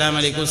പറഞ്ഞിട്ട് അസ്സലാമു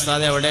അലൈക്കും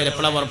ഉസ്താദ് എവിടെ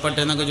എപ്പോഴാണ്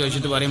പുറപ്പെട്ടെന്നൊക്കെ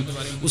ചോദിച്ചിട്ട് പറയും,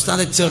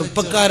 ഉസ്താദ്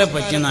ചെറുപ്പക്കാരെ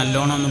പറ്റി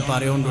നല്ലോണം ഒന്ന്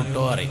പറയുകൊണ്ട്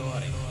കേട്ടോ പറയും.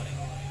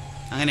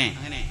 അങ്ങനെ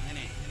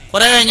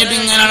കുറെ കഴിഞ്ഞിട്ട്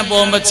ഇങ്ങനെയാണ്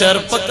പോകുമ്പോ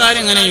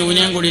ചെറുപ്പക്കാരിങ്ങനെ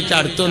യൂണിയൻ കൂടിയിട്ട്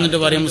അടുത്ത് വന്നിട്ട്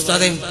പറയും,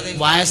 ഉസ്താദെ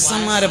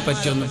വയസ്സന്മാരെ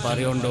പറ്റി ഒന്ന്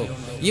പറയുണ്ടോ,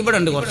 ഇവിടെ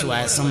ഉണ്ട് കുറച്ച്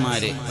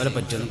വയസ്സന്മാര് അവരെ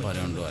പറ്റി ഒന്ന്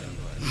പറയുണ്ടോ പറയും.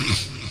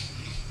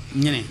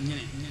 ഇങ്ങനെ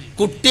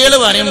കുട്ടികൾ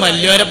പറയും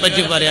വലിയവരെ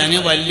പറ്റി പറയാന്,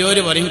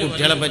 വലിയവര് പറയും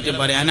കുട്ടികളെ പറ്റി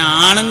പറയാൻ,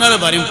 ആണുങ്ങൾ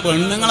പറയും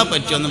പെണ്ണുങ്ങളെ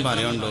പറ്റി ഒന്ന്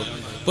പറയുണ്ടോ,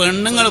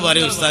 പെണ്ണുങ്ങൾ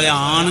പറയും ഉസ്താദെ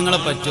ആണുങ്ങളെ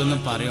പറ്റി ഒന്ന്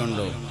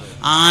പറയുണ്ടോ.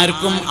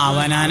 ആർക്കും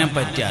അവനാനെ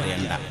പറ്റി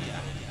അറിയണ്ട,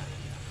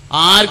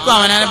 ആർക്കും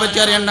അവനാനെ പറ്റി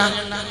അറിയണ്ട.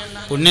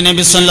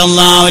 പുണ്യനബി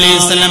സല്ലല്ലാഹു അലൈഹി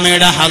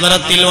വസല്ലമയുടെ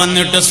ഹദറത്തിൽ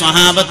വന്നിട്ട്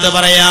സ്വഹാബത്ത്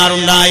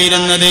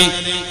പറയാറുണ്ടായിരുന്നത്,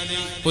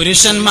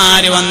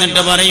 പുരുഷന്മാര്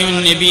വന്നിട്ട് പറയും,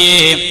 നബിയെ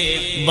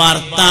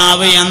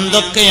ഭർത്താവ്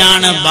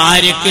എന്തൊക്കെയാണ്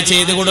ഭാര്യക്ക്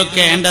ചെയ്തു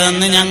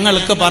കൊടുക്കേണ്ടതെന്ന്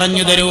ഞങ്ങൾക്ക്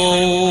പറഞ്ഞു തരൂ.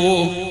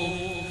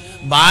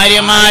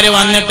 ഭാര്യമാര്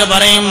വന്നിട്ട്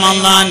പറയും,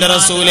 അല്ലാഹുവിന്റെ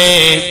റസൂലേ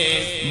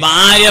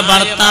ഭാര്യ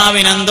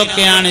ഭർത്താവിന്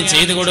എന്തൊക്കെയാണ്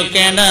ചെയ്തു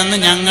കൊടുക്കേണ്ടതെന്ന്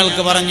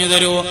ഞങ്ങൾക്ക് പറഞ്ഞു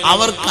തരൂ.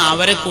 അവർക്ക്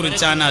അവരെ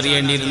കുറിച്ചാണ്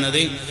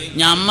അറിയേണ്ടിയിരുന്നത്,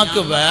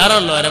 ഞമ്മക്ക്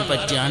വേറുള്ളവരെ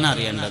പറ്റിയാണ്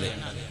അറിയേണ്ടത്.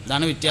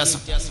 ഇതാണ്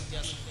വ്യത്യാസം.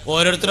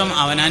 ഓരോരുത്തരും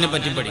അവനാനെ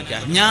പറ്റി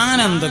പഠിക്കാം. ഞാൻ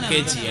എന്തൊക്കെ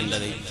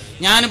ചെയ്യേണ്ടത്,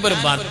 ഞാനിപ്പോ ഒരു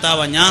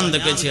ഭർത്താവാണ് ഞാൻ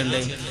എന്തൊക്കെ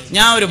ചെയ്യേണ്ടത്,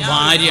 ഞാൻ ഒരു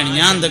ഭാര്യയാണ്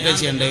ഞാൻ എന്തൊക്കെ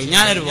ചെയ്യേണ്ടത്,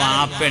 ഞാനൊരു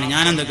വാപ്പയാണ്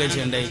ഞാൻ എന്തൊക്കെ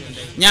ചെയ്യേണ്ടത്,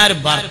 ഞാനൊരു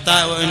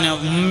ഭർത്താവ്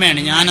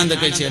ഉമ്മയാണ് ഞാൻ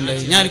എന്തൊക്കെ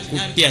ചെയ്യേണ്ടത്, ഞാനൊരു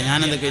കുട്ടിയാണ് ഞാൻ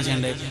എന്തൊക്കെ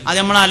ചെയ്യേണ്ടത്. അത്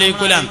നമ്മൾ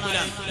ആലോചിക്കൂല.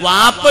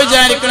 വാപ്പ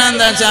വിചാരിക്കണ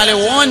എന്താ വെച്ചാല്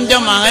ഓന്റെ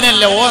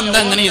മകനല്ല, ഓ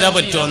എന്താ ഇങ്ങനെ ഇതാ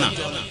പറ്റുമെന്നാ.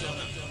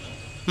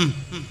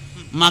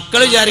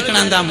 മക്കൾ വിചാരിക്കണ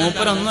എന്താ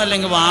മൂപ്പരൊന്നും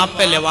അല്ലെങ്കിൽ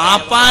വാപ്പല്ലേ,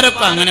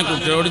 വാപ്പാരൊക്കെ അങ്ങനെ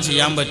കുട്ടികളോട്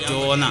ചെയ്യാൻ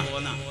പറ്റുമോന്നാ.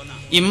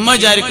 ഇമ്മ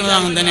വിചാരിക്കുന്നത്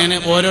അങ്ങനെ തന്നെയാണ്.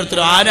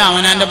 ഓരോരുത്തരും ആരും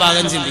അവനാന്റെ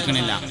ഭാഗം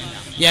ചിന്തിക്കണില്ല.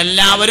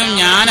 എല്ലാവരും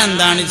ഞാൻ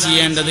എന്താണ്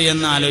ചെയ്യേണ്ടത്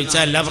എന്ന്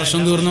ആലോചിച്ചാൽ എല്ലാ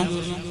പ്രശ്നവും തീർന്നു.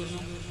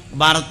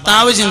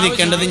 ഭർത്താവ്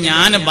ചിന്തിക്കേണ്ടത്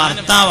ഞാൻ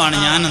ഭർത്താവാണ്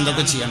ഞാൻ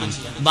എന്തൊക്കെ ചെയ്യണം,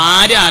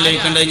 ഭാര്യ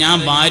ആലോചിക്കേണ്ടത് ഞാൻ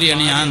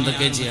ഭാര്യയാണ് ഞാൻ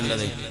എന്തൊക്കെ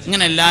ചെയ്യേണ്ടത്.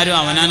 ഇങ്ങനെ എല്ലാവരും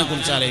അവനാനെ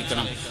കുറിച്ച്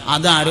ആലോചിക്കണം.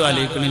 അതാരും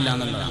ആലോചിക്കണില്ല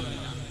എന്നുള്ളതാണ്.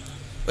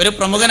 ഒരു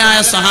പ്രമുഖനായ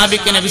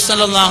സഹാബിക്ക് നബി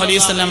സല്ലല്ലാഹു അലൈഹി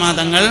വസല്ലം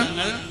തങ്ങൾ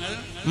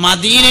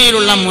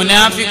മദീനയിലുള്ള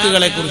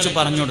മുനാഫിക്കുകളെ കുറിച്ച്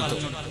പറഞ്ഞു കൊടുത്തു.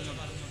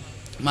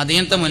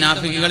 മദീനത്തെ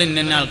മുനാഫിക്കുകൾ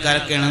ഇന്ന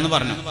ആൾക്കാരൊക്കെയാണെന്ന്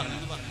പറഞ്ഞു.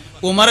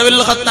 ഉമർ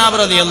ഇബ്നുൽ ഖത്താബ്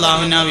റളിയല്ലാഹു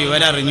അൻഹു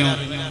വിവരം അറിഞ്ഞു.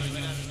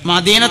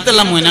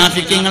 മദീനത്തുള്ള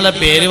മുനാഫിക്കുകളുടെ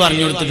പേര്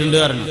പറഞ്ഞു കൊടുത്തിട്ടുണ്ട്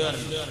പറഞ്ഞു.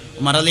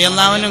 ഉമർ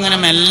റളിയല്ലാഹു അൻഹു ഇങ്ങനെ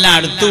മെല്ലെ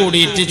അടുത്ത്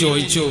കൂടിയിട്ട്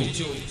ചോദിച്ചു,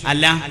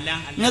 അല്ല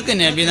നിങ്ങൾക്ക്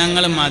നബി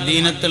തങ്ങൾ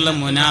മദീനത്തുള്ള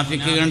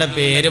മുനാഫിക്കുകളുടെ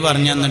പേര്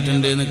പറഞ്ഞു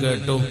തന്നിട്ടുണ്ട് എന്ന്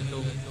കേട്ടു,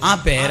 ആ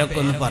പേരൊക്കെ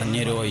ഒന്ന് പറഞ്ഞു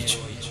തരുമോ ചോദിച്ചു.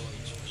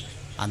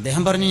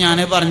 അദ്ദേഹം പറഞ്ഞു,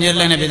 ഞാനേ പറഞ്ഞു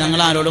തരില്ല, നബി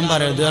തങ്ങൾ ആരോടും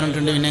പറയരുത്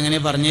പറഞ്ഞിട്ടുണ്ട്, പിന്നെ എങ്ങനെ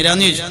പറഞ്ഞു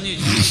തരാന്ന്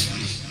ചോദിച്ചു.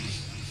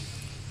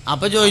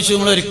 അപ്പൊ ചോദിച്ചു,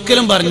 നിങ്ങൾ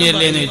ഒരിക്കലും പറഞ്ഞു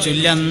തരില്ലേന്ന് ചോദിച്ചു.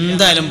 ഇല്ല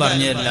എന്തായാലും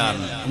പറഞ്ഞു തരില്ല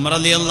പറഞ്ഞു. ഉമർ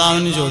റളിയല്ലാഹു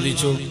അൻഹു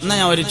ചോദിച്ചു, എന്നാ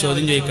ഞാൻ ഒരു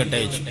ചോദ്യം ചോദിക്കട്ടെ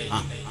ചോദിച്ചു.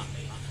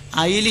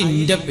 അതിൽ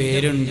ഇന്റെ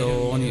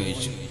പേരുണ്ടോന്ന്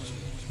ചോദിച്ചു.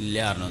 ഇല്ല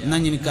പറഞ്ഞു. എന്നാ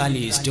എനിക്ക് ആ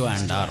ലിസ്റ്റ്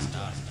വേണ്ട പറഞ്ഞു.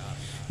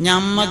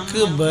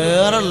 ഞമ്മക്ക്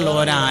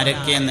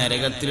വേറുള്ളവരാരൊക്കെ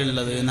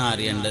നരകത്തിലുള്ളത് എന്ന്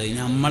അറിയേണ്ടത്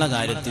നമ്മളെ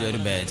കാര്യത്തിൽ ഒരു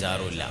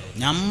ബേജാറുമില്ല.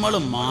 നമ്മൾ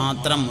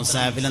മാത്രം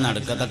മുസാഫിലെ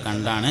നടുക്കത്തെ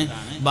കണ്ടാണ്,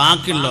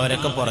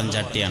 ബാക്കിയുള്ളവരൊക്കെ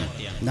പുറംചട്ടിയാണ്.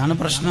 ഇതാണ്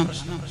പ്രശ്നം.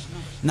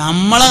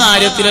 നമ്മളെ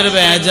കാര്യത്തിലൊരു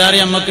ബേജാറ്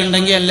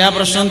നമ്മക്കുണ്ടെങ്കിൽ എല്ലാ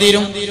പ്രശ്നവും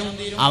തീരും.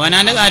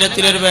 അവനാന്റെ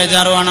കാര്യത്തിലൊരു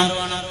ബേജാറ് വേണം.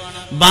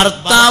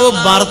 ഭർത്താവ്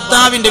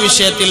ഭർത്താവിന്റെ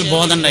വിഷയത്തിൽ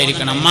ബോധം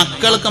ഉണ്ടായിരിക്കണം,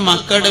 മക്കൾക്ക്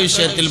മക്കളുടെ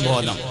വിഷയത്തിൽ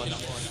ബോധം.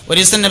 ഒരു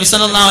ദിവസം നബി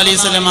സല്ലല്ലാഹു അലൈഹി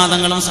വസല്ലം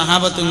തങ്ങളും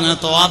സഹാബത്തും ഇങ്ങനെ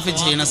തവാഫ്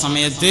ചെയ്യുന്ന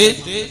സമയത്ത്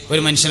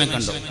ഒരു മനുഷ്യനെ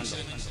കണ്ടു.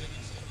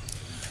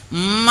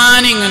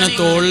 ഉമ്മാനെ ഇങ്ങനെ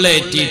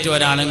തോളിലേറ്റിയിട്ട്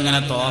ഒരാളിങ്ങനെ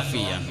തവാഫ്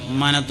ചെയ്യാണ്,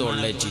 ഉമ്മാനെ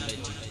തോളിലേറ്റിട്ട്.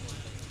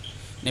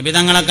 നബി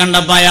തങ്ങളെ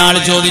കണ്ടപ്പോ അയാൾ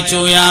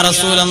ചോദിച്ചു, യാ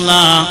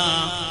റസൂലല്ലാഹ്,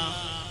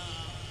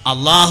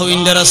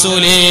 അല്ലാഹുവിന്റെ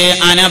റസൂലേ,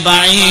 അന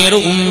ബഈറു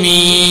ഉമ്മി,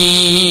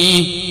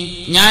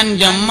 ഞാൻ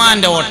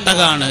ഉമ്മാന്റെ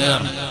ഒട്ടകാണ്.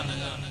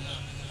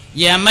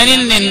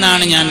 യമനിൽ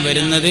നിന്നാണ് ഞാൻ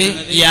വരുന്നത്.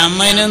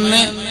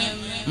 യമനിന്ന്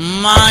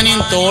ഉമ്മാനും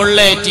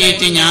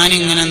തോളിലേറ്റിയിട്ട്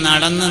ഞാനിങ്ങനെ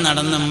നടന്ന്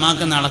നടന്ന്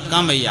ഉമ്മാക്ക്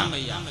നടക്കാൻ വയ്യ,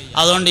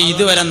 അതുകൊണ്ട്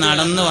ഇതുവരെ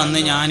നടന്നു വന്ന്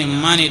ഞാൻ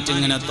ഉമ്മാനേറ്റ്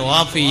ഇങ്ങനെ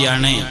തവാഫ്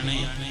ചെയ്യാണ്.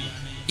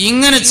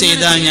 ഇങ്ങനെ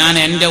ചെയ്താൽ ഞാൻ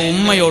എന്റെ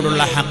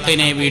ഉമ്മയോടുള്ള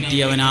ഹക്കിനെ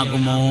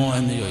വീട്ടിയവനാകുമോ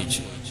എന്ന്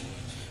ചോദിച്ചു.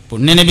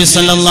 പുണ്യനബി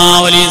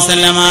സല്ലല്ലാഹു അലൈഹി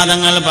വസല്ലം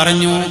തങ്ങൾ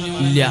പറഞ്ഞു,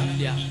 ഇല്ല,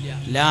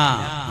 ലാ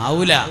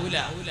ആവൂല,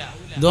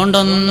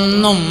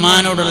 ഇതുകൊണ്ടൊന്നും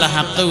ഉമ്മാനോടുള്ള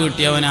ഹക്ക്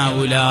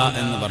വീട്ടിയവനാവൂല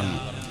എന്ന് പറഞ്ഞു.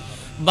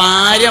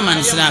 ഭാര്യ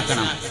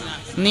മനസ്സിലാക്കണം,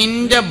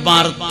 നിന്റെ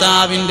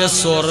ഭർത്താവിന്റെ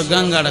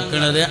സ്വർഗം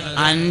കിടക്കുന്നത്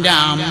അന്റെ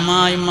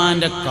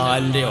അമ്മായിമാന്റെ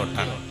കാലിന്റെ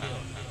ഒട്ടാണ്.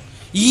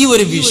 ഈ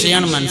ഒരു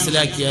വിഷയമാണ്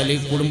മനസ്സിലാക്കിയാൽ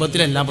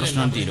കുടുംബത്തിലെ എല്ലാ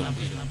പ്രശ്നവും തീരും.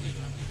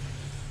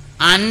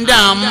 അന്റെ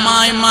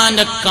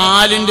അമ്മായിമാന്റെ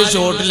കാലിന്റെ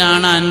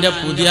ചോട്ടിലാണ് അന്റെ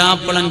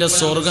പുതിയാപ്പളന്റെ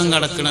സ്വർഗം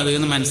കിടക്കുന്നത്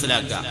എന്ന്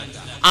മനസ്സിലാക്കുക.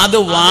 അത്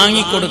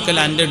വാങ്ങിക്കൊടുക്കൽ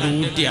എൻ്റെ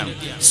ഡ്യൂട്ടിയാണ്.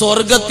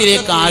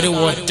 സ്വർഗത്തിലേക്ക് ആരും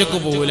ഒറ്റക്ക്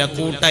പോകില്ല,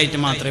 കൂട്ടായിട്ട്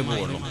മാത്രമേ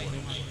പോവുള്ളൂ.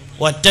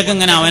 ഒറ്റക്ക്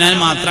ഇങ്ങനെ അവനാൽ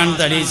മാത്രമാണ്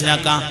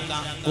തടിയിച്ചിലാക്കാം.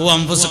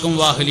 അംഫുസക്കും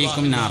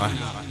വാഹലിക്കും നാറ,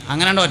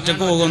 അങ്ങനെ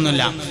ഒറ്റക്ക്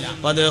പോകുന്നില്ല.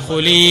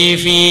 വദ്ഖുലീ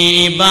ഫീ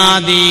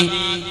ഇബാദി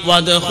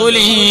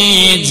വദ്ഖുലീ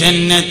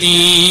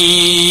ജന്നതി,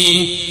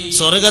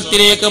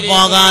 സ്വർഗത്തിലേക്ക്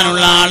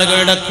പോകാനുള്ള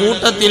ആളുകളുടെ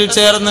കൂട്ടത്തിൽ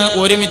ചേർന്ന്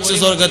ഒരുമിച്ച്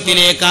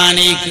സ്വർഗത്തിലേക്ക്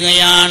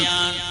ആനയിക്കുകയാണ്.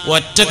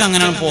 ഒറ്റക്ക്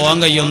അങ്ങനെ പോകാൻ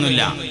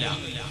കഴിയൊന്നുമില്ല.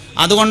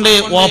 അതുകൊണ്ട്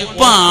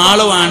ഒപ്പം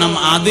ആള് വേണം.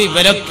 അത്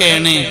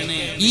ഇവരൊക്കെയാണ്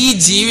ഈ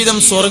ജീവിതം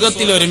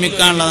സ്വർഗത്തിൽ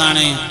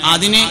ഒരുമിക്കാനുള്ളതാണ്.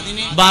 അതിന്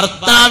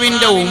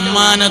ഭർത്താവിന്റെ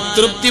ഉമ്മാനെ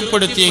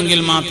തൃപ്തിപ്പെടുത്തിയെങ്കിൽ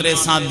മാത്രമേ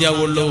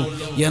സാധ്യമാവുള്ളൂ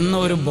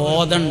എന്നൊരു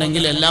ബോധം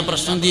ഉണ്ടെങ്കിൽ എല്ലാ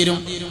പ്രശ്നം തീരും.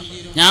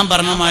 ഞാൻ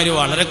പറഞ്ഞ മാതിരി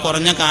വളരെ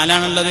കുറഞ്ഞ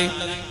കാലാണുള്ളത്.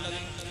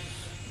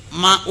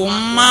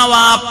 ഉമ്മ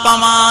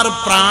വാപ്പമാർ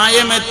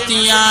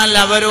പ്രായമെത്തിയാൽ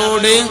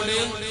അവരോട്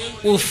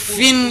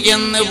ഉഫിൻ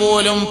എന്ന്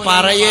പോലും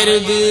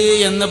പറയരുത്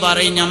എന്ന്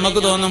പറയും.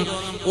 നമുക്ക് തോന്നും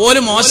ഓല്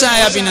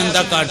മോശമായ പിന്നെ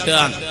എന്താ കാട്ടുക,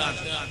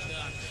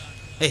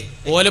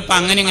 ഓലിപ്പ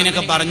അങ്ങനെ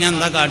ഇങ്ങനെയൊക്കെ പറഞ്ഞ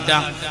എന്താ കാട്ടുക.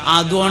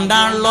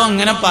 അതുകൊണ്ടാണല്ലോ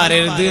അങ്ങനെ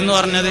പറയരുത് എന്ന്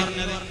പറഞ്ഞത്.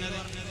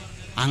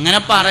 അങ്ങനെ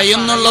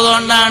പറയുന്നുള്ളത്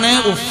കൊണ്ടാണ്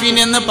ഉഫിൻ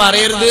എന്ന്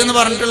പറയരുത് എന്ന്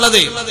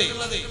പറഞ്ഞിട്ടുള്ളത്.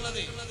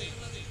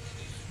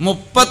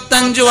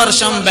 35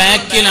 വർഷം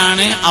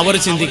ബാക്കിലാണ് അവർ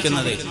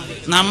ചിന്തിക്കുന്നത്,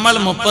 നമ്മൾ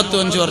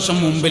 35 വർഷം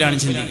മുമ്പിലാണ്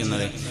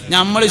ചിന്തിക്കുന്നത്.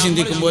 നമ്മൾ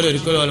ചിന്തിക്കുമ്പോൾ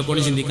ഒരിക്കലും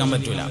ഓലക്കൊണ്ട് ചിന്തിക്കാൻ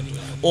പറ്റൂല.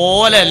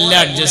 ഓലല്ല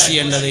അഡ്ജസ്റ്റ്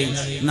ചെയ്യേണ്ടത്,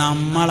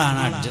 നമ്മളാണ്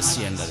അഡ്ജസ്റ്റ്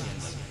ചെയ്യേണ്ടത്.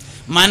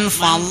 മൻ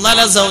ഫളല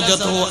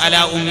സൗജതുഹു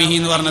അലാ ഉമ്മിഹി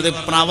എന്ന് പറഞ്ഞത്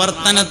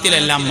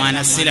പ്രവർത്തനത്തിലല്ല,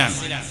 മനസ്സിലാണ്.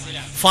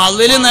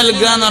 ഫളല്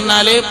നൽകുക എന്ന്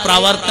പറഞ്ഞാല്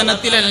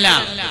പ്രവർത്തനത്തിലല്ല.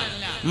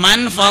 മൻ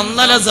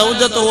ഫളല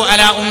സൗജതുഹു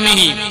അലാ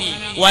ഉമ്മിഹി,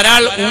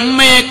 ഒരാൾ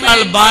ഉമ്മയേക്കാൾ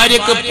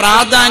ഭാര്യക്ക്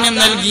പ്രാധാന്യം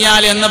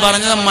നൽകിയാൽ എന്ന്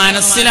പറഞ്ഞത്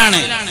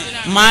മനസ്സിലാണ്.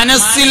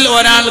 മനസ്സിൽ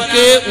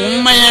ഒരാൾക്ക്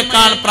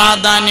ഉമ്മയേക്കാൾ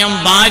പ്രാധാന്യം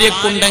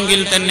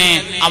ഭാര്യക്കുണ്ടെങ്കിൽ തന്നെ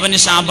അവന്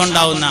ശാപം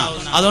ഉണ്ടാവുന്ന.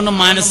 അതുകൊണ്ട്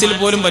മനസ്സിൽ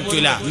പോലും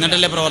പറ്റൂല,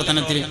 എന്നിട്ടല്ലേ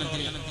പ്രവർത്തനത്തിൽ.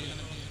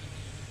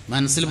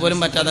 മനസ്സിൽ പോലും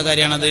പറ്റാത്ത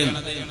കാര്യമാണത്.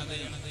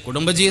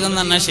 കുടുംബജീവിതം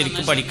എന്ന് പറഞ്ഞാൽ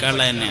ശരിക്കും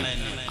പഠിക്കാനുള്ളത് തന്നെയാണ്.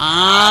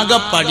 ആകെ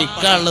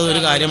പഠിക്കാനുള്ളത്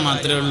ഒരു കാര്യം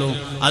മാത്രമേ ഉള്ളൂ,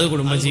 അത്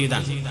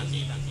കുടുംബജീവിതമാണ്.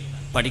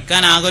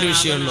 പഠിക്കാൻ ആകെ ഒരു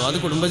വിഷയമുള്ളൂ, അത്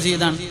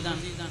കുടുംബജീവിതമാണ്.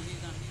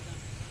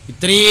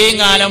 ഇത്രയും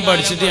കാലം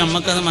പഠിച്ചിട്ട്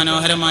നമുക്കത്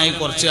മനോഹരമായി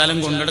കുറച്ചു കാലം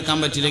കൊണ്ടെടുക്കാൻ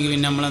പറ്റില്ലെങ്കിൽ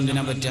പിന്നെ നമ്മൾ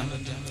എന്തിനാ പറ്റുക?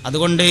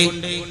 അതുകൊണ്ട്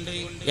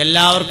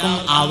എല്ലാവർക്കും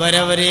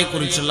അവരവരെ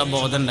കുറിച്ചുള്ള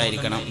ബോധം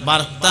ഉണ്ടായിരിക്കണം.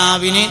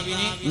 ഭർത്താവിന്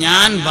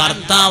ഞാൻ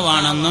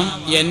ഭർത്താവാണെന്നും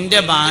എന്റെ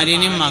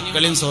ഭാര്യനും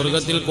മക്കളും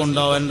സ്വർഗത്തിൽ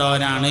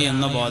കൊണ്ടുപോകേണ്ടവരാണ്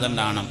എന്ന ബോധം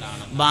ഉണ്ടാവണം.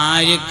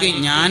 ഭാര്യക്ക്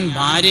ഞാൻ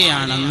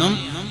ഭാര്യയാണെന്നും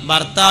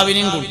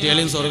ഭർത്താവിനെയും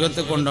കുട്ടികളെയും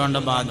സ്വർഗത്തിൽ കൊണ്ടുപോകേണ്ട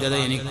ബാധ്യത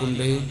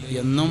എനിക്കുണ്ട്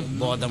എന്നും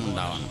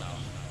ബോധമുണ്ടാവണം.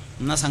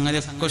 എന്നാ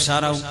സംഗതിയൊക്കെ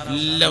ഉഷാറാവും,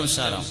 എല്ലാം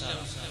ഉഷാറാവും.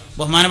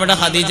 ബഹുമാനപ്പെട്ട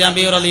ഖദീജ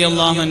ബി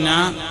റളിയല്ലാഹു അൻഹ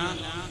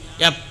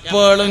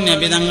എപ്പോഴും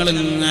നബി തങ്ങൾ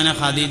ഇങ്ങനെ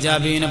ഖദീജ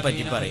ബീവിനെ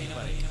പറ്റി പറയും.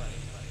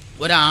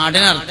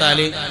 ഒരാടിനെ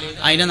അറുത്താല്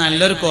അതിന്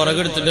നല്ലൊരു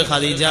കുറകെടുത്തിട്ട്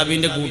ഖദീജ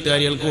ബീവിന്റെ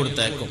കൂട്ടുകാരികൾക്ക്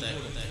കൊടുത്തേക്കും.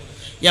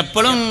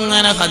 എപ്പോഴും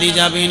ഇങ്ങനെ ഖദീജ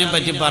ബീവിനെ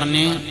പറ്റി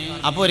പറഞ്ഞ്.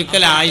 അപ്പൊ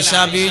ഒരിക്കൽ ആയിഷ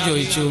ബീവി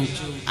ചോദിച്ചു,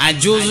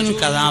 അജൂസുൻ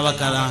കഥാവ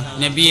കഥ,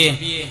 നബിയെ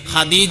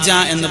ഖദീജ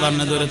എന്ന്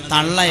പറഞ്ഞത് ഒരു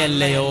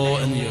തള്ളയല്ലയോ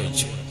എന്ന്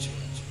ചോദിച്ചു.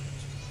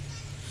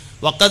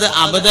 വഖദ്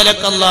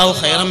അബ്ദലക്കല്ലാഹു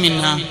ഖൈറൻ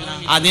മിൻഹ,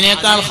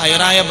 അതിനേക്കാൾ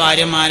ഖൈറായ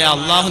ഭാര്യമാരെ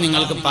അള്ളാഹു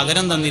നിങ്ങൾക്ക്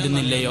പകരം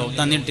തന്നിട്ടില്ലയോ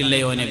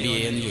നബിയെ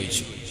എന്ന്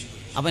ചോദിച്ചു.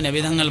 അപ്പൊ നബി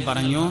തങ്ങൾ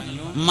പറഞ്ഞു,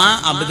 മാ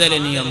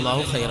അബ്ദലനി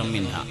അല്ലാഹു ഖൈറൻ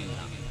മിൻഹ,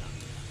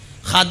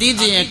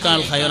 ഖദീജയേക്കാൾ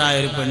ഖൈറായ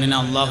ഒരു പെണ്ണിനെ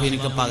അള്ളാഹു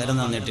എനിക്ക് പകരം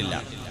തന്നിട്ടില്ല.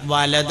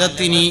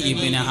 വലദത്തിനി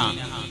ഇബ്നഹ,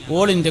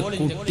 ഓളിന്റെ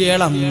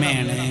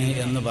കുട്ടികളമ്മയാണ്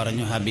എന്ന്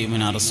പറഞ്ഞു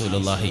ഹബീബുനാ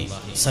റസൂലുള്ളാഹി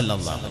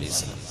സ്വല്ലല്ലാഹു അലൈഹി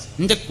വസല്ലം.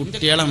 എന്റെ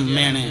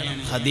കുട്ടികളമ്മയാണ്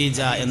ഖദീജ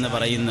എന്ന്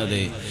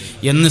പറയുന്നത്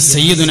എന്ന്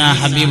സയ്യിദുനാ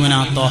ഹബീബുനാ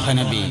ത്വാഹ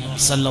നബി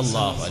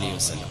സല്ലല്ലാഹു അലൈഹി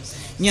വസല്ലം.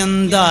 ഇനി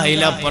എന്താ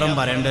അതിലപ്പുറം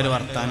പറയേണ്ട ഒരു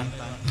വർത്താനം?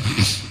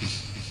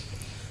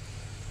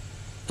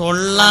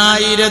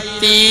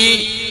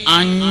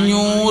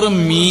 9,500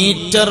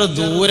 മീറ്റർ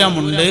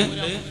ദൂരമുണ്ട്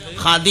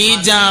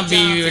ഖദീജ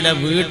ബീവിയുടെ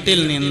വീട്ടിൽ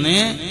നിന്ന്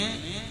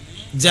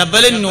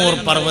ജബലുന്നൂർ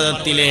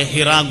പർവ്വതത്തിലെ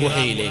ഹിറാ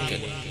ഗുഹയിലേക്ക്.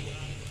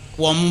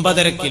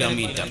 9.5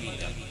 കിലോമീറ്റർ.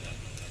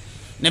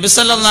 നബി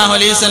സല്ലല്ലാഹു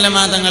അലൈഹി വസല്ലം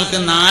തങ്ങൾക്ക്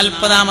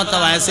 40ാമത്തെ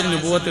വയസ്സിൽ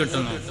നുബുവത്ത്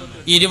കിട്ടുന്നു.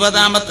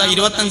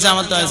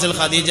 25ാമത്തെ വയസ്സിൽ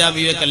ഖദീജ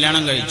ബീവിയെ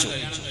കല്യാണം കഴിച്ചു.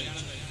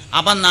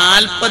 അപ്പൊ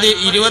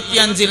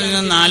 25ൽ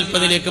നിന്ന്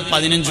 40ലേക്ക്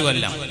 15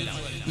 കൊല്ലം.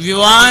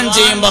 വിവാഹം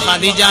ചെയ്യുമ്പോൾ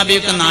ഖദീജ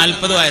ബീവിക്ക്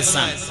 40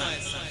 വയസ്സാണ്.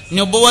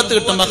 നുബുവത്ത്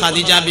കിട്ടുമ്പോ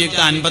ഖദീജ ബീവിക്ക്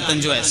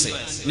 55 വയസ്സ്.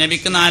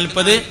 നബിക്ക്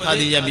 40,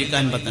 ഖദീജ ബീവിക്ക്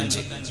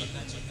 55.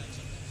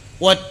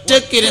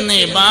 ഒറ്റക്കിരുന്ന്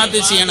ഇബാദത്ത്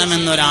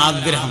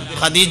ചെയ്യണമെന്നൊരാഗ്രഹം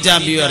ഖദീജ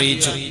ബീവി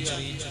അറിയിച്ചു.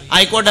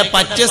 ആയിക്കോട്ടെ,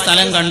 പറ്റിയ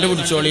സ്ഥലം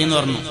കണ്ടുപിടിച്ചോളി എന്ന്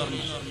പറഞ്ഞു.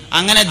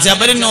 അങ്ങനെ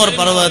ജബലുന്നൂർ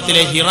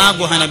പർവ്വതത്തിലെ ഹിറാ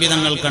ഗുഹ നബി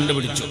തങ്ങൾ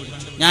കണ്ടുപിടിച്ചു.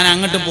 ഞാൻ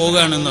അങ്ങോട്ട്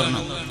പോവുകയാണെന്ന്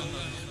പറഞ്ഞു.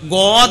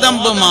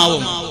 ഗോതമ്പ്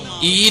മാവും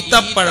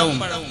ഈത്തപ്പഴവും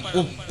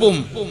ഉപ്പും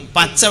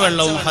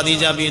പച്ചവെള്ളവും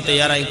ഖദീജ ബീവി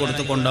തയ്യാറായി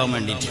കൊടുത്ത് കൊണ്ടുപോകാൻ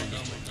വേണ്ടിയിട്ട്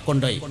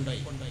കൊണ്ടുപോയി.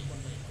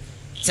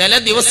 ചില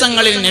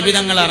ദിവസങ്ങളിൽ നബി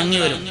തങ്ങൾ ഇറങ്ങി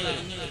വരും,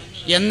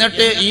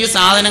 എന്നിട്ട് ഈ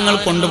സാധനങ്ങൾ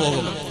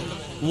കൊണ്ടുപോകും.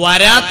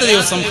 വരാത്ത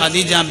ദിവസം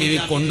ഖദീജ ബീവി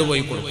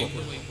കൊണ്ടുപോയി കൊടുക്കും.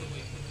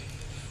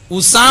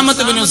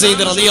 ഉസാമത്ത് ബിൻ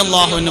സെയ്ദ്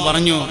റളിയല്ലാഹു അൻഹു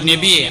പറഞ്ഞു,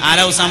 നബിയെ,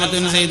 ആരാ ഉസാമത്ത്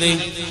ബിൻ സെയ്ദ്?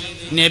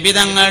 നബി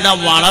തങ്ങളുടെ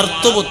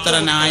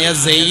വളർത്തുപുത്രനായ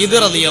സെയ്ദ്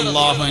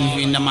റളിയല്ലാഹു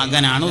അൻഹുവിന്റെ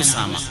മകനാണ്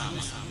ഉസാമ.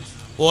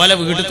 ഓലെ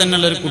വീട്ടിൽ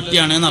തന്നെയുള്ള ഒരു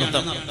കുട്ടിയാണ്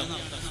എന്നർത്ഥം.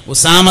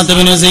 ഉസാമത്ത്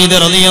ബിൻ സെയ്ദ്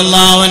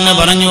റളിയല്ലാഹു അൻഹു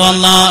പറഞ്ഞു,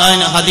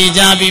 ഖദീജ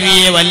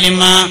ബിവിയെ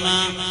വല്യമ്മ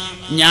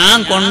ഞാൻ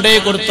കൊണ്ടുപോയി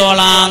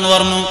കൊടുത്തോളാന്ന്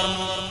പറഞ്ഞു.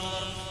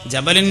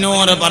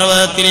 ജബലുന്നൂർ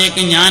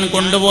പർവ്വതത്തിലേക്ക് ഞാൻ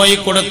കൊണ്ടുപോയി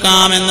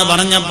കൊടുക്കാമെന്ന്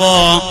പറഞ്ഞപ്പോ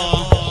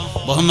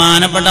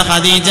ബഹുമാനപ്പെട്ട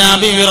ഖദീജ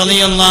ബിവി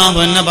റളിയല്ലാഹു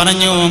അൻഹ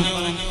പറഞ്ഞു,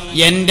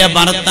 എന്റെ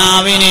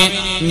ഭർത്താവിന്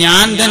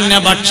ഞാൻ തന്നെ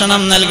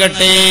ഭക്ഷണം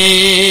നൽകട്ടെ.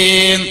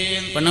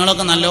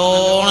 പെണ്ണുങ്ങളൊക്കെ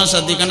നല്ലോണം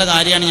ശ്രദ്ധിക്കേണ്ട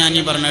കാര്യമാണ് ഞാൻ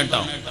ഈ പറഞ്ഞ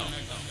കേട്ടോ.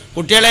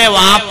 കുട്ടികളെ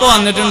വാപ്പ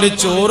വന്നിട്ടുണ്ട്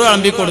ചോറ്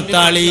വിളമ്പി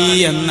കൊടുത്താളി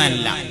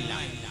എന്നല്ല.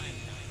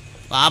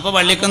 വാപ്പ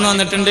പള്ളിക്കൊന്ന്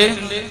വന്നിട്ടുണ്ട്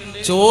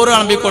ചോറ്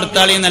വിളമ്പി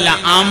കൊടുത്താളി എന്നല്ല.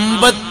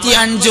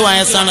 55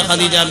 വയസ്സാണ്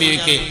ഖദീജ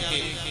ബീവിക്ക്.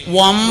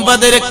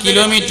 9.5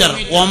 കിലോമീറ്റർ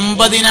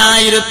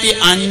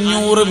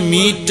 9500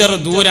 മീറ്റർ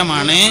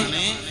ദൂരമാണ്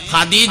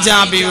ഖദീജ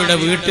ബീവിയുടെ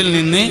വീട്ടിൽ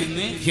നിന്ന്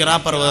ഹിറാ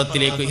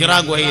പർവ്വതത്തിലേക്ക്, ഹിറാ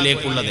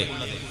ഗുഹയിലേക്കുള്ളത്.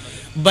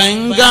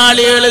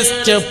 ബംഗാളികൾ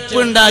സ്റ്റെപ്പ്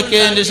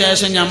ഉണ്ടാക്കിയതിന്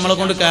ശേഷം നമ്മളെ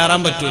കൊണ്ട്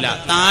കയറാൻ പറ്റൂല.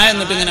 താഴെ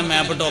എന്നിട്ട് ഇങ്ങനെ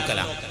മേപ്പിട്ട് നോക്കല,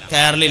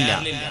 കയറലില്ല.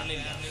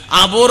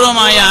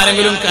 അപൂർവമായി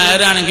ആരെങ്കിലും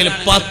കയറാണെങ്കിൽ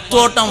 10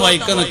 ഓട്ടം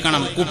വൈക്ക്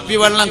നിൽക്കണം.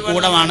 കുപ്പിവെള്ളം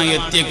കൂടെ വേണം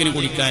എത്തിയേക്കിന്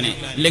കുടിക്കാന്,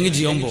 ഇല്ലെങ്കിൽ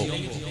ജീവൻ പോകും.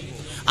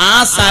 ആ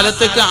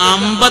സ്ഥലത്തേക്ക്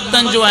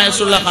 55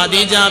 വയസ്സുള്ള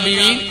ഖദീജ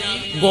ബീവി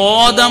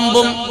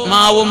ഗോതമ്പും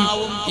മാവും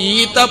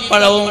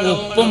ഈത്തപ്പഴവും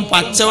ഉപ്പും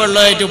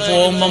പച്ചവെള്ളമായിട്ട്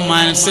പോകുമ്പോ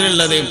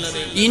മനസ്സിലുള്ളത്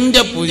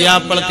ഇന്റെ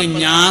പുതിയാപ്പളക്ക്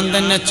ഞാൻ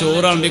തന്നെ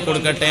ചോറ് വിളമ്പി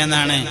കൊടുക്കട്ടെ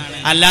എന്നാണ്.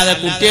 അല്ലാതെ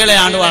കുട്ടികളെ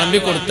ആണ്ട് വിളമ്പി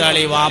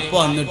കൊടുത്താളി വാപ്പ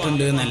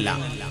വന്നിട്ടുണ്ട് എന്നല്ല.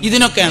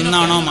 ഇതിനൊക്കെ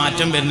എന്നാണോ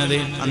മാറ്റം വരുന്നത്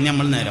അന്ന്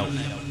നമ്മൾ നേരാവും.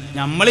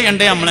 നമ്മൾ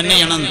ചെയ്യണ്ടേ നമ്മൾ തന്നെ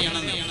ചെയ്യണം.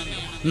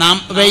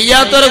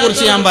 വെയ്യാത്തവരെ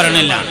കുറിച്ച് ഞാൻ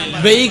പറയണില്ല.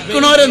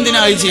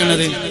 വെയ്ക്കണോരെന്തിനായി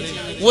ചെയ്യണത്?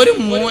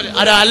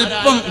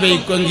 ഒരല്പം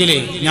വെയ്ക്കുമെങ്കിൽ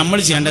നമ്മൾ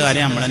ചെയ്യേണ്ട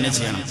കാര്യം നമ്മൾ തന്നെ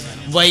ചെയ്യണം.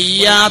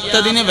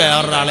 വയ്യാത്തതിന്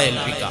വേറൊരാളെ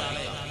ഏൽപ്പിക്കാം,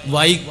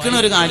 വൈക്കണ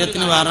ഒരു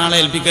കാര്യത്തിന് വേറൊരാളെ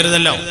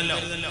ഏൽപ്പിക്കരുതല്ലോ.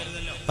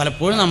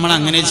 പലപ്പോഴും നമ്മൾ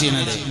അങ്ങനെ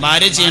ചെയ്യുന്നത്.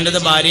 ഭാര്യ ചെയ്യേണ്ടത്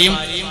ഭാര്യയും,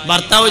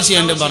 ഭർത്താവ്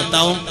ചെയ്യേണ്ടത്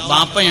ഭർത്താവും,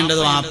 വാപ്പ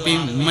ചെയ്യേണ്ടത്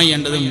വാപ്പയും, ഉമ്മ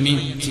ചെയ്യേണ്ടത് ഉമ്മയും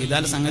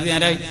ചെയ്താൽ സംഗതി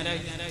ആരായി?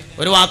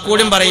 ഒരു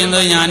വാക്കുകൂടിയും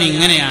പറയുന്നത് ഞാൻ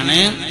ഇങ്ങനെയാണ്,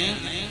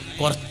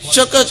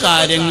 കുറച്ചൊക്കെ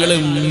കാര്യങ്ങൾ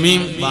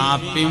ഉമ്മയും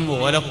വാപ്പയും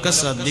ഓരൊക്കെ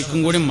ശ്രദ്ധിക്കും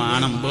കൂടി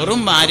വേണം.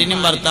 വെറും ഭാര്യനും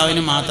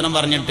ഭർത്താവിനും മാത്രം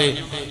പറഞ്ഞിട്ട്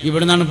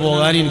ഇവിടെ നിന്നാണ്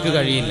പോകാൻ എനിക്ക്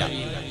കഴിയില്ല.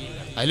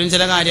 അതിലും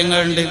ചില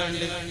കാര്യങ്ങളുണ്ട്.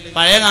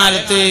 പഴയ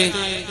കാലത്ത്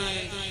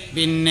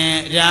പിന്നെ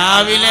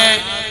രാവിലെ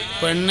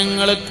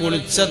പെണ്ണുങ്ങൾ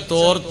കുളിച്ച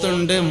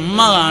തോർത്തുണ്ട് ഉമ്മ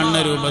കാണുന്ന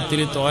രൂപത്തിൽ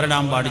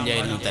തോരടാൻ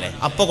പാടില്ലായിരുന്നു അത്രേ.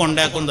 അപ്പൊ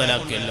കൊണ്ടാക്കും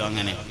തൊലാക്കിയല്ലോ.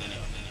 അങ്ങനെ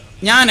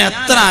ഞാൻ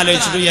എത്ര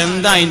ആലോചിച്ചിട്ടു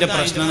എന്താ അതിന്റെ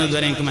പ്രശ്നം എന്ന്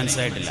ഇതുവരെ എനിക്ക്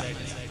മനസ്സിലായിട്ടില്ല.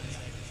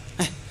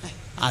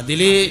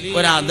 അതില്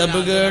ഒരു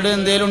അദബുകേട്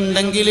എന്തേലും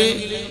ഉണ്ടെങ്കിൽ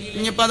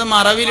ഇനിയിപ്പോ അത്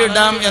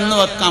മറവിലിടാം എന്ന്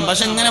വെക്കാം.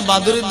 പക്ഷെ ഇങ്ങനെ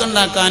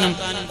ബദുരിതുണ്ടാക്കാനും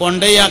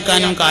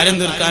കൊണ്ടയാക്കാനും കാര്യം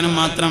തീർക്കാനും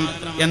മാത്രം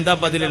എന്താ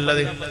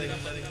പതിലുള്ളത്?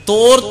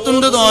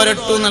 തോർത്തുണ്ട്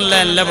തോരട്ടു എന്നുള്ള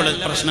എല്ലാ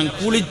പ്രശ്നം,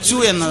 കുളിച്ചു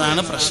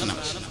എന്നതാണ് പ്രശ്നം.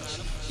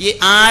 ഈ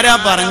ആരാ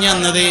പറഞ്ഞു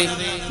തന്നത്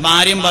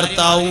ഭാര്യയും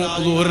ഭർത്താവും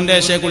ദൂറിന്റെ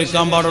ശേഷം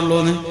കുളിക്കാൻ പാടുള്ളൂ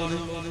എന്ന്?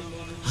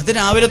 അത്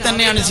രാവിലെ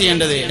തന്നെയാണ്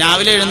ചെയ്യേണ്ടത്.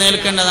 രാവിലെ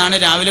എഴുന്നേൽക്കേണ്ടതാണ്,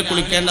 രാവിലെ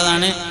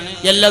കുളിക്കേണ്ടതാണ്.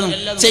 എല്ലാതും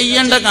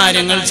ചെയ്യേണ്ട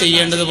കാര്യങ്ങൾ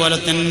ചെയ്യേണ്ടതുപോലെ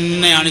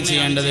തന്നെയാണ്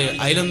ചെയ്യേണ്ടത്.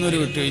 അതിലൊന്നും ഒരു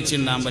വിട്ടുവീഴ്ച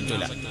ഉണ്ടാകാൻ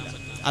പറ്റൂല.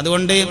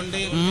 അതുകൊണ്ട്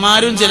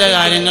ഉമ്മാരും ചില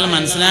കാര്യങ്ങൾ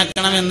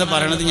മനസ്സിലാക്കണം എന്ന്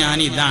പറയണത് ഞാൻ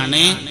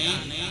ഇതാണ്.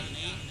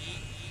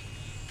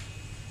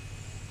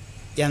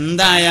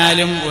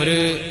 എന്തായാലും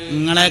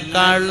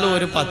നിങ്ങളെക്കാളിലും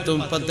ഒരു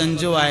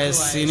 10-35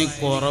 വയസ്സിന്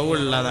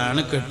കുറവുള്ളതാണ്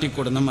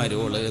കെട്ടിക്കൊടുന്ന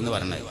മരുവോള് എന്ന്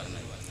പറഞ്ഞത്.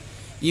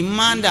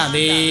 ഇമ്മാന്റെ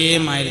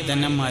അതേമാതിരി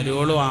തന്നെ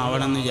മരുവോളും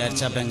ആവണം എന്ന്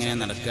വിചാരിച്ചപ്പോ എങ്ങനെയാ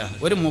നടക്കുക?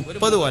 ഒരു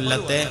 30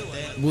 കൊല്ലത്തെ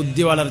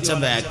ബുദ്ധി വളർച്ച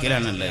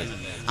ബാക്കിലാണുള്ളത്,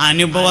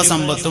 അനുഭവ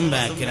സമ്പത്തും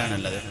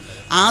ബാക്കിലാണുള്ളത്.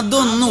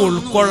 അതൊന്നും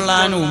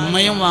ഉൾക്കൊള്ളാൻ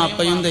ഉമ്മയും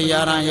വാപ്പയും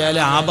തയ്യാറായാൽ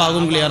ആ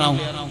ഭാഗം ക്ലിയർ ആവും,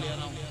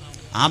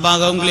 ആ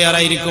ഭാഗവും ക്ലിയർ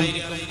ആയിരിക്കും.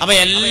 അപ്പൊ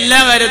എല്ലാ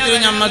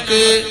കാര്യത്തിലും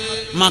നമുക്ക്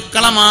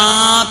മക്കളെ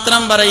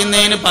മാത്രം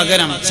പറയുന്നതിന്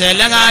പകരം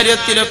ചില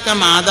കാര്യത്തിലൊക്കെ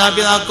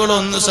മാതാപിതാക്കളും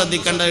ഒന്ന്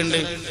ശ്രദ്ധിക്കേണ്ടതുണ്ട്.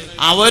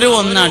 അവരും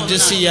ഒന്ന്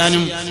അഡ്ജസ്റ്റ്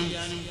ചെയ്യാനും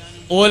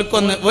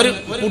ഓൽക്കൊന്ന് ഒരു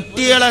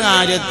കുട്ടികളെ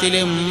കാര്യത്തിൽ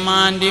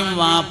ഉമ്മാന്റെയും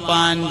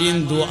വാപ്പാന്റെയും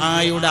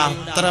ദുആയുടെ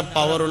അത്ര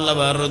പവറുള്ള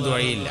വേറൊരു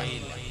ദുആയില്ല.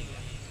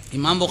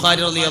 ഇമാം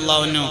ബുഖാരി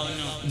റളിയല്ലാഹു അൻഹു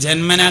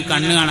ജന്മന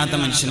കണ്ണ് കാണാത്ത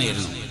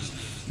മനുഷ്യനായിരുന്നു.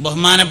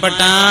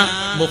 ബഹുമാനപ്പെട്ട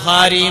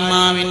ബുഖാരി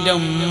ഇമാമിന്റെ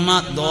ഉമ്മ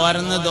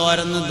ദോരന്ന്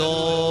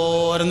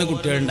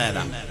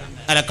കുട്ടികളുണ്ടായതാണ്.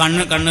 അല്ല,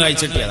 കണ്ണ്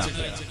കഴിച്ചിട്ടിയതാണ്,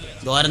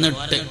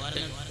 ദോരന്നിട്ട്.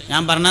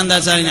 ഞാൻ പറഞ്ഞെന്താ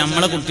വെച്ചാൽ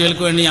നമ്മളെ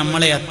കുട്ടികൾക്ക് വേണ്ടി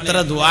നമ്മളെ എത്ര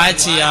ദുആ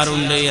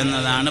ചെയ്യാറുണ്ട്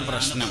എന്നതാണ്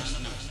പ്രശ്നം.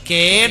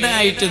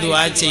 കേടായിട്ട്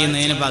ദുആ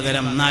ചെയ്യുന്നതിന്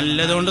പകരം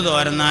നല്ലതുകൊണ്ട്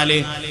തോരന്നാല്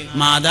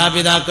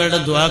മാതാപിതാക്കളുടെ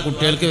ദുആ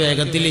കുട്ടികൾക്ക്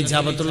വേഗത്തിൽ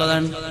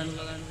ഇജാബത്തുള്ളതാണ്.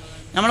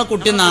 നമ്മളെ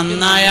കുട്ടി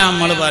നന്നായ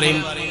നമ്മൾ പറയും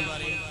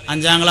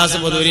 5ാം ക്ലാസ്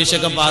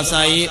പൊതുപരീക്ഷയൊക്കെ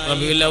പാസ്സായി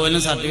റബീഉൽ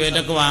അവ്വലിന്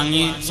സർട്ടിഫിക്കറ്റ് ഒക്കെ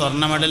വാങ്ങി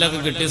സ്വർണ്ണ മെഡലൊക്കെ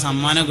കിട്ടി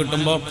സമ്മാനം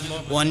കിട്ടുമ്പോൾ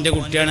ഓന്റെ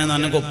കുട്ടിയാണെന്ന്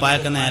പറഞ്ഞ്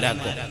കുപ്പായൊക്കെ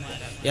നേരാക്കും.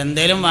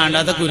 എന്തേലും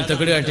വേണ്ടാത്ത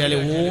കുരുത്തക്കെട് കാട്ടിയാൽ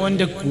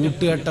ഓന്റെ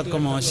കൂട്ടുകെട്ടൊക്കെ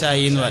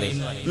മോശമായി എന്ന് പറയും.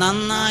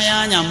 നന്നായ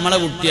നമ്മളെ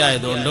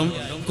കുട്ടിയായതുകൊണ്ടും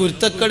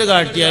കുരുത്തക്കേട്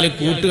കാട്ടിയാൽ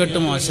കൂട്ടുകെട്ട്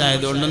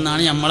മോശമായതുകൊണ്ടും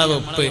എന്നാണ് നമ്മളെ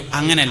വെപ്പ്.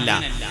 അങ്ങനല്ല,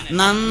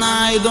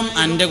 നന്നായതും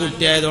അന്റെ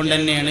കുട്ടിയായതുകൊണ്ട്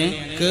തന്നെയാണ്,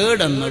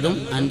 കേടെന്നതും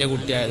അന്റെ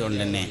കുട്ടിയായതുകൊണ്ട്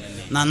തന്നെ.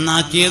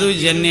 നന്നാക്കിയത്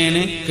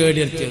ജന്നെയാണ്,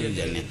 കേടിയെത്തിയത്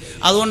ജന്നെ.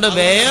 അതുകൊണ്ട്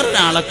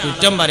വേറൊരാളെ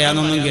കുറ്റം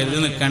പറയാനൊന്നും കരുതി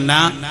നിൽക്കണ്ട.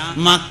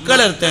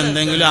 മക്കളെടുത്ത്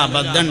എന്തെങ്കിലും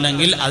അബദ്ധം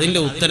ഉണ്ടെങ്കിൽ അതിന്റെ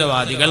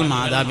ഉത്തരവാദികൾ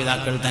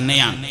മാതാപിതാക്കൾ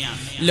തന്നെയാണ്.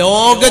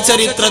 ലോക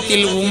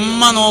ചരിത്രത്തിൽ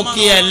ഉമ്മ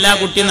നോക്കിയ എല്ലാ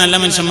കുട്ടിയും നല്ല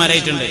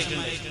മനുഷ്യന്മാരായിട്ടുണ്ട്.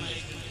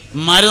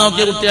 ഉമ്മാര്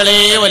നോക്കിയ കുട്ടികളെ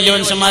വലിയ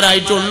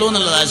മനുഷ്യന്മാരായിട്ടുള്ളൂ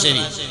എന്നുള്ളതാ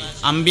ശരി.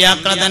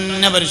 അമ്പിയാക്കളെ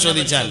തന്നെ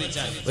പരിശോധിച്ചാൽ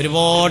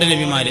ഒരുപാട്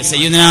നബിമാര്,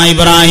 സയ്യിദുനാ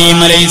ഇബ്രാഹിം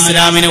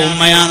അലൈഹിസ്സലാമിനെ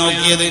ഉമ്മയാ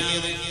നോക്കിയത്,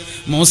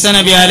 മൂസ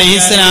നബി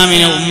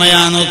അലൈഹിസ്സലാമിനെ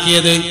ഉമ്മയാ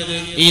നോക്കിയത്,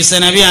 ഈസ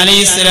നബി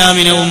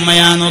അലൈഹിസ്സലാമിനെ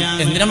ഉമ്മയാ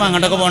എന്തിനാ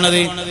അങ്ങോട്ടൊക്കെ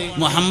പോണത്?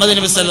 മുഹമ്മദ്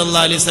നബി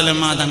സല്ലല്ലാഹു അലൈഹി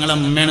വസല്ലം തങ്ങളെ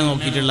ഉമ്മയാണ്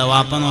നോക്കിയിട്ടുള്ള,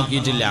 വാപ്പ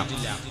നോക്കിയിട്ടില്ല.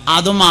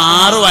 അതും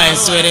 6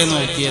 വയസ്സ് വരെ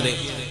നോക്കിയത്.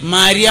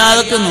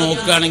 മര്യാദക്ക്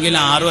നോക്കുകയാണെങ്കിൽ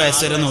 6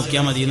 വയസ്സ് വരെ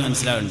നോക്കിയാൽ മതി എന്ന്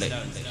മനസ്സിലാവുന്നുണ്ട്.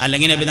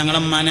 അല്ലെങ്കിൽ നബി തങ്ങളെ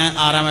ഉമ്മാനെ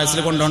 6-ാം വയസ്സിൽ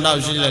കൊണ്ടുപോകേണ്ട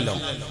ആവശ്യമില്ലല്ലോ.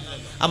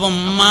 അപ്പൊ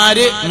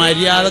ഉമ്മാര്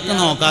മര്യാദക്ക്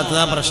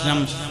നോക്കാത്തതാ പ്രശ്നം.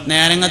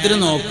 നേരങ്ങത്തിൽ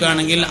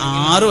നോക്കുകയാണെങ്കിൽ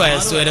 6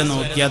 വയസ്സ് വരെ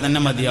നോക്കിയാൽ തന്നെ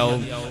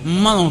മതിയാവും.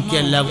 ഉമ്മ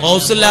നോക്കിയല്ല,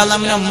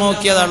 ഹൗസുല്ലാമിനെ ഉമ്മ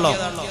നോക്കിയതാണല്ലോ.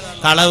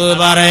 കളവ്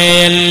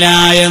പറയല്ല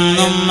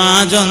എന്നുമ്മ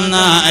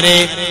ചൊന്നാരെ,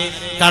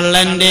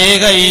 കള്ളന്റെ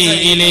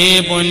കയ്യിലെ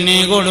പൊന്നി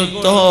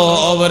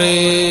കൊടുത്തോവർ.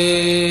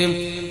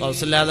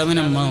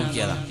 ഹൗസുല്ലാമിനെ ഉമ്മ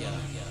നോക്കിയതാ.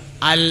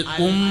 അൽ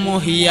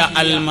ഉമ്മുഹിയ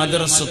അൽ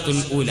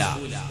മദ്രസത്തുൽ ഉല,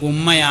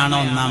 ഉമ്മയാണ്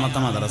 1ാമത്തെ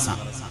മദ്രസ.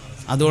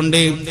 അതുകൊണ്ട്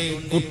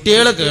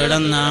കുട്ടികൾ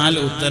കേടന്നാൽ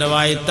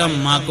ഉത്തരവാദിത്തം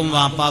ഉമ്മാക്കും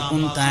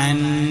വാപ്പാക്കും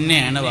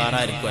തന്നെയാണ്, വേറെ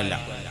ആർക്കുമല്ല,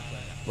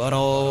 വേറെ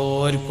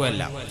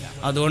ഓർക്കുമല്ല.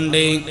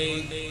 അതുകൊണ്ട്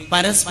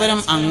പരസ്പരം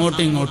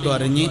അങ്ങോട്ടും ഇങ്ങോട്ടും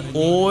അറിഞ്ഞ്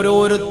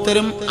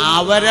ഓരോരുത്തരും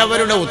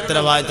അവരവരുടെ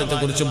ഉത്തരവാദിത്തത്തെ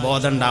കുറിച്ച്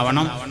ബോധം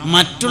ഉണ്ടാവണം,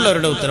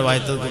 മറ്റുള്ളവരുടെ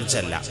ഉത്തരവാദിത്തത്തെ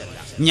കുറിച്ചല്ല.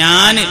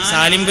 ഞാന്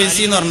സാലിം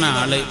ഫൈസി എന്ന് പറഞ്ഞ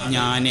ആള്,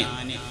 ഞാന്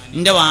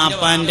എന്റെ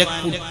വാപ്പാന്റെ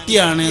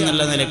കുട്ടിയാണ്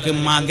എന്നുള്ള നിലക്ക്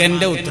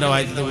മകന്റെ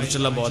ഉത്തരവാദിത്തത്തെ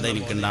കുറിച്ചുള്ള ബോധം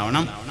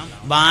എനിക്കുണ്ടാവണം.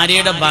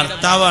 ഭാര്യയുടെ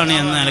ഭർത്താവാണ്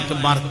എന്ന നിലക്ക്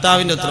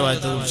ഭർത്താവിന്റെ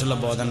ഉത്തരവാദിത്തത്തെ കുറിച്ചുള്ള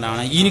ബോധം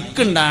ഉണ്ടാവണം.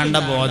 എനിക്കുണ്ടാകേണ്ട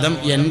ബോധം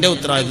എന്റെ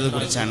ഉത്തരവാദിത്തത്തെ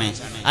കുറിച്ചാണ്,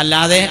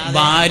 അല്ലാതെ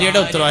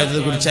ഭാര്യയുടെ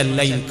ഉത്തരവാദിത്തത്തെ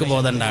കുറിച്ചല്ല എനിക്ക്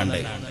ബോധം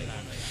ഉണ്ടാകേണ്ടത്.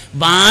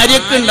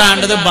 ഭാര്യക്ക്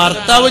ഉണ്ടാകേണ്ടത്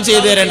ഭർത്താവ്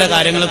ചെയ്തു തരേണ്ട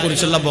കാര്യങ്ങളെ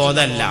കുറിച്ചുള്ള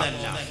ബോധമല്ല,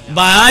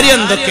 ഭാര്യ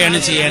എന്തൊക്കെയാണ്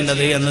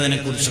ചെയ്യേണ്ടത് എന്നതിനെ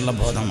കുറിച്ചുള്ള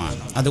ബോധമാണ്.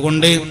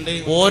 അതുകൊണ്ട്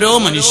ഓരോ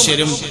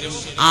മനുഷ്യരും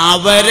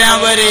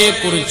അവരവരെ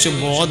കുറിച്ച്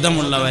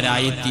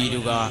ബോധമുള്ളവരായി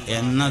തീരുക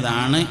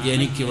എന്നതാണ്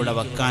എനിക്കിവിടെ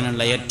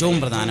വെക്കാനുള്ള ഏറ്റവും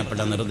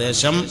പ്രധാനപ്പെട്ട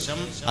നിർദ്ദേശം.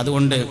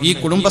 അതുകൊണ്ട് ഈ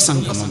കുടുംബ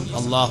സംഗമം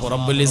അല്ലാഹു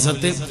റബ്ബുൽ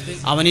ഇസ്സത്ത്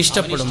അവൻ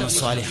ഇഷ്ടപ്പെടുന്ന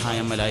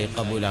സ്വാലിഹായ അമലായി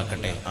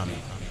ഖബൂലാക്കട്ടെ.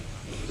 ആമീൻ.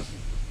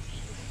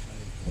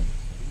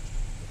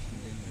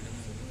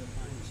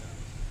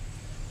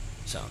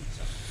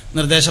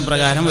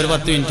 നിർദ്ദേശപ്രകാരം ഒരു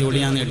 10 മിനിറ്റ് കൂടി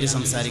ഞാൻ നീട്ടി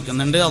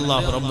സംസാരിക്കുന്നുണ്ട്.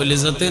 അല്ലാഹു റബ്ബുൽ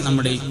ഇസ്സത്ത്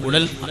നമ്മുടെ ഈ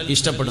കുടൽ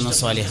ഇഷ്ടപ്പെടുന്ന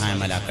സ്വാലിഹായ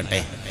അമലാക്കട്ടെ.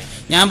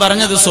 ഞാൻ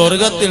പറഞ്ഞത്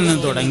സ്വർഗത്തിൽ നിന്ന്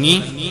തുടങ്ങി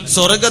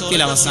സ്വർഗത്തിൽ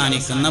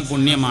അവസാനിക്കുന്ന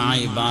പുണ്യമായ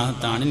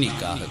ഇബാദത്താണ്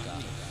നിക്കാഹ്.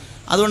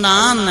 അതുകൊണ്ട്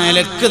ആ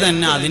നിലക്ക്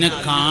തന്നെ അതിനെ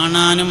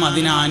കാണാനും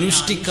അതിനെ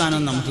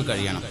അനുഷ്ഠിക്കാനും നമുക്ക്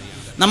കഴിയണം.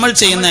 നമ്മൾ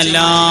ചെയ്യുന്ന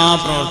എല്ലാ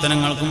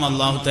പ്രവർത്തനങ്ങൾക്കും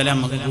അല്ലാഹു തആല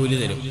നമുക്ക് കൂലി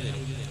തരും,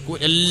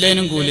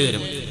 എല്ലാവരും കൂലി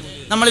തരും.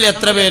 നമ്മളിൽ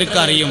എത്ര പേർക്ക്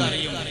അറിയും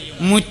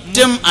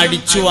മുറ്റം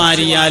അടിച്ചു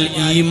വാരിയാൽ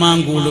ഈമാൻ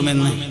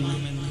കൂടുമെന്ന്?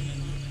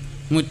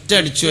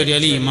 മുറ്റടിച്ചു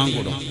വാരിയാൽ ഈമാൻ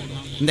കൂടും.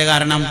 എന്താ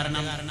കാരണം?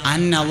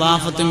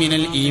 അന്നവാഫത്തു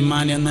മിനൽ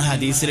ഈമാൻ എന്ന്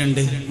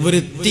ഹദീസിലുണ്ട്.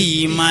 വൃത്തി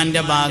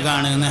ഈമാന്റെ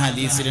ഭാഗമാണ് എന്ന്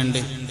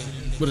ഹദീസിലുണ്ട്.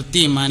 വൃത്തി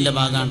ഈമാന്റെ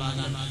ഭാഗമാണ്.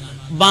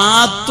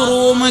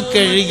 ബാത്റൂം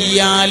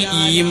കഴുകിയാൽ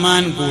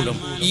ഈമാൻ കൂടും.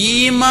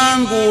 ഈമാൻ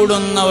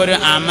കൂടുന്ന ഒരു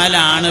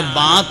അമലാണ്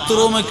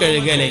ബാത്റൂം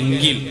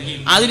കഴുകലെങ്കിൽ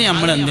അതിന്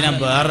നമ്മൾ എന്തിനാ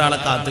വേറൊരാളെ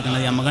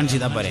കാത്തുക്കുന്നത്? നമുക്കൻ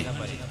ചെയ്താൽ പോരെ.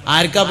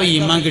 ആർക്കാ അപ്പൊ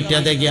ഈമാൻ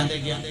കിട്ടിയാത്തേക്കാ?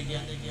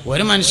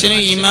 ഒരു മനുഷ്യന്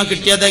ഈമാൻ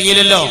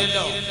കിട്ടിയാത്തേക്കില്ലല്ലോ.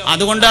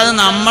 അതുകൊണ്ട് അത്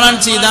നമ്മളാണ്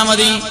ചെയ്താൽ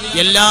മതി.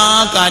 എല്ലാ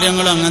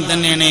കാര്യങ്ങളും അങ്ങനെ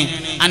തന്നെയാണ്.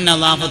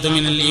 അന്നല്ലാഹു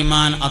മിനൽ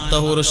ഈമാൻ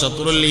അത്തഹൂറു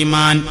ശത്റുൽ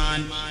ഈമാൻ.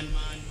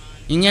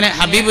 ഇങ്ങനെ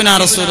ഹബീബുനാ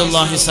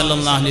റസൂലുള്ളാഹി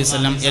സ്വല്ലല്ലാഹു അലൈഹി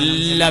വസല്ലം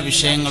എല്ലാ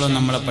വിഷയങ്ങളും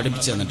നമ്മളെ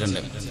പഠിപ്പിച്ചു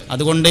തന്നിട്ടുണ്ട്.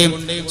 അതുകൊണ്ട്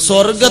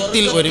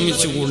സ്വർഗത്തിൽ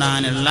ഒരുമിച്ച്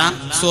കൂടാനുള്ള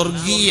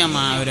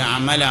സ്വർഗീയമായ ഒരു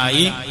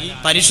അമലായി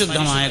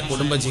പരിശുദ്ധമായ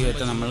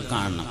കുടുംബജീവിതത്തെ നമ്മൾ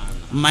കാണണം.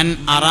 മൻ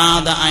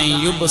അറാദ അൻ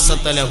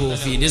യുബ്സത ലഹു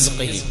ഫീ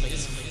റിസ്ഖിഹി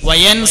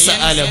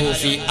വയൻസഅ ലഹു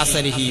ഫീ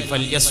അസരിഹി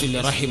ഫൽയസ്ൽ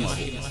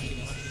റഹിമഹു.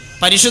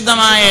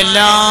 പരിശുദ്ധമായ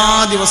എല്ലാ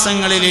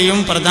ദിവസങ്ങളിലെയും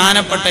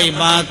പ്രധാനപ്പെട്ട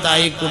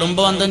ഇബാദത്തായി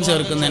കുടുംബബന്ധം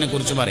ചേർക്കുന്നതിനെ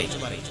കുറിച്ച് പറയും.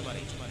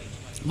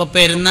 അപ്പൊ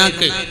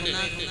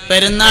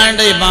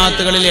പെരുന്നാളിന്റെ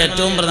ഇബാദത്തുകളിൽ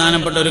ഏറ്റവും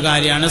പ്രധാനപ്പെട്ട ഒരു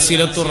കാര്യമാണ്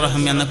സിലത്തുർ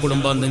റഹം എന്ന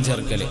കുടുംബബന്ധം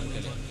ചേർക്കല്.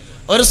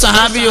 ഒരു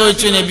സഹാബി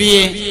ചോദിച്ചു,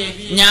 നബിയെ,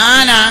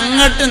 ഞാൻ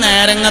അങ്ങോട്ട്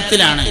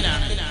നേരങ്ങത്തിലാണ്,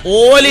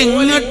 ഓല്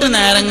ഇങ്ങോട്ട്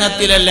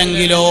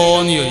നേരങ്ങത്തിലല്ലെങ്കിലോ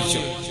എന്ന്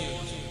ചോദിച്ചു.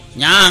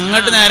 ഞാൻ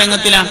അങ്ങോട്ട്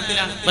നേരങ്ങത്തിലാ,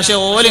 പക്ഷെ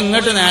ഓല്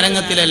ഇങ്ങോട്ട്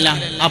നേരങ്ങത്തിലല്ല,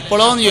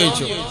 അപ്പോഴോ എന്ന്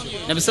ചോദിച്ചു.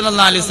 നബി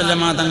സല്ലല്ലാഹു അലൈഹി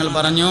വസല്ലം തങ്ങൾ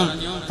പറഞ്ഞു,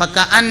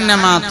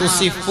 ഫകഅന്നമാ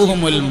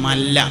തുസിഫുഹുൽ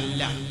മല്ല,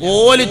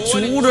 ഓല്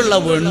ചൂടുള്ള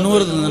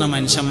വെണ്ണൂർ തിന്നുന്ന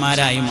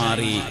മനുഷ്യന്മാരായി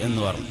മാറി എന്ന്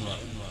പറഞ്ഞു.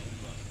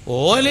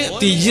 ഓല്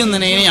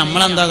തിയ്യുന്നതിനെ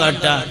നമ്മളെന്താ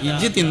കാട്ടുക?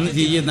 ഇജ്ജ്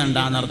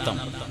തിയ്യുന്നുണ്ടാന്നർത്ഥം.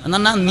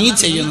 എന്നാൽ നീ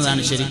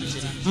ചെയ്യുന്നതാണ് ശരി.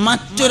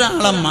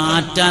 മറ്റൊരാളെ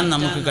മാറ്റാൻ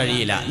നമുക്ക്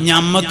കഴിയില്ല,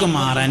 ഞമ്മക്ക്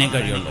മാറാനേ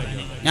കഴിയുള്ളൂ.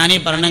 ഞാൻ ഈ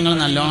പറഞ്ഞങ്ങൾ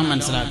നല്ലോണം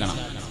മനസ്സിലാക്കണം.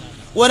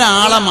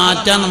 ഒരാളെ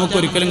മാറ്റാൻ നമുക്ക്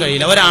ഒരിക്കലും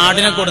കഴിയില്ല.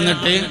 ഒരാടിനെ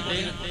കൊടുന്നിട്ട്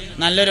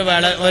നല്ലൊരു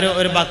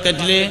ഒരു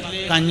ബക്കറ്റിൽ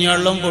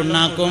കഞ്ഞിവെള്ളവും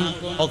പുണ്ണാക്കും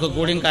ഒക്കെ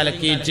കൂടി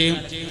കലക്കിയിട്ട്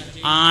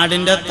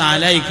ആടിന്റെ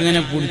തല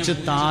ഇങ്ങനെ പിടിച്ച്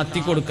താത്തി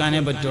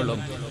കൊടുക്കാനേ പറ്റുള്ളൂ.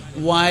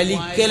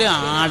 വലിക്കല്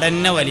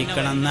ആടന്നെ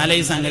വലിക്കണം, എന്നാലേ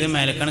ഈ സംഗതി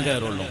മേലക്കണം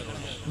കയറുള്ളൂ.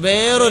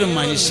 വേറൊരു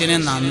മനുഷ്യനെ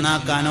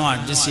നന്നാക്കാനോ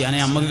അഡ്ജസ്റ്റ് ചെയ്യാനോ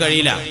നമുക്ക്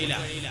കഴിയില്ല.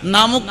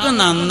 നമുക്ക്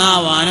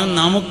നന്നാവാനും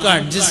നമുക്ക്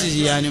അഡ്ജസ്റ്റ്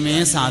ചെയ്യാനുമേ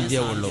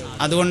സാധ്യമുള്ളൂ.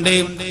 അതുകൊണ്ട്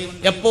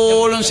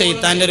എപ്പോഴും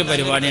ശൈത്താന്റെ ഒരു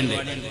പരിപാടിയുണ്ട്.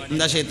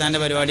 എന്താ ശൈത്താന്റെ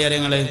പരിപാടി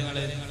അറിയങ്ങള്?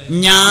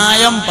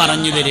 ന്യായം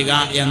പറഞ്ഞു തരിക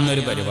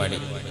എന്നൊരു പരിപാടി.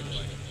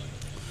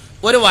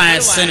 ഒരു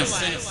വയസ്സനും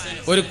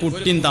ഒരു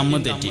കുട്ടിയും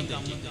തമ്മിൽ തെറ്റി,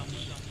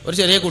 ഒരു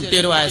ചെറിയ കുട്ടി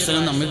ഒരു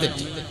വയസ്സനും തമ്മിൽ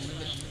തെറ്റി.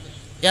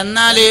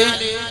 എന്നാല്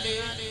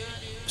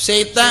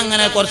ശൈത്താൻ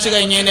അങ്ങനെ കുറച്ച്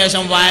കഴിഞ്ഞതിന്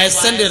ശേഷം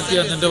വയസ്സന്റെ അടുത്ത്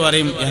വന്നിട്ട്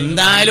പറയും,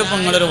 എന്തായാലും ഇപ്പൊ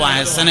നിങ്ങളൊരു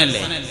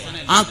വയസ്സനല്ലേ,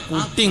 ആ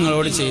കുട്ടി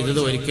നിങ്ങളോട് ചെയ്തത്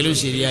ഒരിക്കലും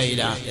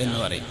ശരിയായില്ല എന്ന്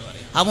പറയും.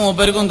 അപ്പൊ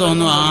മൂപ്പർക്കും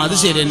തോന്നും, അത്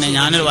ശരി തന്നെ,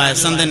 ഞാനൊരു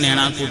വയസ്സൻ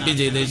തന്നെയാണ്, ആ കുട്ടി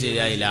ചെയ്തത്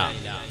ശരിയായില്ല.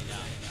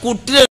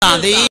 കുട്ടികൾ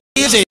അതേ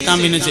ശൈത്താൻ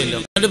പിന്നെ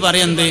ചെല്ലും. എന്നിട്ട്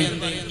പറയും,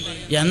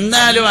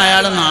 എന്തായാലും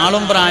അയാൾ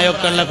നാളും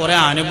പ്രായമൊക്കെ ഉള്ള കുറെ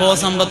അനുഭവ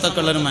സമ്പത്തൊക്കെ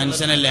ഉള്ള ഒരു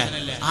മനുഷ്യനല്ലേ,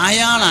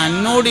 അയാൾ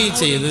എന്നോട് ഈ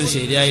ചെയ്തത്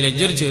ശരിയായില്ല,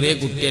 ഇതൊരു ചെറിയ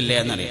കുട്ടിയല്ലേ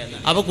എന്നറിയാം.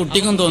 അപ്പൊ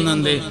കുട്ടിക്കും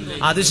തോന്നുന്നത്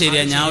അത്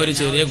ശരിയാ, ഞാൻ ഒരു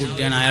ചെറിയ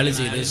കുട്ടിയാണ്, അയാൾ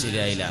ചെയ്തത്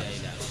ശരിയായില്ല.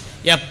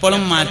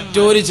 എപ്പോഴും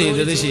മറ്റോര്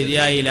ചെയ്തത്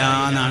ശരിയായില്ല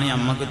എന്നാണ്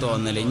നമ്മക്ക്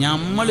തോന്നല്,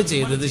 നമ്മൾ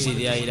ചെയ്തത്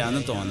ശരിയായില്ല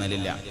എന്ന്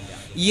തോന്നലില്ല.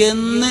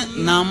 എന്ന്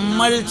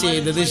നമ്മൾ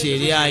ചെയ്തത്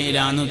ശരിയായില്ല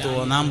എന്ന്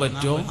തോന്നാൻ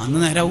പറ്റുമോ അന്ന്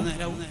നേരാവും,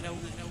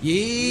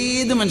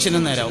 ഏത്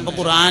മനുഷ്യനും നേരാവും. അപ്പൊ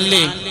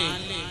ഖുർആനിലെ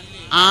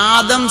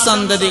ആദം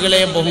സന്തതികളെ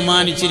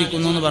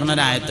ബഹുമാനിച്ചിരിക്കുന്നു എന്ന്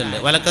പറഞ്ഞൊരായത്തുണ്ട്.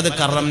 വലക്കത്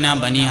കറംന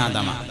ബനി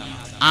ആദമ,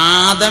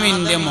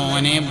 ആദമിന്റെ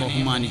മോനെ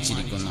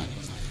ബഹുമാനിച്ചിരിക്കുന്നു.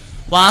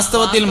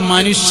 വാസ്തവത്തിൽ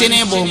മനുഷ്യനെ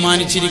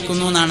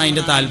ബഹുമാനിച്ചിരിക്കുന്നു എന്നാണ്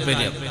അതിന്റെ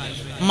താല്പര്യം.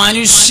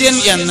 മനുഷ്യൻ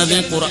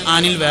എന്നതിന്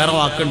ഖുർആനിൽ വേറെ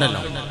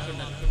വാക്കുണ്ടല്ലോ.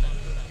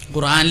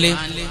 ഖുർആനില്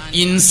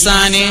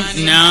ഇൻസാന്,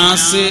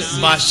 നാസ്,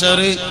 ബഷർ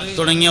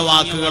തുടങ്ങിയ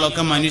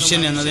വാക്കുകളൊക്കെ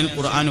മനുഷ്യൻ എന്നതിന്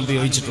ഖുർആൻ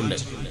ഉപയോഗിച്ചിട്ടുണ്ട്.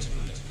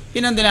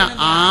 പിന്നെന്തിനാ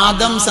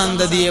ആദം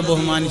സന്തതിയെ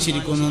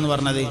ബഹുമാനിച്ചിരിക്കുന്നു എന്ന്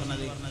പറഞ്ഞത്?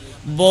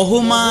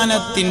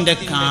 ബഹുമാനത്തിന്റെ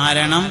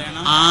കാരണം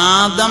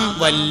ആദം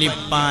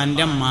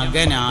വല്ലിപ്പാന്റെ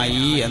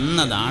മകനായി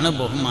എന്നതാണ്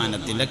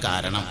ബഹുമാനത്തിന്റെ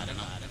കാരണം.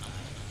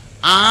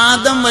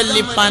 ആദം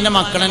വല്ലിപ്പാന്റെ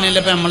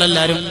മക്കളെന്നല്ലേ ഇപ്പൊ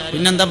നമ്മളെല്ലാരും.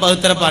 പിന്നെന്താ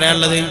പവിത്ര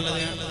പറയാനുള്ളത്?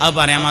 അത്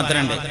പറയാൻ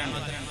മാത്രമുണ്ട്.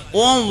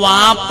 ഓൻ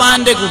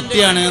വാപ്പാന്റെ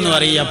കുട്ടിയാണ് എന്ന്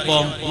പറയപ്പോ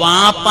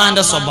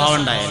വാപ്പാന്റെ സ്വഭാവം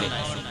ഉണ്ടായാല്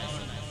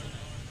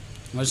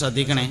നിങ്ങൾ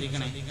ശ്രദ്ധിക്കണേ.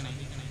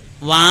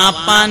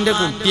 വാപ്പാന്റെ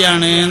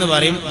കുട്ടിയാണ് എന്ന്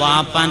പറയും,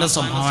 വാപ്പാന്റെ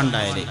സ്വഭാവം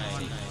ഉണ്ടായാല്.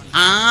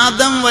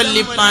 ആദം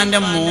വല്ലിപ്പാന്റെ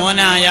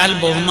മോനായാൽ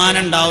ബഹുമാനം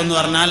ഉണ്ടാവും എന്ന്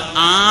പറഞ്ഞാൽ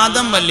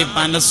ആദം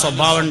വല്ലിപ്പാന്റെ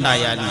സ്വഭാവം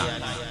ഉണ്ടായാൽ.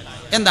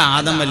 എന്താ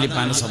ആദം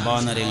വല്ലിപ്പാന്റെ സ്വഭാവം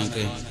എന്ന് അറിയാം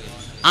നിങ്ങൾക്ക്?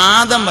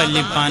 ആദം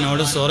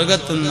വല്ലിപ്പാനോട്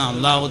സ്വർഗത്തു നിന്ന്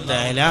അല്ലാഹു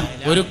തആല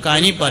ഒരു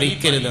കനി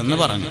പറിക്കരുതെന്ന്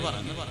പറഞ്ഞു.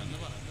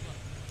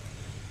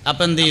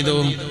 അപ്പൊ എന്ത് ചെയ്തു?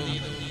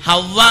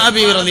 ഹവ്വാ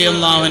ബീവി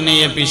റളിയല്ലാഹു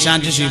അൻഹയെ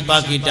പിശാച്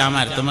ശിപ്പാക്കിയിട്ട് ആ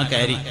മരത്തുമ്മ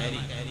കയറി.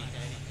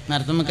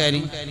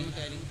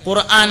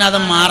 ഖുർആൻ അത്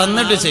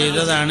മറന്നിട്ട്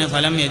ചെയ്തതാണ്.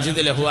 ഫലം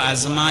യജിദ് ലഹു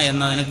അസ്മ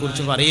എന്നതിനെ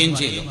കുറിച്ച് പറയുകയും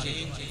ചെയ്തു.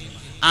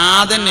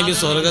 ആദം നബി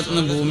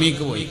സ്വർഗത്തുനിന്ന്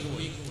ഭൂമിക്ക് പോയി.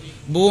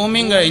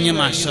 ഭൂമിയും കഴിഞ്ഞ്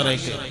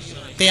മഹ്ശറേക്ക്,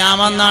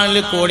 ഖിയാമത്ത് നാളിൽ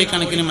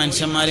കോടിക്കണക്കിന്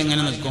മനുഷ്യന്മാർ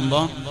ഇങ്ങനെ നിൽക്കുമ്പോ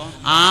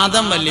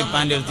ആദം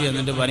വല്ലിപ്പാന്റെ അടുത്ത്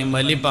ചെന്നിട്ട് പറയും,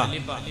 വല്ലിപ്പ,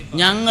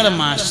 ഞങ്ങൾ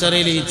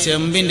മഹ്ശറയിൽ ഈ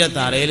ചെമ്പിന്റെ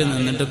തറയിൽ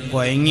നിന്നിട്ട്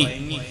കൊയങ്ങി,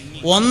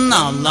 ഒന്ന്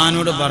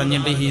അള്ളാനോട്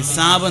പറഞ്ഞിട്ട്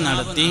ഹിസാബ്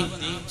നടത്തി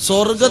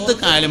സ്വർഗത്ത്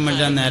കാലം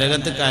വേണ്ടില്ല,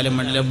 നരകത്ത് കാലം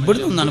വേണ്ടില്ല, ഇവിടെ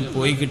നിന്നാണ്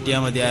പോയി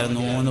കിട്ടിയാൽ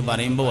മതിയായിരുന്നു എന്ന്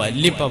പറയുമ്പോ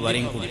വല്ലിപ്പ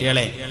പറയും,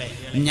 കുട്ടികളെ,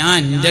 ഞാൻ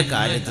എന്റെ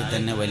കാര്യത്തിൽ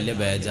തന്നെ വലിയ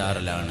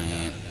ബേജാറിലാണ്.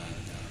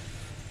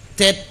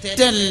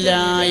 തെറ്റല്ല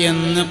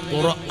എന്ന്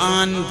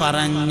ഖുർആൻ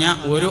പറഞ്ഞ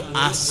ഒരു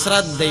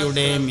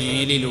അശ്രദ്ധയുടെ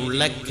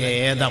മേലിലുള്ള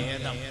ഖേദം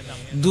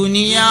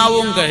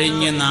ദുനിയാവും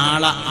കഴിഞ്ഞ്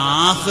നാളെ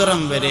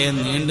ആഖിറം വരെ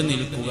നീണ്ടു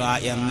നിൽക്കുക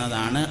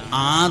എന്നതാണ്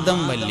ആദം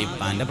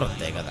വല്ലിപ്പാന്റെ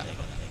പ്രത്യേകത.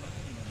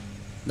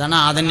 ഇതാണ്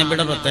ആദം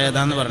നബിയുടെ പ്രത്യേകത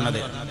എന്ന്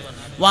പറഞ്ഞത്.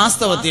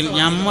 വാസ്തവത്തിൽ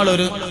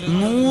നമ്മളൊരു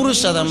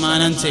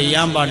 100%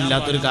 ചെയ്യാൻ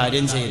പാടില്ലാത്തൊരു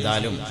കാര്യം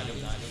ചെയ്താലും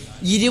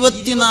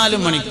 24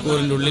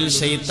 മണിക്കൂറിൻ്റെ ഉള്ളിൽ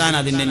ശൈത്താൻ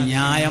അതിന്റെ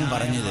ന്യായം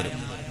പറഞ്ഞു തരും.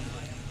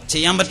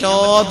 ചെയ്യാൻ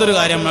പറ്റാത്തൊരു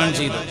കാര്യം നമ്മളാണ്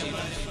ചെയ്തത്,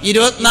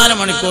 24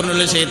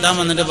 മണിക്കൂറിനുള്ളിൽ ശൈത്താൻ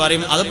വന്നിട്ട്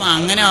പറയും, അതിപ്പോ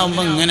അങ്ങനെ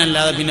ആവുമ്പോ ഇങ്ങനെ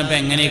അല്ലാതെ പിന്നെ ഇപ്പൊ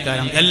എങ്ങനെയൊക്കെ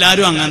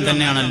എല്ലാവരും അങ്ങനെ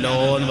തന്നെയാണല്ലോ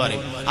എന്ന്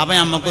പറയും. അപ്പൊ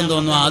നമ്മക്കും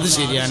തോന്നും അത്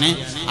ശരിയാണ്,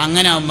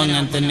 അങ്ങനെ ആവുമ്പോ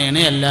അങ്ങനെ തന്നെയാണ്,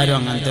 എല്ലാവരും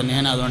അങ്ങനെ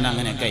തന്നെയാണ്, അതുകൊണ്ട്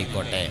അങ്ങനെയൊക്കെ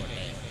ആയിക്കോട്ടെ.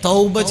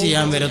 തൗബ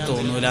ചെയ്യാൻ വരെ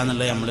തോന്നൂല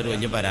എന്നുള്ളത് നമ്മളൊരു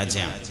വലിയ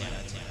പരാജയമാണ്.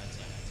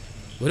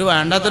 ഒരു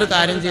വേണ്ടാത്തൊരു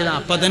കാര്യം ചെയ്താൽ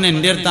അപ്പൊ തന്നെ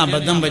എൻ്റെ അടുത്ത്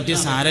അബദ്ധം പറ്റി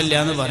സാരല്ല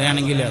എന്ന്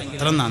പറയുകയാണെങ്കിൽ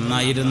എത്ര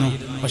നന്നായിരുന്നു.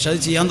 പക്ഷെ അത്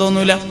ചെയ്യാൻ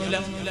തോന്നൂല.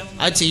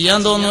 അത് ചെയ്യാൻ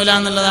തോന്നൂല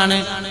എന്നുള്ളതാണ്.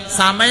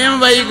 സമയം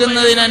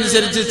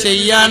വൈകുന്നതിനനുസരിച്ച്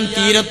ചെയ്യാൻ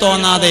തീരെ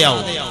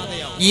തോന്നാതെയാവും.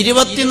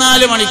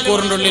 24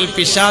 മണിക്കൂറിൻ്റെ ഉള്ളിൽ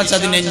പിശാച്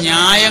അതിന്റെ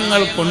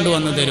ന്യായങ്ങൾ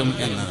കൊണ്ടുവന്നു തരും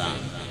എന്നതാണ്.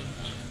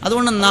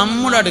 അതുകൊണ്ട്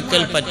നമ്മുടെ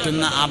അടുക്കൽ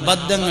പറ്റുന്ന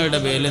അബദ്ധങ്ങളുടെ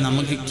പേരിൽ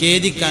നമുക്ക്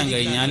ഖേദിക്കാൻ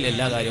കഴിഞ്ഞാൽ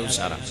എല്ലാ കാര്യവും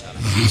ഉഷാറാണ്.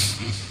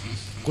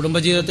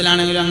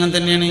 കുടുംബജീവിതത്തിലാണെങ്കിലും അങ്ങനെ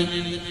തന്നെയാണ്.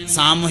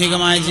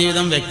 സാമൂഹികമായ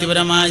ജീവിതം,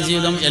 വ്യക്തിപരമായ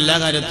ജീവിതം, എല്ലാ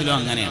കാര്യത്തിലും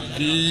അങ്ങനെയാണ്.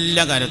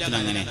 എല്ലാ കാര്യത്തിലും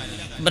അങ്ങനെ.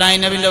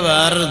 ഇബ്രാഹിം നബിന്റെ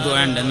വേറൊരു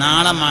ദുആ ഉണ്ട്.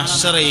 നാളെ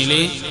മഹ്ശറയിൽ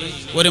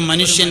ഒരു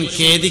മനുഷ്യൻ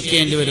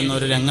ഖേദിക്കേണ്ടി വരുന്ന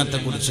ഒരു രംഗത്തെ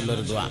കുറിച്ചുള്ള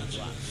ഒരു ദുആ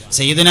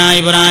സയ്യിദുനാ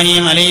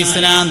ഇബ്രാഹിം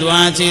അലൈഹിസ്സലാം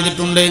ദുആ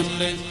ചെയ്തിട്ടുണ്ട്.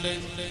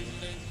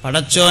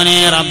 പടച്ചോനെ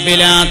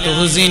റബ്ബിലാ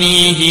തുഹ്സിനി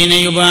ഹീന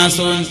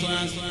യുബാസൂൻ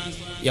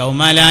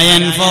യൗമ ലാ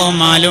യൻഫഉ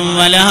മാലും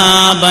വലാ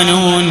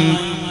ബനൂൻ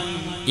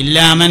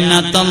ഇല്ലാ മൻ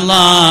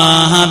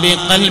അത്തല്ലാഹ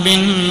ബിഖൽബിൻ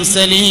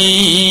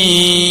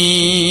സലീം.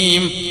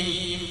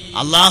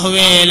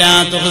 അല്ലാഹുവേ ലാ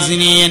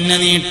തുഹ്സിനി, എന്നെ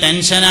നീ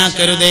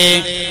ടെൻഷനാക്കരുതേ.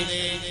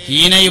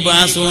 ഹീന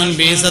യുബാസൂൻ,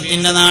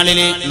 ബീസത്തിന്റെ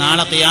നാളില്,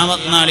 നാളെ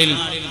ഖിയാമത്ത് നാളിൽ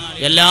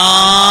എല്ലാ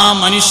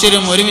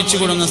മനുഷ്യരും ഒരുമിച്ച്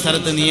കൂടുന്ന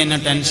സ്ഥലത്ത് നീ എന്നെ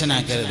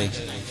ടെൻഷനാക്കരുത്.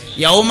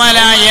 യൗമ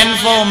ലാ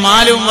യൻഫഉ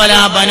മാലും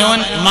വലാ ബനൂൻ,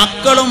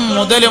 മക്കളും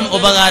മുതലും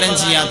ഉപകാരം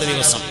ചെയ്യാത്ത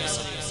ദിവസം.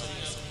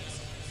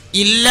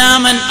 ഇല്ലാ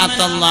മൻ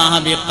അത്തല്ലാഹ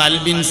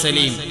ബിഖൽബിൻ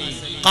സലീം,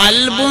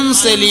 ഖൽബുൻ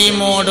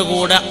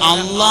സലീമോടുകൂടെ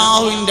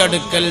അള്ളാഹുവിന്റെ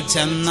അടുക്കൽ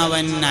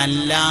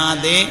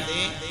ചെന്നവനല്ലാതെ,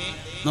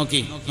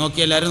 നോക്കി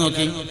എല്ലാരും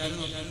നോക്കി,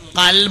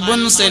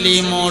 ഖൽബുൻ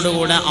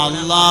സലീമോടുകൂടെ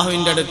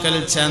അള്ളാഹുവിന്റെ അടുക്കൽ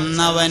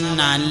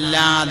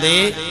ചെന്നവനല്ലാതെ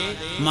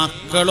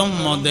മക്കളും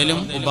മുതലും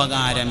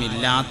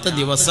ഉപകാരമില്ലാത്ത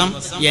ദിവസം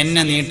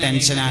എന്നെ നീ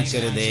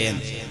ടെൻഷനാക്കരുതേ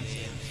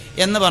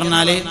എന്ന്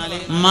പറഞ്ഞാല്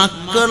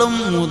മക്കളും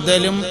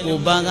മുതലും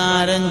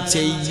ഉപകാരം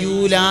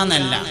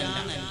ചെയ്യൂലെന്നല്ല,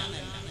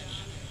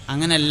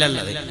 അങ്ങനല്ല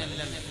ഉള്ളത്.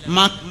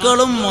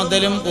 മക്കളും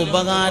മുതലും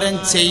ഉപകാരം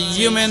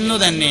ചെയ്യുമെന്നു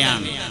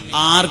തന്നെയാണ്.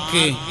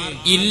 ആർക്ക്?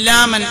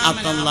 ഇല്ലാമൻ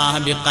അത്തല്ലാഹ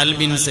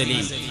ബിഖൽബിൻ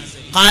സലീം,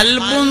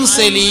 ഖൽബുൻ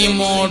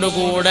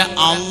സലീമോടുകൂടെ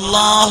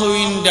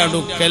അള്ളാഹുവിന്റെ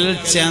അടുക്കൽ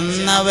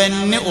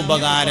ചെന്നവന്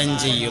ഉപകാരം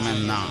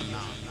ചെയ്യുമെന്നാണ്.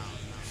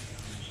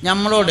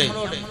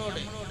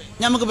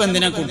 നമുക്കിപ്പോ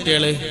എന്തിനാ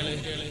കുട്ടികള്?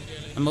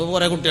 നമുക്ക്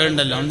കുറെ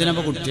കുട്ടികളുണ്ടല്ലോ, എന്തിനാ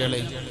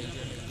കുട്ടികള്?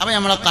 അപ്പൊ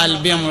നമ്മളെ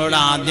ഖൽബ് നമ്മളോട്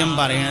ആദ്യം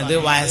പറയണത്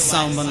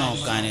വയസ്സാവുമ്പോ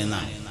നോക്കാൻ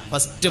എന്നാണ്.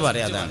 ഫസ്റ്റ്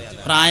പറയാതാണ്,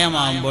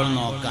 പ്രായമാകുമ്പോൾ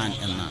നോക്കാൻ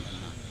എന്നാണ്.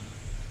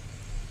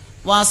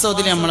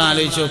 വാസ്തവത്തിൽ നമ്മൾ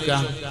ആലോചിച്ച് നോക്കുക,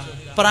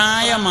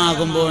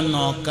 പ്രായമാകുമ്പോൾ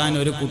നോക്കാൻ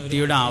ഒരു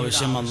കുട്ടിയുടെ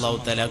ആവശ്യം അല്ലാഹു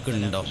തആലക്ക്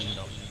ഉണ്ടോ?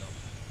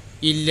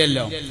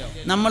 ഇല്ലല്ലോ.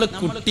 നമ്മൾ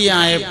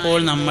കുട്ടിയായപ്പോൾ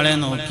നമ്മളെ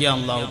നോക്കിയ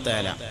അല്ലാഹു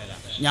തആല.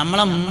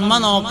 നമ്മളെ ഉമ്മ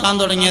നോക്കാൻ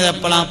തുടങ്ങിയത്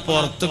എപ്പോഴാ?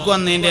 പുറത്തേക്ക്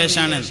വന്നതിന്റെ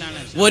ശേഷമാണ്.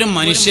 ഒരു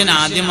മനുഷ്യൻ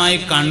ആദ്യമായി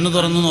കണ്ണു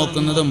തുറന്നു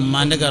നോക്കുന്നത്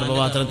ഉമ്മാന്റെ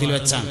ഗർഭപാത്രത്തിൽ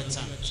വെച്ചാണ്.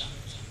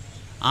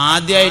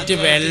 ആദ്യമായിട്ട്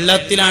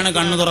വെള്ളത്തിലാണ്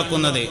കണ്ണു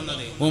തുറക്കുന്നത്.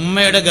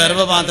 ഉമ്മയുടെ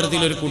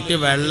ഗർഭപാത്രത്തിൽ ഒരു കുട്ടി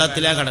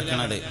വെള്ളത്തിലാണ്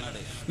കിടക്കുന്നത്.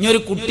 ഇനി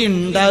ഒരു കുട്ടി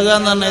ഉണ്ടാകുക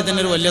എന്ന് പറഞ്ഞാൽ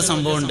തന്നെ ഒരു വലിയ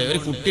സംഭവമുണ്ട്. ഒരു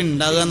കുട്ടി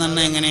ഉണ്ടാകുക എന്ന്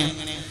പറഞ്ഞാൽ എങ്ങനെ?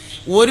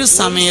 ഒരു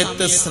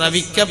സമയത്ത്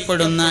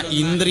സ്രവിക്കപ്പെടുന്ന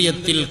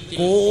ഇന്ദ്രിയത്തിൽ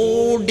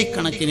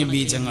കോടിക്കണക്കിന്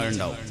ബീജങ്ങൾ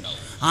ഉണ്ടാവും.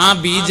 ആ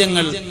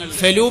ബീജങ്ങൾ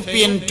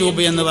ഫെലൂപ്പിയൻ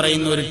ട്യൂബ് എന്ന്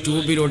പറയുന്ന ഒരു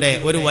ട്യൂബിലൂടെ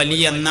ഒരു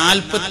വലിയ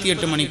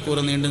 48 മണിക്കൂർ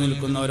നീണ്ടു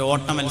നിൽക്കുന്ന ഒരു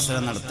ഓട്ട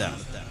മത്സരം നടത്തുകയാണ്.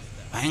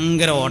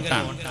 ഭയങ്കര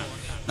ഓട്ടാണ്.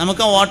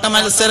 നമുക്ക് ഓട്ട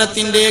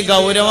മത്സരത്തിന്റെ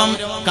ഗൗരവം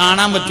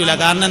കാണാൻ പറ്റൂല.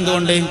 കാരണം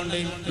എന്തുകൊണ്ട്?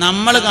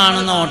 നമ്മൾ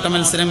കാണുന്ന ഓട്ട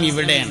മത്സരം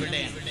ഇവിടെയാണ്.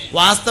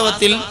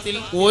 വാസ്തവത്തിൽ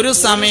ഒരു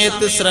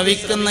സമയത്ത്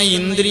സ്രവിക്കുന്ന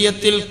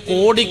ഇന്ദ്രിയത്തിൽ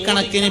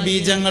കോടിക്കണക്കിന്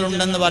ബീജങ്ങൾ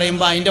ഉണ്ടെന്ന്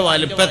പറയുമ്പോൾ അതിന്റെ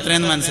വലുപ്പം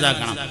എത്രയെന്ന്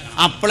മനസ്സിലാക്കണം.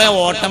 അപ്പോഴേ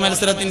ഓട്ട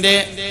മത്സരത്തിന്റെ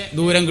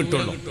ദൂരം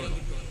കിട്ടുള്ളൂ.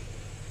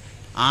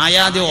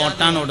 ആയാതി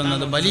ഓട്ടാണ്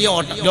ഓടുന്നത്, വലിയ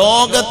ഓട്ടം.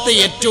 ലോകത്തെ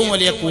ഏറ്റവും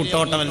വലിയ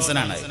കൂട്ടോട്ട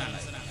മത്സരമാണ്.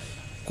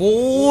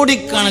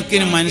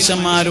 കോടിക്കണക്കിന്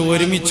മനുഷ്യന്മാർ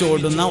ഒരുമിച്ച്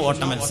ഓടുന്ന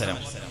ഓട്ട മത്സരം.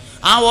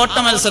 ആ ഓട്ട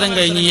മത്സരം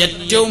കഴിഞ്ഞ്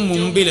ഏറ്റവും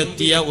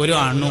മുമ്പിലെത്തിയ ഒരു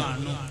അണു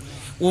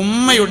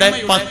ഉമ്മയുടെ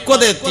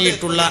പക്വത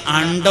എത്തിയിട്ടുള്ള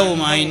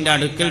അണ്ടവുമായി അതിന്റെ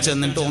അടുക്കൽ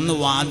ചെന്നിട്ട് ഒന്ന്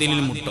വാതിലിൽ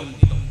മുട്ടും.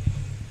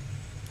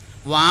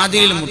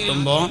 വാതിലിൽ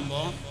മുട്ടുമ്പോ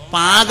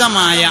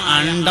പാകമായ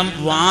അണ്ടം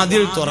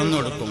വാതിൽ തുറന്നു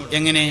കൊടുക്കും.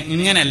 എങ്ങനെ?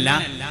 ഇങ്ങനല്ല,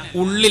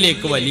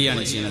 ഉള്ളിലേക്ക്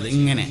വലിയാണ് ചെയ്യുന്നത്.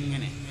 ഇങ്ങനെ.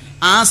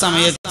 ആ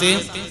സമയത്ത്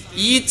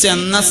ഈ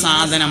ചെന്ന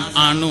സാധനം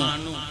അണു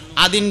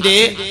അതിന്റെ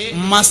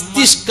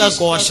മസ്തിഷ്ക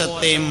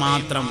കോശത്തെ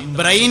മാത്രം,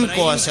 ബ്രെയിൻ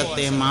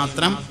കോശത്തെ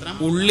മാത്രം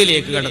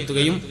ഉള്ളിലേക്ക്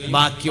കടത്തുകയും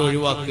ബാക്കി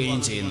ഒഴിവാക്കുകയും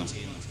ചെയ്യുന്നു.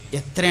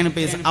 എത്രയാണ്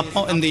പൈസ? അപ്പൊ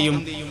എന്ത് ചെയ്യും?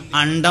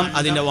 അണ്ടം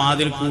അതിന്റെ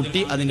വാതിൽ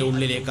കൂട്ടി അതിന്റെ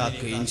ഉള്ളിലേക്ക്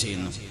ആക്കുകയും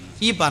ചെയ്യുന്നു.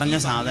 ഈ പറഞ്ഞ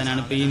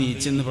സാധനമാണ് ഇപ്പൊ ഈ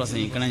നീച്ചെന്ന്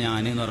പ്രസംഗിക്കണ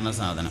ഞാൻ എന്ന് പറഞ്ഞ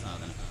സാധനം.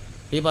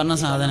 ഈ പറഞ്ഞ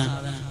സാധനം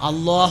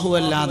അല്ലാഹു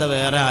അല്ലാതെ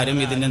വേറെ ആരും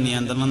ഇതിന്റെ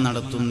നിയന്ത്രണം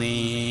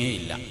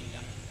നടത്തുന്നേയില്ല.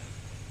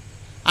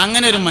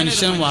 അങ്ങനെ ഒരു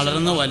മനുഷ്യൻ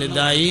വളർന്ന്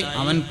വലുതായി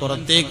അവൻ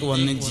പുറത്തേക്ക്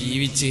വന്ന്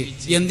ജീവിച്ച്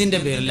എന്തിന്റെ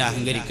പേരിൽ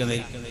അഹങ്കരിക്കുന്നത്?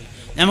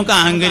 നമുക്ക്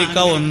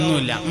അഹങ്കരിക്കാൻ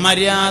ഒന്നുമില്ല.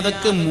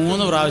 മര്യാദക്ക്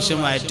 3 പ്രാവശ്യം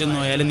വയറ്റുന്നു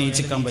പോയാലും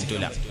നീച്ചിക്കാൻ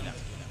പറ്റൂല.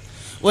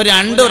 ഒരു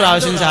 2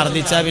 പ്രാവശ്യം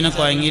ഛർദിച്ചാൽ പിന്നെ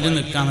കുഴങ്ങിയിട്ട്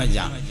നിൽക്കാൻ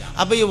പറ്റാം.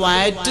 അപ്പൊ ഈ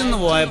വയറ്റുന്ന്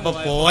പോയപ്പോ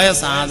പോയ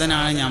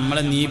സാധനമാണ്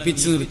നമ്മളെ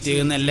നീപ്പിച്ച്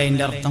നിർത്തിയെന്നല്ല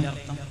അതിന്റെ അർത്ഥം.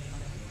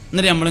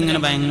 എന്നിട്ട് നമ്മളിങ്ങനെ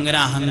ഭയങ്കര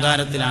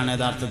അഹങ്കാരത്തിലാണ്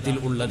യഥാർത്ഥത്തിൽ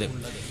ഉള്ളത്.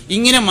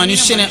 ഇങ്ങനെ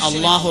മനുഷ്യനെ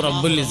അല്ലാഹു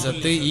റബ്ബുൽ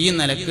ഇസ്സത്ത് ഈ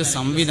നിലക്ക്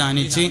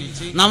സംവിധാനിച്ച്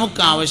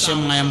നമുക്ക്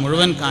ആവശ്യമായ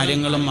മുഴുവൻ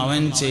കാര്യങ്ങളും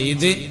അവൻ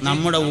ചെയ്ത്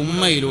നമ്മുടെ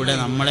ഉമ്മയിലൂടെ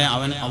നമ്മളെ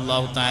അവൻ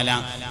അല്ലാഹു തആല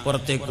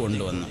പുറത്തേക്ക്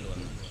കൊണ്ടുവന്നു.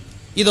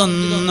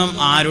 ഇതൊന്നും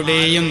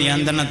ആരുടെയും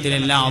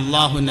നിയന്ത്രണത്തിലല്ല,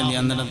 അള്ളാഹുവിന്റെ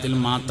നിയന്ത്രണത്തിൽ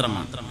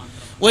മാത്രമാണ്.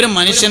 ഒരു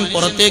മനുഷ്യൻ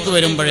പുറത്തേക്ക്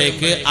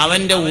വരുമ്പോഴേക്ക്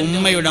അവന്റെ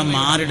ഉമ്മയുടെ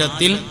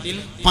മാറിടത്തിൽ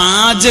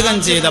പാചകം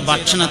ചെയ്ത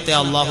ഭക്ഷണത്തെ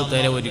അല്ലാഹു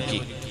തആല ഒരുക്കി.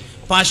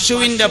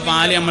 പശുവിന്റെ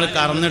പാല് നമ്മൾ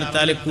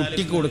കറന്നെടുത്താൽ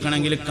കുട്ടിക്ക്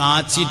കൊടുക്കണമെങ്കിൽ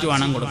കാച്ചിട്ട്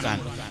വേണം കൊടുക്കാൻ.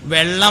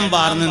 വെള്ളം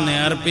പാർന്ന്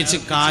നേർപ്പിച്ച്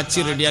കാച്ചി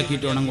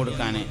റെഡിയാക്കിയിട്ട് വേണം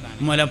കൊടുക്കാൻ.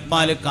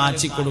 മുലപ്പാല്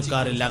കാച്ചി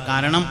കൊടുക്കാറില്ല.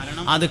 കാരണം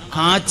അത്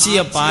കാച്ചിയ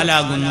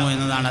പാലാകുന്നു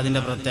എന്നതാണ്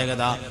അതിന്റെ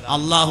പ്രത്യേകത.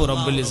 അല്ലാഹു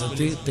റബ്ബുൽ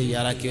ഇസ്സത്ത്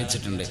തയ്യാറാക്കി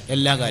വെച്ചിട്ടുണ്ട്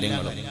എല്ലാ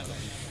കാര്യങ്ങളും.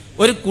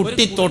 ഒരു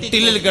കുട്ടി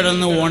തൊട്ടിലിൽ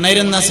കിടന്ന്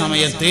ഉണരുന്ന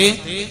സമയത്ത്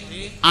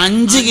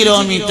 5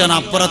 കിലോമീറ്റർ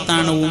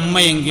അപ്പുറത്താണ്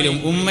ഉമ്മയെങ്കിലും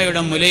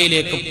ഉമ്മയുടെ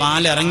മുലയിലേക്ക്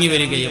പാലിറങ്ങി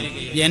വരികയും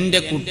എന്റെ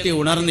കുട്ടി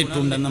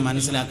ഉണർന്നിട്ടുണ്ടെന്ന്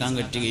മനസ്സിലാക്കാൻ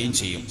പറ്റുകയും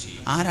ചെയ്യും.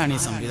 ആരാണ് ഈ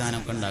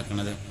സംവിധാനമൊക്കെ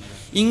ഉണ്ടാക്കുന്നത്?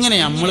 ഇങ്ങനെ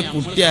നമ്മൾ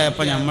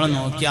കുട്ടിയായപ്പോൾ നമ്മളെ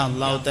നോക്കിയ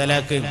അള്ളാഹു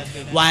തആലക്ക്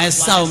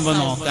വയസ്സാവുമ്പോൾ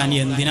നോക്കാൻ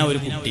എന്തിനാ ഒരു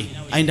കുട്ടി?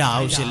 അതിന്റെ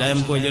ആവശ്യമില്ല.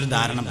 നമുക്ക് വലിയൊരു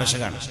ധാരണ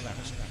പശകാണ്.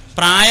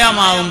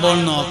 പ്രായമാവുമ്പോൾ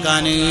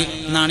നോക്കാൻ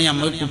എന്നാണ്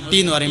നമ്മൾ കുട്ടി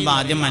എന്ന് പറയുമ്പോൾ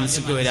ആദ്യം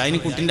മനസ്സിലേക്ക് വരിക. അതിന്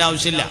കുട്ടിന്റെ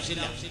ആവശ്യമില്ല.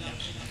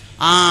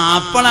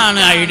 അപ്പോഴാണ്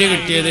ഐഡിയ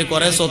കിട്ടിയത്.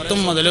 കുറെ സ്വത്തും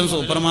മുതലും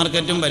സൂപ്പർ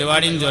മാർക്കറ്റും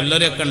പരിപാടിയും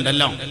ജ്വല്ലറി ഒക്കെ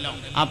ഉണ്ടല്ലോ,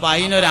 അപ്പൊ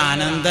അതിനൊരു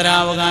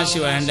അനന്തരാവകാശി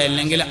വേണ്ട,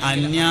 അല്ലെങ്കിൽ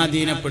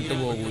അന്യാധീനപ്പെട്ടു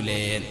പോകൂലേ.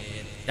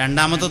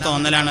 രണ്ടാമത്തെ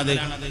തോന്നലാണത്.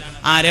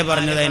 ആരെ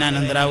പറഞ്ഞത് അതിന്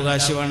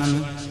അനന്തരാവകാശി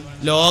വേണമെന്ന്?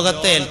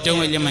 ലോകത്തെ ഏറ്റവും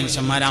വലിയ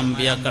മനുഷ്യന്മാർ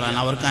അമ്പിയാക്കളാണ്.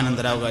 അവർക്ക്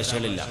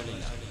അനന്തരാവകാശികളില്ല.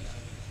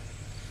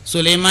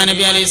 സുലൈമാൻ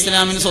നബി അലൈഹി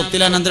ഇസ്ലാമിന്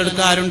സ്വത്തിൽ അനന്തരം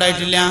എടുക്കാൻ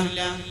ആരുണ്ടായിട്ടില്ല.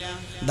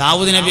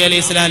 ദാവൂദ് നബി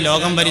അലൈഹി ഇസ്ലാം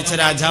ലോകം ഭരിച്ച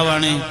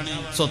രാജാവാണ്.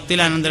 സ്വത്തിൽ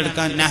അനന്തരം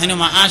എടുക്കാൻ നഹ്നു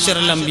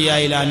മആശിറൽ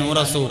അംബിയാഇ ലാ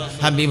നൂറസു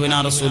ഹബീബുനാ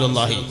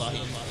റസൂലുള്ളാഹി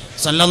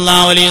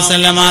സല്ലല്ലാഹു അലൈഹി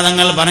വസല്ലം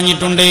തങ്ങൾ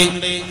പറഞ്ഞിട്ടുണ്ട്,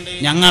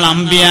 ഞങ്ങൾ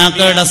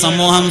അമ്പിയാക്കളുടെ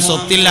സമൂഹം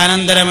സ്വത്തിൽ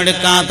അനന്തരം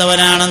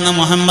എടുക്കാത്തവരാണെന്ന്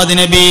മുഹമ്മദ്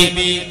നബി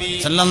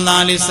സല്ലല്ലാഹു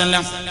അലൈഹി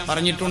വസല്ലം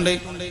പറഞ്ഞിട്ടുണ്ട്.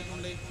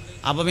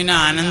 അപ്പൊ പിന്നെ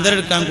അനന്തരം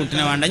എടുക്കാൻ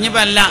കുട്ടിനെ വേണ്ട. ഇനിയിപ്പോ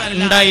അല്ല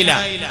ഉണ്ടായില്ല,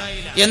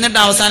 എന്നിട്ട്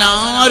അവസാനം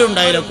ആരും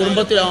ഉണ്ടായില്ല,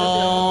 കുടുംബത്തിൽ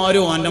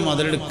ആരും ഓന്റെ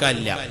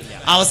മുതലെടുക്കാനില്ല.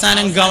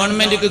 അവസാനം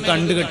ഗവൺമെന്റിക്ക്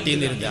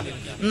കണ്ടുകെട്ടിന്നിരുക.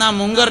 എന്നാ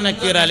മുങ്കർ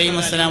നക്കീർ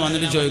അലൈഹിസ്സലാം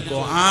വന്നിട്ട് ചോദിക്കോ,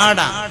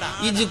 ആടാ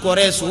ഇജ്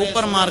കുറെ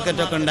സൂപ്പർ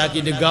മാർക്കറ്റ് ഒക്കെ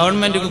ഉണ്ടാക്കിയിട്ട്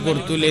ഗവൺമെന്റിക്ക്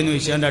കൊടുത്തൂല്ലേ എന്ന്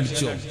ചോദിച്ചാണ്ട്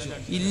അടിച്ചോ?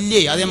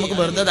 ഇല്ലേ, അത് നമുക്ക്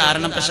വെറുതെ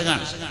ധാരണ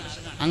പശകാണ്.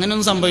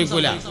 അങ്ങനെയൊന്നും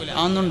സംഭവിക്കൂല,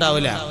 അതൊന്നും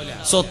ഉണ്ടാവില്ല.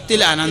 സ്വത്തിൽ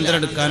അനന്തരം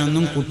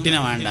എടുക്കാനൊന്നും കുട്ടിനെ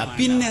വേണ്ട.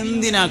 പിന്നെ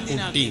എന്തിനാ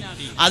കുട്ടി?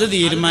 അത്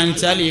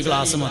തീരുമാനിച്ചാൽ ഈ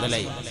ക്ലാസ്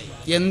മുതലായി.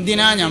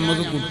 എന്തിനാ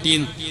ഞമ്മക്ക് കുട്ടി?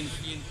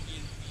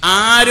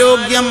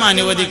 ആരോഗ്യം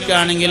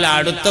അനുവദിക്കുകയാണെങ്കിൽ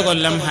അടുത്ത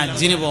കൊല്ലം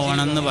ഹജ്ജിന്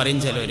പോകണമെന്ന് പറയും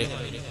ചിലര്.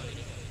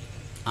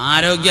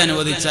 ആരോഗ്യം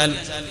അനുവദിച്ചാൽ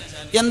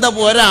എന്താ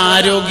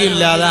ഒരാരോഗ്യം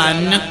ഇല്ലാതെ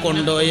അന്നെ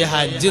കൊണ്ടുപോയി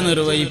ഹജ്ജ്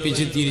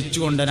നിർവഹിപ്പിച്ച് തിരിച്ചു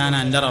കൊണ്ടുവരാൻ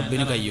എന്റെ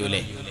റബ്ബിന്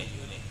കഴിയൂലേ?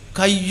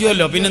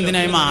 കഴിയുമല്ലോ. പിന്നെ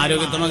എന്തിനായും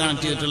ആരോഗ്യത്തോടെ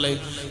കണക്ട് ചെയ്തിട്ടുള്ളത്?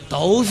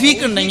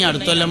 തൗഫീഖ് ഉണ്ടെങ്കിൽ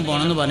അടുത്തൊല്ലം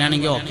പോകണമെന്ന്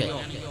പറയുകയാണെങ്കിൽ ഓക്കെ.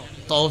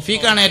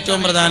 തൗഫീഖാണ്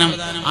ഏറ്റവും പ്രധാനം,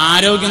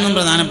 ആരോഗ്യമൊന്നും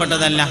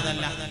പ്രധാനപ്പെട്ടതല്ല.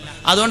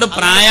 അതുകൊണ്ട്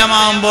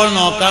പ്രായമാവുമ്പോൾ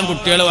നോക്കാൻ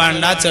കുട്ടികൾ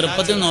വേണ്ട.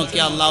 ചെറുപ്പത്തിൽ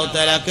നോക്കിയ അള്ളാഹു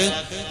തആലക്ക്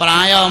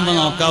പ്രായമാവുമ്പോൾ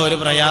നോക്കാൻ ഒരു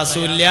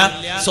പ്രയാസമില്ല.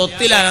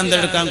 സ്വത്തിൽ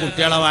അനന്തരം എടുക്കാൻ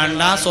കുട്ടികളെ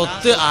വേണ്ട.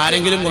 സ്വത്ത്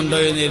ആരെങ്കിലും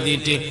കൊണ്ടുപോയി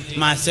എഴുതിയിട്ട്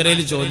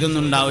മത്സരയിൽ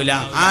ചോദ്യമൊന്നും ഉണ്ടാവില്ല.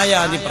 ആ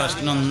യാതി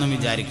പ്രശ്നമൊന്നും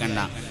വിചാരിക്കണ്ട.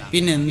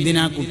 പിന്നെ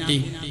എന്തിനാ കുട്ടി?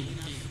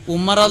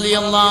 ഉമർ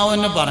റളിയല്ലാഹു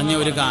അൻഹു പറഞ്ഞ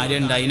ഒരു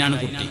കാര്യമുണ്ട്, അതിനാണ്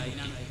കുട്ടി.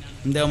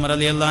 എന്താ ഉമർ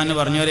റളിയല്ലാഹു അൻഹു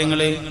പറഞ്ഞവരെ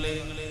നിങ്ങള്?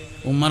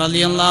 ഉമർ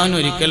റളിയല്ലാഹു അൻഹു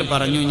ഒരിക്കൽ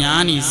പറഞ്ഞു,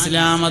 ഞാൻ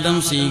ഇസ്ലാം മതം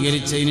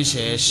സ്വീകരിച്ചതിന്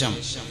ശേഷം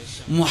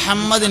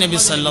മുഹമ്മദ് നബി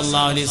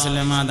സല്ലല്ലാഹു അലൈഹി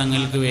വസല്ലം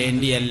തങ്ങൾക്ക്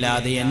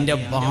വേണ്ടിയല്ലാതെ എന്റെ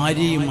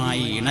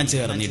ഭാര്യയുമായി ഇണ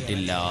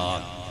ചേർന്നിട്ടില്ല.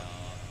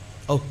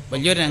 ഓ,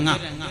 വലിയൊരു രംഗ.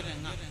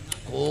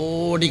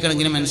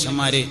 കോടിക്കണക്കിന്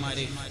മനുഷ്യന്മാര്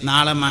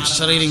നാളെ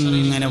മഹ്ശറിൽ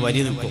ഇങ്ങനെ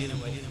വരി നിൽക്കും.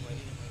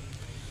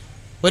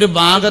 ഒരു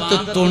ഭാഗത്ത്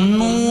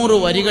 90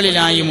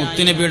 വരികളിലായി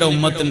മുത്തുനബിയുടെ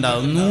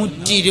ഉമ്മത്തുണ്ടാവും.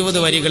 120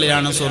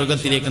 വരികളിലാണ്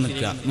സ്വർഗത്തിലേക്ക്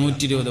നിൽക്കുക.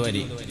 120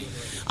 വരി.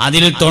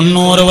 അതിൽ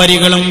 90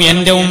 വരികളും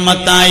എന്റെ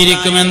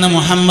ഉമ്മത്തായിരിക്കുമെന്ന്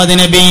മുഹമ്മദ്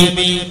നബി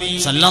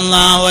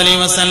സല്ലല്ലാഹു അലൈഹി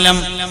വസല്ലം.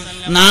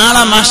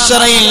 നാളെ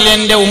മഹ്ശറയിൽ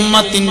എന്റെ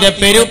ഉമ്മത്തിന്റെ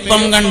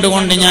പെരുപ്പം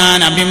കണ്ടുകൊണ്ട് ഞാൻ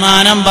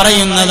അഭിമാനം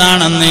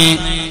പറയുന്നതാണെന്ന്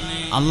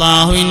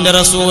അല്ലാഹുവിന്റെ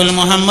റസൂൽ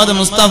മുഹമ്മദ്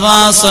മുസ്തഫ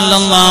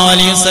സല്ലല്ലാഹു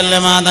അലൈഹി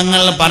വസല്ലം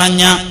തങ്ങൾ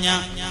പറഞ്ഞ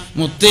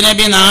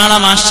മുത്തുനബി നാളെ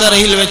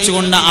മഹ്ശറയിൽ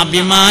വെച്ചുകൊണ്ട്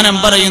അഭിമാനം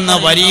പറയുന്ന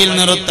വരിയിൽ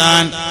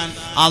നിർത്താൻ,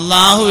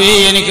 അല്ലാഹുവേ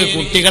എനിക്ക്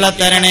കുട്ടികളെ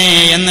തരണേ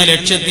എന്ന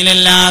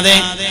ലക്ഷ്യത്തിലല്ലാതെ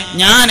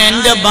ഞാൻ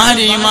എന്റെ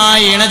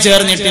ഭാര്യയുമായി ഇണ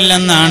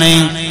ചേർന്നിട്ടില്ലെന്നാണ്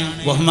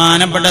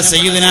ബഹുമാനപ്പെട്ട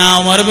സയ്യിദുനാ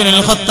ഉമർ ഇബ്നുൽ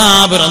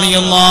ഖത്താബ്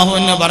റളിയല്ലാഹു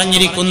അൻഹു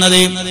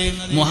പറഞ്ഞിരിക്കുന്നത്.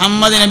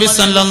 മുഹമ്മദ് നബി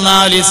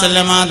സല്ലല്ലാഹു അലൈഹി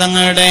വസല്ലം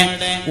തങ്ങളുടെ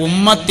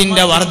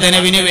ഉമ്മത്തിന്റെ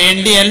വർധനവിന്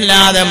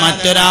വേണ്ടിയല്ലാതെ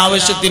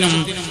മറ്റൊരാവശ്യത്തിനും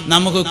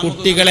നമുക്ക്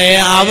കുട്ടികളെ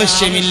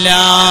ആവശ്യമില്ല.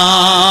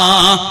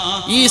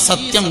 ഈ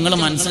സത്യം നിങ്ങൾ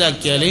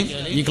മനസ്സിലാക്കിയാൽ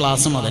ഈ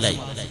ക്ലാസ് മുതലായി.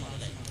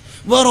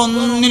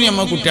 വേറൊന്നിനും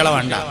നമ്മൾ കുട്ടികളെ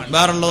വേണ്ട,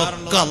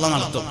 വേറുള്ളതൊക്കെ അള്ളാഹ്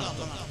നടത്തും.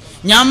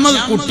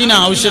 ഞമ്മക്ക് കുട്ടീനെ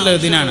ആവശ്യമുള്ള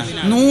ഇതിനാണ്.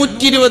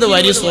 120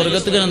 വരി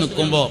സ്വർഗത്തിൽ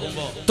നിൽക്കുമ്പോ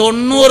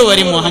 90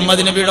 വരി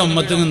മുഹമ്മദ് നബിയുടെ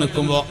ഉമ്മത്തിൽ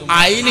നിൽക്കുമ്പോ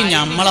അതിൽ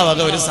ഞമ്മളെ വക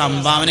ഒരു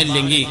സംഭാവന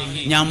ഇല്ലെങ്കിൽ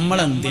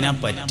ഞമ്മളെന്തിനാ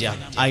പറ്റുക?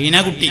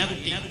 അതിനാ കുട്ടി,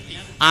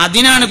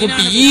 അതിനാണ്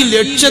കുട്ടി. ഈ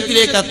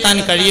ലക്ഷ്യത്തിലേക്ക് എത്താൻ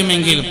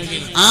കഴിയുമെങ്കിൽ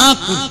ആ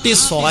കുട്ടി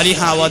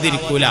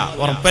സ്വാലിഹാവാതിരിക്കൂല,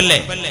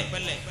 ഉറപ്പല്ലേ?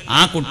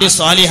 ആ കുട്ടി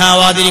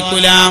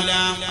സ്വാലിഹാവാതിരിക്കൂല.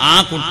 ആ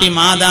കുട്ടി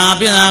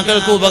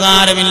മാതാപിതാക്കൾക്ക്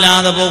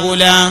ഉപകാരമില്ലാതെ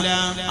പോകൂല.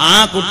 ആ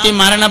കുട്ടി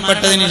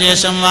മരണപ്പെട്ടതിന്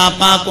ശേഷം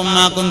വാപ്പാക്കും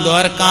ഉമ്മാക്കും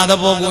ദ്വാരക്കാതെ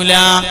പോകൂല.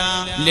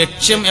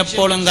 ലക്ഷ്യം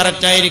എപ്പോഴും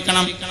കറക്റ്റ്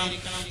ആയിരിക്കണം.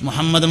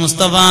 മുഹമ്മദ്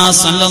മുസ്തഫ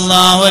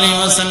സല്ലല്ലാഹു അലൈഹി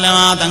വസല്ലം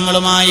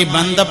തങ്ങളുമായി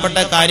ബന്ധപ്പെട്ട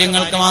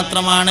കാര്യങ്ങൾക്ക്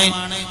മാത്രമാണ്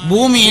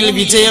ഭൂമിയിൽ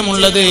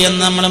വിജയമുള്ളത്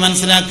എന്ന് നമ്മൾ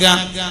മനസ്സിലാക്കുക.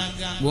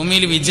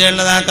 ഭൂമിയിൽ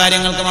വിജയമുള്ളത് ആ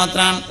കാര്യങ്ങൾക്ക്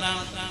മാത്രമാണ്.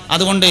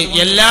 അതുകൊണ്ട്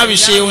എല്ലാ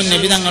വിഷയവും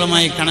നബി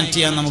തങ്ങളുമായി കണക്ട്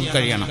ചെയ്യാൻ നമുക്ക്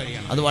കഴിയണം.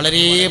 അത്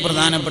വളരെ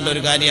പ്രധാനപ്പെട്ട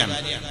ഒരു കാര്യമാണ്.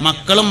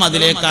 മക്കളും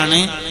അതിലേക്കാണ്,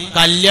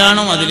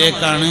 കല്യാണം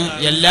അതിലേക്കാണ്,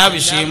 എല്ലാ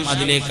വിഷയവും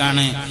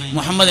അതിലേക്കാണ്.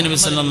 മുഹമ്മദ് നബി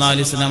സല്ലല്ലാഹു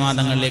അലൈഹി വസല്ലം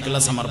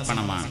തങ്ങളിലേക്കുള്ള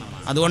സമർപ്പണമാണ്.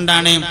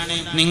 അതുകൊണ്ടാണ്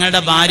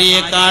നിങ്ങളുടെ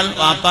ഭാര്യയേക്കാൾ,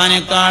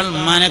 വാപ്പാനേക്കാൾ,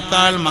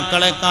 ഉമ്മാനേക്കാൾ,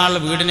 മക്കളെക്കാൾ,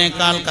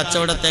 വീടിനേക്കാൾ,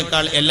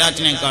 കച്ചവടത്തെക്കാൾ,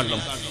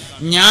 എല്ലാറ്റിനേക്കാളും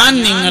ഞാൻ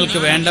നിങ്ങൾക്ക്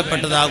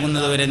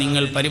വേണ്ടപ്പെട്ടതാകുന്നത് വരെ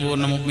നിങ്ങൾ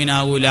പരിപൂർണ്ണ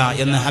മുഅ്മിനാവൂല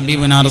എന്ന്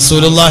ഹബീബുനാ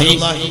റസൂലുള്ളാഹി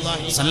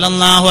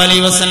സ്വല്ലല്ലാഹു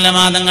അലൈഹി വസല്ലമ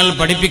തങ്ങൾ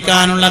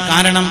പഠിപ്പിക്കാനുള്ള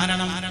കാരണം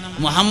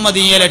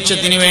മുഹമ്മദീയ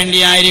ലക്ഷ്യത്തിന്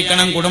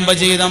വേണ്ടിയായിരിക്കണം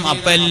കുടുംബജീവിതം.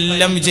 അപ്പൊ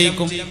എല്ലാം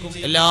വിജയിക്കും,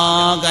 എല്ലാ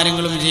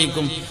കാര്യങ്ങളും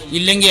വിജയിക്കും.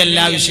 ഇല്ലെങ്കിൽ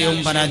എല്ലാ വിഷയവും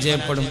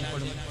പരാജയപ്പെടും.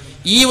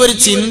 ഈ ഒരു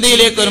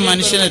ചിന്തയിലേക്ക് ഒരു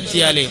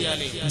മനുഷ്യനെത്തിയാല്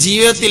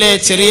ജീവിതത്തിലെ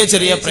ചെറിയ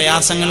ചെറിയ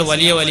പ്രയാസങ്ങൾ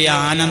വലിയ വലിയ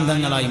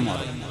ആനന്ദങ്ങളായി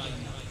മാറും.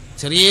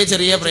 ചെറിയ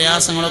ചെറിയ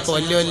പ്രയാസങ്ങളൊക്കെ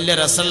വലിയ വലിയ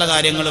രസമുള്ള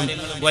കാര്യങ്ങളും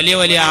വലിയ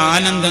വലിയ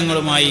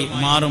ആനന്ദങ്ങളുമായി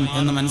മാറും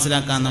എന്ന്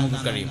മനസ്സിലാക്കാൻ നമുക്ക്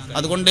കഴിയും.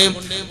 അതുകൊണ്ട്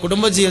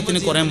കുടുംബജീവിതത്തിന്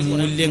കുറെ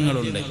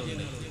മൂല്യങ്ങളുണ്ട്.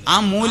 ആ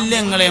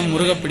മൂല്യങ്ങളെ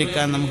മുറുകെ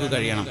പിടിക്കാൻ നമുക്ക്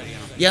കഴിയണം.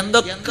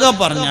 എന്തൊക്കെ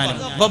പറഞ്ഞാലും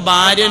ഇപ്പൊ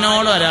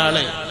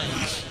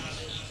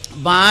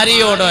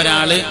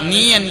ഭാര്യയോടൊരാള്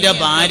നീ എന്റെ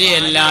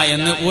ഭാര്യയല്ല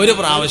എന്ന് ഒരു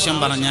പ്രാവശ്യം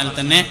പറഞ്ഞാൽ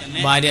തന്നെ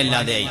ഭാര്യ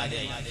അല്ലാതെയായി.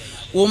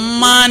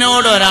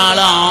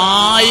 ഉമ്മാനോടൊരാള്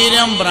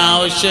 1000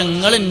 പ്രാവശ്യം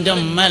നിങ്ങൾ എന്റെ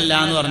ഉമ്മ അല്ല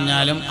എന്ന്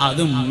പറഞ്ഞാലും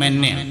അത് ഉമ്മ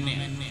തന്നെയാണ്.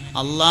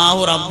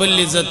 അല്ലാഹു റബ്ബുൽ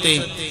ഇസ്സത്ത്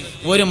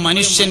ഒരു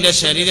മനുഷ്യന്റെ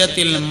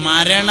ശരീരത്തിൽ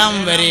മരണം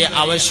വരെ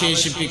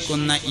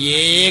അവശേഷിപ്പിക്കുന്ന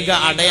ഏക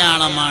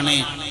അടയാളമാണ്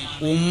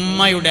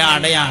ഉമ്മയുടെ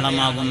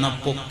അടയാളമാകുന്ന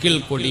പൊക്കിൾ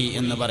കൊടി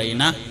എന്ന്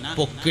പറയുന്ന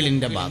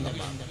പൊക്കിളിന്റെ ഭാഗം.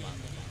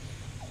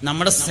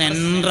 നമ്മുടെ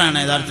സെന്ററാണ്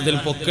യഥാർത്ഥത്തിൽ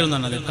പൊക്കിൾ എന്ന്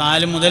പറഞ്ഞത്.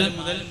 കാല് മുതൽ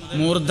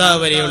മൂർധ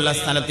വരെയുള്ള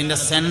സ്ഥലത്തിന്റെ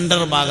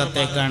സെന്റർ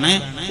ഭാഗത്തേക്കാണ്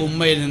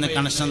ഉമ്മയിൽ നിന്ന്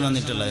കണക്ഷൻ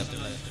തന്നിട്ടുള്ളത്.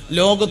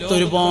 ലോകത്ത്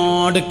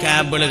ഒരുപാട്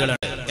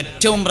കേബിളുകളുണ്ട്.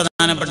 ഏറ്റവും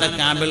പ്രധാനപ്പെട്ട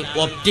കേബിൾ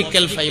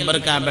ഒപ്റ്റിക്കൽ ഫൈബർ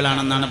കേബിൾ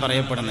ആണെന്നാണ്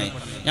പറയപ്പെടുന്നത്.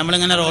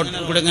 നമ്മളിങ്ങനെ റോഡിൽ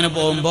കൂടെ ഇങ്ങനെ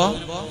പോകുമ്പോ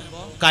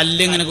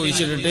കല്ലിങ്ങനെ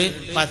കുഴിച്ചിട്ടിട്ട്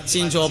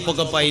പച്ചയും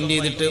ചുവപ്പൊക്കെ പെയിന്റ്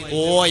ചെയ്തിട്ട്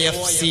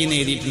OFC എന്ന്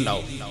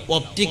എഴുതിയിട്ടുണ്ടാവും.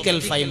 Optical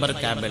fibre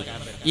cable.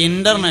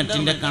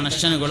 ഇന്റർനെറ്റിന്റെ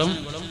കണക്ഷനുകളും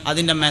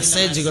അതിന്റെ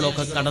മെസ്സേജുകളും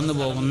ഒക്കെ കടന്നു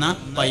പോകുന്ന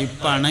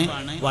പൈപ്പാണ്.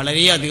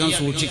 വളരെയധികം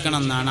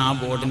സൂക്ഷിക്കണം എന്നാണ് ആ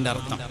ബോർഡിന്റെ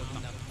അർത്ഥം.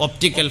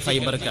 Optical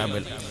fibre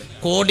cable.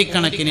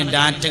 കോടിക്കണക്കിന്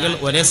ഡാറ്റകൾ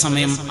ഒരേ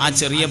സമയം ആ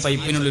ചെറിയ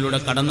പൈപ്പിനുള്ളിലൂടെ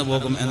കടന്നു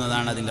പോകും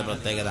എന്നതാണ് അതിന്റെ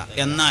പ്രത്യേകത.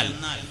 എന്നാൽ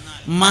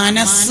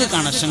മനസ്സ്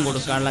കണക്ഷൻ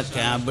കൊടുക്കാനുള്ള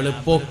കേബിള്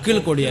പൊക്കിൾ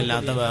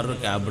കൊടിയല്ലാത്ത വേറൊരു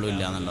കേബിളും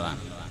ഇല്ല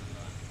എന്നുള്ളതാണ്.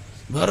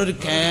 വേറൊരു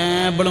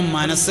കേബിളും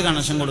മനസ്സ്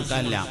കണക്ഷൻ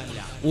കൊടുക്കാനില്ല.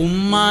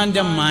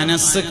 ഉമ്മാന്റെ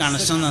മനസ്സ്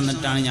കണക്ഷൻ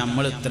തന്നിട്ടാണ്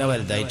നമ്മൾ ഇത്ര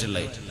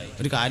വലുതായിട്ടുള്ളത്.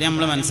 ഒരു കാര്യം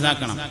നമ്മൾ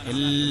മനസ്സിലാക്കണം.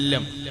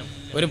 എല്ലാം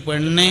ഒരു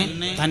പെണ്ണ്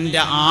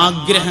തന്റെ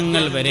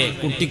ആഗ്രഹങ്ങൾ വരെ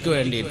കുട്ടിക്ക്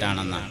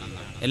വേണ്ടിയിട്ടാണെന്നാണ്.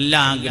 എല്ലാ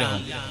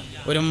ആഗ്രഹവും.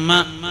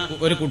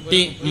 ഒരു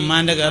കുട്ടി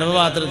ഉമ്മാന്റെ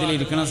ഗർഭപാത്രത്തിൽ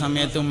ഇരിക്കുന്ന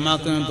സമയത്ത്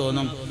ഉമ്മാക്ക്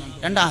തോന്നും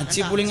 2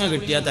 അച്ചിപ്പുളിങ്ങ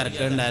കിട്ടിയാൽ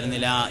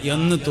തിരക്കേണ്ടായിരുന്നില്ല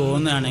എന്ന്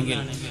തോന്നുകയാണെങ്കിൽ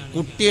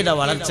കുട്ടിയുടെ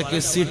വളർച്ചയ്ക്ക്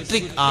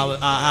സിട്രിക്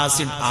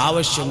ആസിഡ്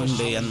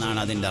ആവശ്യമുണ്ട് എന്നാണ്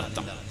അതിന്റെ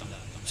അർത്ഥം.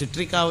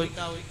 സിട്രിക്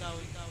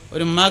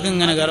ഒരു ഉമ്മാക്ക്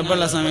ഇങ്ങനെ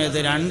ഗർഭമുള്ള സമയത്ത്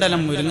 2 ഇല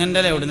മുരിങ്ങന്റെ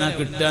ഇല എവിടുന്ന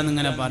കിട്ടുക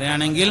എന്നിങ്ങനെ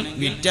പറയുകയാണെങ്കിൽ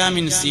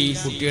വിറ്റാമിൻ സി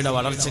കുട്ടിയുടെ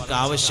വളർച്ചയ്ക്ക്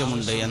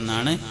ആവശ്യമുണ്ട്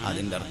എന്നാണ്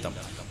അതിന്റെ അർത്ഥം.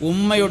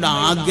 ഉമ്മയുടെ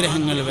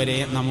ആഗ്രഹങ്ങൾ വരെ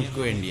നമുക്ക്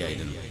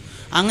വേണ്ടിയായിരുന്നു.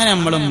 അങ്ങനെ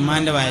നമ്മൾ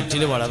ഉമ്മാന്റെ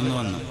വയറ്റിൽ വളർന്നു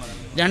വന്നു.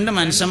 2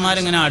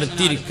 മനുഷ്യന്മാരിങ്ങനെ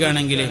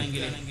അടുത്തിരിക്കുകയാണെങ്കിൽ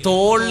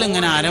തോളിൽ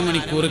ഇങ്ങനെ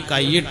അരമണിക്കൂർ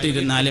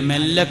കൈയിട്ടിരുന്നാൽ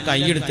മെല്ലെ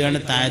കൈയെടുത്തുകൊണ്ട്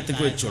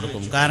താഴത്തേക്ക് വെച്ചു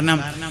കൊടുക്കും. കാരണം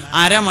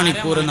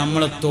അരമണിക്കൂർ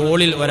നമ്മൾ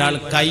തോളിൽ ഒരാൾ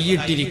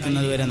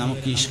കൈയിട്ടിരിക്കുന്നത് വരെ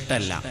നമുക്ക്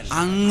ഇഷ്ടമല്ല.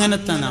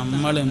 അങ്ങനത്തെ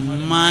നമ്മൾ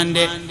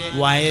ഉമ്മാന്റെ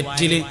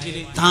വയറ്റിൽ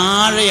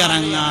താഴെ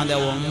ഇറങ്ങാതെ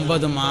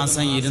 9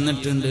 മാസം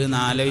ഇരുന്നിട്ടുണ്ട് എന്ന്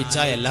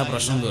ആലോചിച്ചാൽ എല്ലാ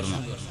പ്രശ്നവും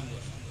തീർന്നു.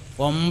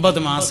 9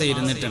 മാസം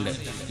ഇരുന്നിട്ടുണ്ട്.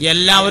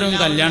 എല്ലാവരും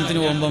കല്യാണത്തിന്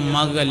പോകുമ്പോൾ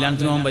ഉമ്മാക്ക്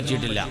കല്യാണത്തിന് പോകാൻ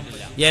പറ്റിയിട്ടില്ല.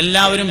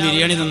 എല്ലാവരും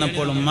ബിരിയാണി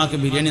തിന്നപ്പോൾ ഉമ്മാക്ക്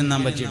ബിരിയാണി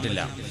തിന്നാൻ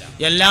പറ്റിയിട്ടില്ല.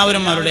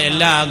 എല്ലാവരും അവരുടെ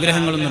എല്ലാ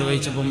ആഗ്രഹങ്ങളും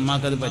നിർവഹിച്ചപ്പോൾ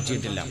ഉമ്മാക്ക് അത്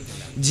പറ്റിയിട്ടില്ല.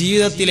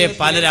 ജീവിതത്തിലെ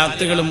പല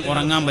രാത്രികളും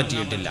ഉറങ്ങാൻ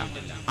പറ്റിയിട്ടില്ല.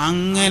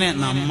 അങ്ങനെ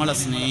നമ്മളെ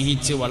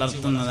സ്നേഹിച്ച്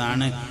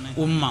വളർത്തുന്നതാണ്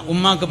ഉമ്മ.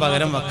 ഉമ്മാക്ക്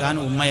പകരം വെക്കാൻ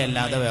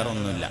ഉമ്മയല്ലാതെ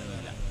വേറൊന്നുമില്ല.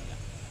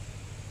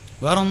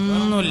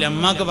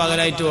 ഉമ്മാക്ക്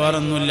പകരമായിട്ട്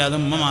വേറൊന്നുമില്ല. അത്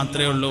ഉമ്മ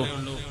മാത്രമേ ഉള്ളൂ.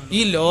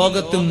 ഈ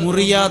ലോകത്ത്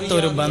മുറിയാത്ത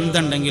ഒരു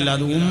ബന്ധമുണ്ടെങ്കിൽ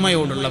അത്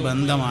ഉമ്മയോടുള്ള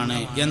ബന്ധമാണ്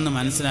എന്ന്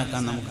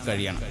മനസ്സിലാക്കാൻ നമുക്ക്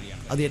കഴിയണം.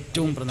 അത്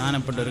ഏറ്റവും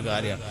പ്രധാനപ്പെട്ട ഒരു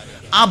കാര്യമാണ്.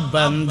 ആ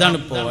ബന്ധം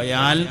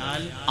പോയാൽ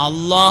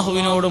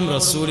അള്ളാഹുവിനോടും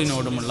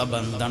റസൂലിനോടുമുള്ള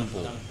ബന്ധം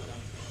പോകും.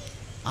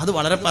 അത്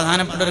വളരെ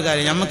പ്രധാനപ്പെട്ട ഒരു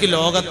കാര്യം. നമുക്ക്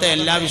ലോകത്തെ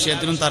എല്ലാ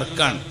വിഷയത്തിലും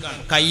തർക്കാണ്.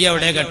 കൈ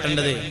എവിടെ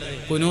കെട്ടേണ്ടത്,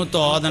 കുനൂത്ത്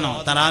ഓതണോ,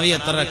 തറാവി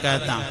എത്ര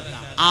റക്അത്താണ്,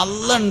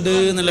 അള്ളണ്ട്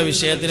എന്നുള്ള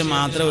വിഷയത്തിൽ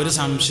മാത്രമേ ഒരു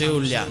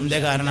സംശയവും ഇല്ല. എന്തേ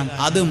കാരണം?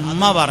 അത്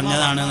ഉമ്മ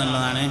പറഞ്ഞതാണ്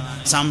എന്നുള്ളതാണ്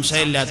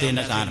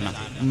സംശയമില്ലാത്തതിന്റെ കാരണം.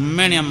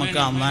 ഉമ്മയാണ് നമുക്ക്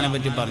അള്ളാനെ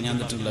പറ്റി പറഞ്ഞു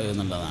തന്നിട്ടുള്ളത്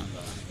എന്നുള്ളതാണ്.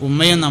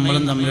 ഉമ്മയും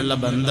നമ്മളും തമ്മിലുള്ള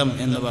ബന്ധം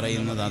എന്ന്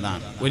പറയുന്നത്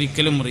അതാണ്.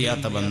 ഒരിക്കലും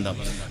മുറിയാത്ത ബന്ധം.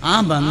 ആ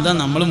ബന്ധം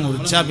നമ്മൾ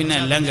മുറിച്ചാൽ പിന്നെ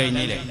എല്ലാം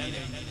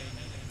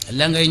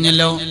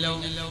കഴിഞ്ഞല്ലോ.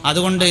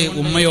 അതുകൊണ്ട്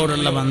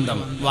ഉമ്മയോടുള്ള ബന്ധം,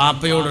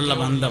 വാപ്പയോടുള്ള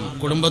ബന്ധം,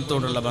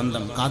 കുടുംബത്തോടുള്ള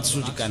ബന്ധം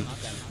കാത്തുസൂക്ഷിക്കാൻ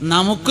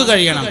നമുക്ക്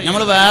കഴിയണം.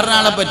 നമ്മൾ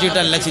വേറൊരാളെ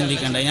പറ്റിയിട്ടല്ല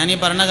ചിന്തിക്കേണ്ടത്. ഞാൻ ഈ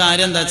പറഞ്ഞ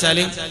കാര്യം എന്താ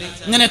വെച്ചാല്,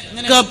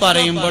 ഇങ്ങനെയൊക്കെ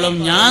പറയുമ്പോഴും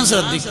ഞാൻ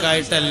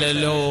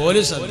ശ്രദ്ധിക്കായിട്ടല്ലല്ലോ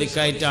ഓര്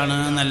ശ്രദ്ധിക്കായിട്ടാണ്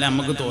എന്നല്ല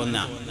നമുക്ക്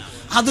തോന്നുക.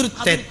 അതൊരു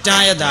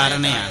തെറ്റായ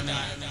ധാരണയാണ്.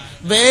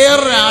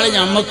 വേറൊരാള്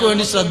നമുക്ക്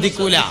വേണ്ടി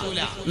ശ്രദ്ധിക്കൂല.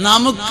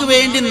 നമുക്ക്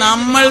വേണ്ടി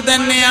നമ്മൾ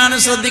തന്നെയാണ്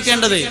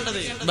ശ്രദ്ധിക്കേണ്ടത്.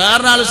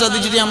 വേറൊരാൾ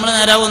ശ്രദ്ധിച്ചിട്ട് നമ്മൾ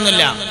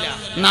നേരാവൊന്നുമില്ല.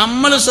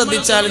 നമ്മൾ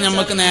ശ്രദ്ധിച്ചാൽ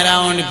നമുക്ക്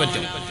നേരാവാൻ വേണ്ടി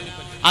പറ്റും.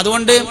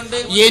 അതുകൊണ്ട്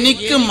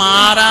എനിക്ക്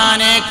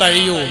മാറാനേ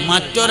കഴിയൂ,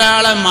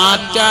 മറ്റൊരാളെ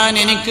മാറ്റാൻ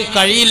എനിക്ക്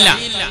കഴിയില്ല.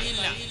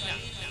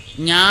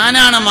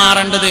 ഞാനാണ്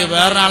മാറേണ്ടത്,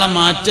 വേറൊരാളെ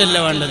മാറ്റല്ല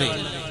വേണ്ടത്.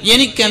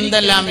 എനിക്ക്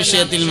എന്തെല്ലാം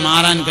വിഷയത്തിൽ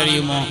മാറാൻ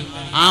കഴിയുമോ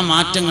ആ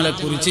മാറ്റങ്ങളെ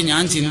കുറിച്ച്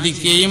ഞാൻ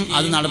ചിന്തിക്കുകയും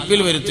അത് നടപ്പിൽ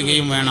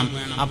വരുത്തുകയും വേണം.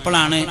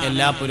 അപ്പോഴാണ്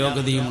എല്ലാ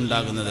പുരോഗതിയും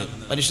ഉണ്ടാകുന്നത്.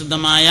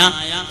 പരിശുദ്ധമായ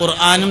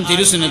ഖുർആനും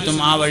തിരുസുന്നത്തും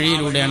ആ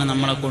വഴിയിലൂടെയാണ്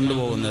നമ്മളെ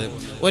കൊണ്ടുപോകുന്നത്.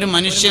 ഒരു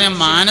മനുഷ്യനെ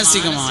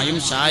മാനസികമായും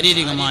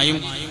ശാരീരികമായും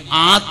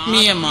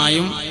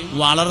ആത്മീയമായും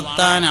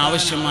വളർത്താൻ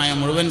ആവശ്യമായ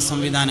മുഴുവൻ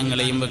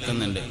സംവിധാനങ്ങളെയും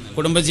വെക്കുന്നുണ്ട്.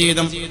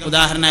 കുടുംബജീവിതം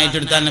ഉദാഹരണമായിട്ട്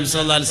എടുത്താൽ നബി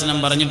സല്ലല്ലാഹു അലൈഹി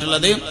വസല്ലം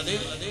പറഞ്ഞിട്ടുള്ളത്,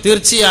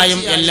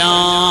 തീർച്ചയായും എല്ലാ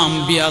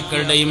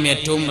അമ്പിയാക്കളുടെയും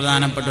ഏറ്റവും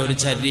പ്രധാനപ്പെട്ട ഒരു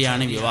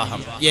ചര്യയാണ്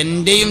വിവാഹം.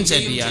 എന്റെയും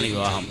ചര്യയാണ്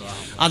വിവാഹം.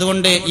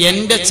 അതുകൊണ്ട്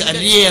എന്റെ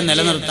ചര്യയെ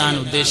നിലനിർത്താൻ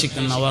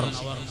ഉദ്ദേശിക്കുന്നവർ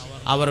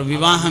അവർ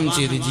വിവാഹം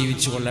ചെയ്ത്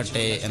ജീവിച്ചു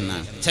കൊള്ളട്ടെ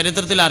എന്നാണ്.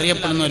 ചരിത്രത്തിൽ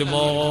അറിയപ്പെടുന്ന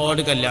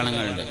ഒരുപാട്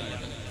കല്യാണങ്ങളുണ്ട്.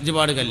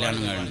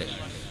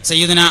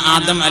 സയ്യിദുന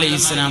ആദം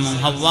അലൈഹിസ്സലാമും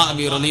ഹവ്വാ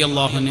ബി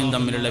റളിയല്ലാഹു അൻഹയും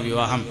തമ്മിലുള്ള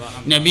വിവാഹം,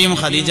 നബിയും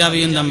ഖദീജ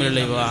ബിയും തമ്മിലുള്ള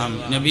വിവാഹം,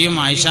 നബിയും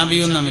ആയിഷ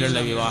ബിയും തമ്മിലുള്ള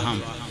വിവാഹം,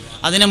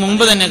 അതിനു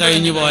മുമ്പ് തന്നെ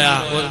കഴിഞ്ഞു പോയ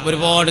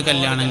ഒരുപാട്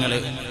കല്യാണങ്ങൾ.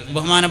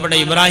 ബഹുമാനപ്പെട്ട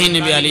ഇബ്രാഹിം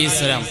നബി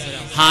അലൈഹിസ്സലാം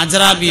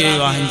ഹാജറ ബിയെ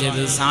വിവാഹം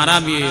ചെയ്ത്, സാറാ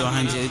ബിയെ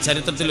വിവാഹം ചെയ്ത്,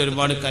 ചരിത്രത്തിൽ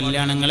ഒരുപാട്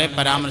കല്യാണങ്ങളെ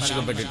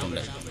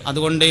പരാമർശിക്കപ്പെട്ടിട്ടുണ്ട്.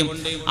 അതുകൊണ്ട്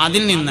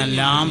അതിൽ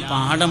നിന്നെല്ലാം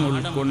പാഠം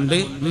ഉൾക്കൊണ്ട്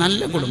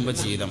നല്ല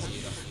കുടുംബജീവിതം.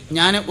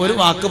 ഞാൻ ഒരു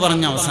വാക്ക്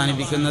പറഞ്ഞ്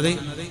അവസാനിപ്പിക്കുന്നത്,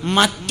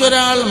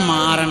 മറ്റൊരാൾ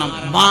മാറണം,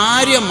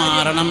 ഭാര്യ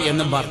മാറണം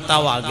എന്ന്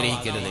ഭർത്താവ്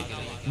ആഗ്രഹിക്കരുത്,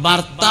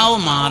 ഭർത്താവ്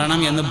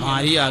മാറണം എന്ന്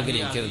ഭാര്യ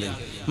ആഗ്രഹിക്കരുത്,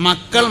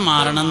 മക്കൾ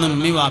മാറണം എന്ന്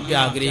ഉമ്മി വാപ്പി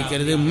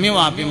ആഗ്രഹിക്കരുത്, ഉമ്മി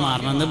വാപ്പി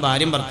മാറണം എന്ന്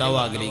ഭാര്യയും ഭർത്താവും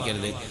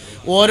ആഗ്രഹിക്കരുത്.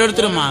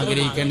 ഓരോരുത്തരും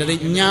ആഗ്രഹിക്കേണ്ടത്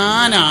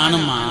ഞാനാണ്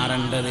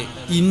മാറേണ്ടത്,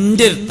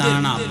 ഇന്റെ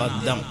അടുത്താണ്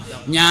അബദ്ധം,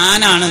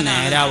 ഞാനാണ്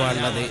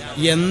നേരാവുള്ളത്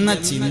എന്ന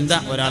ചിന്ത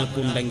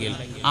ഒരാൾക്കുണ്ടെങ്കിൽ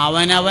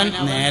അവനവൻ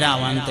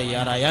നേരാവാൻ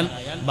തയ്യാറായാൽ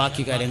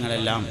ബാക്കി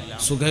കാര്യങ്ങളെല്ലാം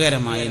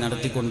സുഖകരമായി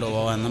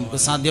നടത്തിക്കൊണ്ടുപോകാൻ നമുക്ക്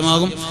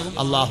സാധ്യമാകും.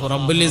 അല്ലാഹു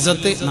റബ്ബുൽ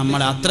ഇസ്സത്ത്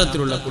നമ്മളെ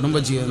അത്തരത്തിലുള്ള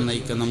കുടുംബജീവിതം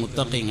നയിക്കുന്ന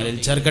മുത്തഖീങ്ങളിൽ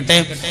ചേർക്കട്ടെ.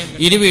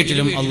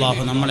 ഇരുവീട്ടിലും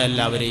അല്ലാഹു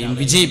നമ്മളെല്ലാവരെയും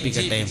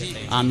വിജയിപ്പിക്കട്ടെ.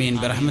 ആമീൻ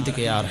ബിറഹ്മതിക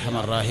യാ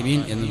അർഹമർ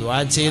റഹീമീൻ എന്ന്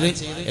ദുആ ചെയ്ത്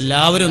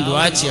എല്ലാവരും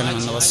ദുആ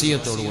ചെയ്യണമെന്ന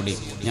വസിയത്തോടുകൂടി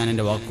ഞാൻ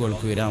എൻ്റെ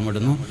വാക്കുകൾക്ക്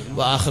വിരാമിടുന്നു.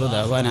 വആഖിറു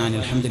ദഅവാനാ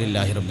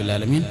അൽഹംദുലില്ലാഹി റബ്ബിൽ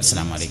ആലമീൻ.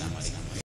 അസ്സലാമു അലൈക്കും.